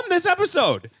on this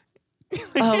episode.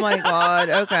 Oh my God.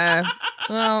 Okay.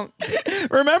 Well,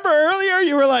 remember earlier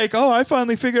you were like, "Oh, I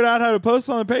finally figured out how to post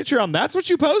on the Patreon." That's what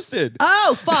you posted.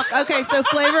 Oh fuck. Okay, so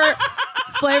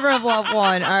Flavor of Love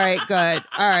won. All right, good.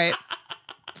 All right.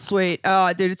 Sweet.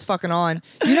 Oh, dude, it's fucking on.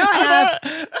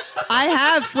 I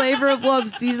have Flavor of Love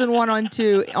season 1 on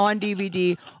 2 on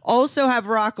DVD. Also have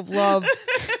Rock of Love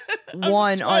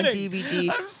 1 on DVD.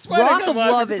 Rock of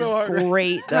Love is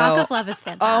great, though. Rock of Love is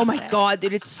fantastic. Oh my God,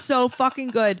 dude, it's so fucking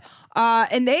good.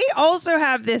 And they also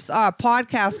have this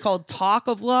podcast called Talk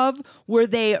of Love, where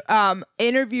they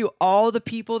interview all the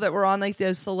people that were on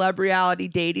those celebrity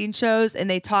dating shows, and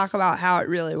they talk about how it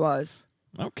really was.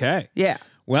 Okay. Yeah.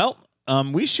 Well,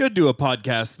 we should do a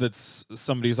podcast that's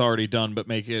somebody's already done, but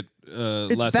make it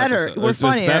less better. episodes. We're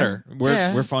funnier. It's better.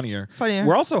 Yeah. We're funnier. Funnier.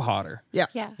 We're also hotter. Yeah.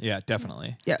 Yeah,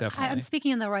 definitely. Yes. Definitely. I'm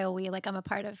speaking in the royal we, like I'm a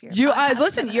part of your. You podcast,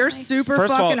 listen. You're evidently. super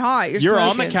First of all, fucking hot. You're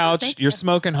on the smoking. couch. Thank You're you.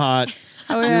 smoking hot.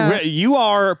 Oh yeah. You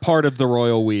are part of the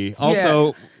royal we.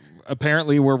 Also,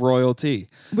 apparently, we're royalty.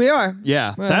 We are.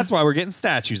 Yeah, that's why we're getting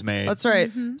statues made. That's right.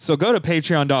 Mm-hmm. So go to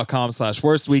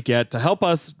patreon.com/worstweekyet to help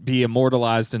us be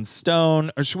immortalized in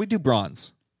stone. Or should we do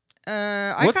bronze?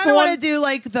 I What's kind the of want one- to do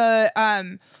like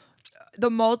the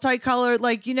multicolored,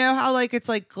 like you know how like it's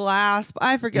like glass.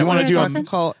 I forget You what wanna it's do a-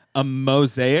 called. A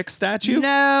mosaic statue?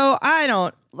 No, I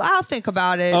don't. I'll think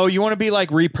about it. Oh, you want to be like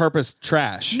repurposed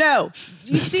trash? No,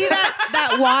 you see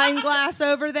that wine glass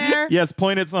over there? Yes,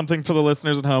 point at something for the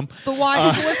listeners at home. The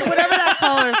wine, whatever that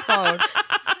color is called.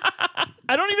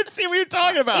 I don't even see what you're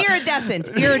talking about. Iridescent.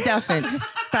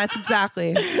 That's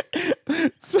exactly.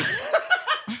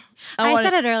 I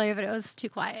said it earlier, but it was too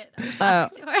quiet. I was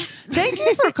laughing too hard. Thank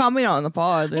you for coming on the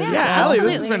pod. Yeah, Yeah, Allie, this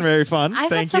has absolutely. been very fun. I've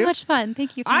Thank had so you. much fun.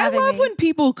 Thank you for I having love me. when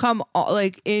people come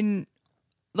like in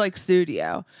like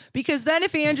studio, because then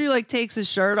if Andrew like takes his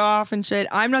shirt off and shit,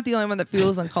 I'm not the only one that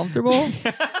feels uncomfortable.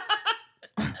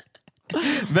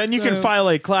 Then you can file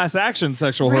a class action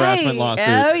sexual harassment Right. lawsuit.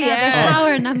 Oh yeah, yeah. there's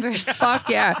power in numbers. Fuck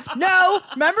yeah. No,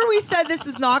 remember we said this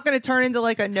is not going to turn into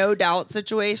like a no doubt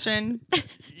situation?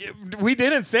 We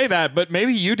didn't say that, but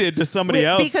maybe you did to somebody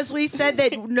else. Because we said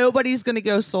that nobody's going to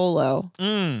go solo.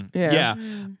 yeah.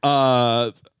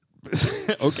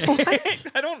 Okay.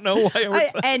 I don't know why I would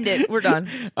say. End it. We're done.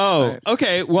 Oh,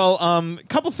 okay. Well,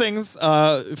 couple things.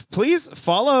 Please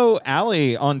follow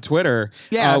Allie on Twitter.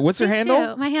 Yeah. What's your Please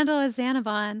handle? do. My handle is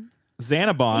Xanabon.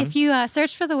 Xanabon. If you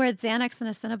search for the word Xanax and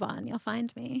a Cinnabon, you'll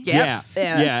find me. Yep.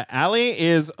 Yeah. Allie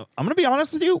is, I'm going to be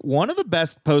honest with you, one of the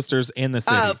best posters in the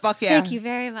city. Oh, fuck yeah. Thank you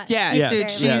very much. Yeah,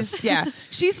 Yes, dude, yes.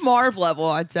 she's Marv level,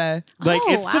 I'd say. Like,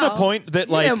 Oh, it's to the wow. point that,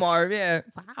 You like, know Marv, yeah.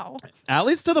 Wow.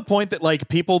 Allie's to the point that, like,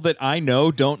 people that I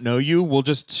know don't know you will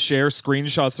just share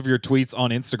screenshots of your tweets on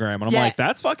Instagram. And I'm Yeah. like,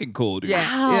 that's fucking cool, dude.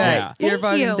 Yeah. Wow. Yeah. You're Thank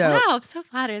fucking you. dope. Wow, I'm so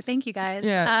flattered. Thank you guys.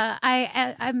 Yes.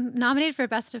 I'm nominated for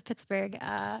Best of Pittsburgh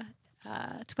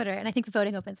Twitter, and I think the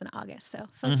voting opens in August. So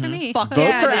vote for me. Fuck Vote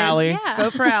yeah, for dude. Allie. Yeah.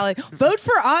 Vote for Allie. Vote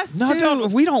for us, No, too.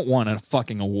 we don't want a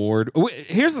fucking award.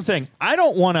 Here's the thing. I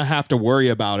don't want to have to worry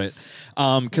about it.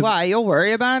 Cause, Why? You'll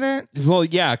worry about it? well,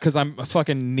 yeah, because I'm a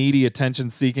fucking needy,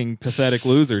 attention-seeking, pathetic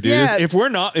loser, dude. Yeah.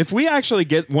 If we actually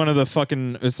get one of the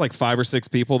fucking, it's like 5 or 6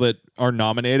 people that are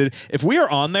nominated. If we are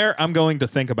on there, I'm going to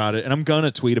think about it and I'm going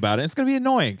to tweet about it. It's going to be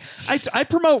annoying. I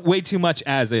promote way too much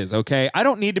as is. Okay, I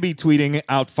don't need to be tweeting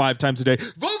out 5 times a day.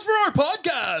 Vote for our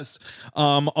podcast.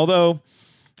 Although.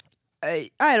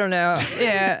 I don't know.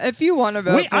 Yeah, if you want to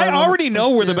vote. for I them, already know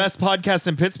let's we're do the it. best podcast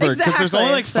in Pittsburgh because there's only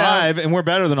like Exactly, so- 5 and we're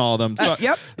better than all of them. So,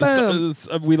 Yep.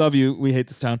 we love you. We hate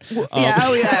this town. Yeah,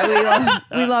 oh yeah,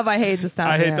 we love I hate this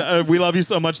town. I hate yeah. we love you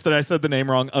so much that I said the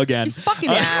name wrong again. Fucking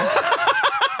ass.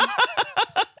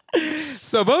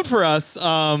 So vote for us.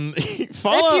 Follow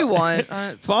If you want.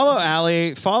 Follow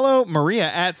Allie. Follow Maria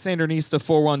at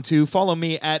Sandernista412. Follow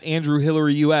me at Andrew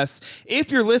Hillary US. If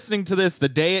you're listening to this the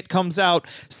day it comes out,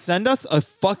 send us a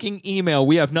fucking email.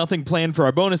 We have nothing planned for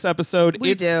our bonus episode.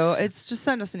 We do. It's just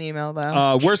send us an email though.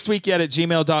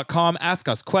 worstweekyet@gmail.com. Ask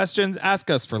us questions. Ask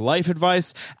us for life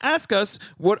advice. Ask us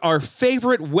what our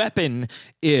favorite weapon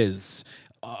is.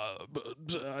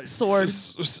 Sword.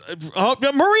 Oh,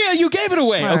 Maria, you gave it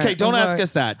away. All right, Okay, don't I'm ask sorry.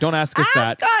 us that. Don't ask us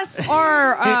that. Ask us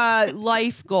our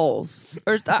life goals,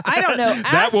 or I don't know.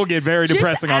 That will get very just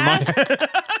depressing on my ask- head.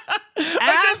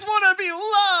 I just want to be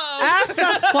loved. Ask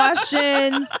us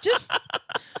questions. Just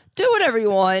do whatever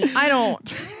you want. I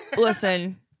don't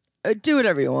listen. Do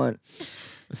whatever you want.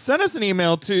 Send us an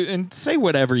email and say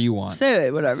whatever you want. Say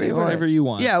whatever Say you want. whatever you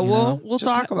want. Yeah, you we'll know? we'll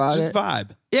Just talk about just it.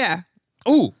 vibe. Yeah.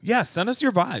 Oh, yeah. Send us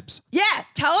your vibes. Yeah.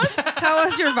 Tell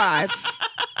us your vibes.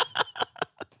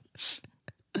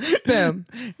 Boom.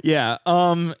 Yeah.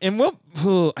 And we'll.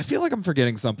 I feel like I'm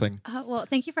forgetting something. Well,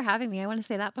 thank you for having me. I want to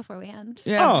say that before we end.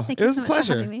 Yeah. Oh, Thank it you was so a much for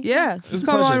pleasure. having me. Yeah. was a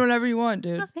Come on pleasure. whenever you want,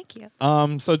 dude. Oh, thank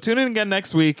you. So tune in again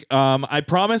next week. I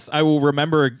promise I will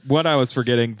remember what I was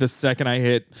forgetting the second I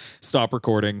hit stop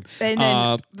recording. And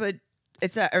then, but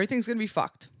it's everything's gonna be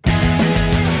fucked.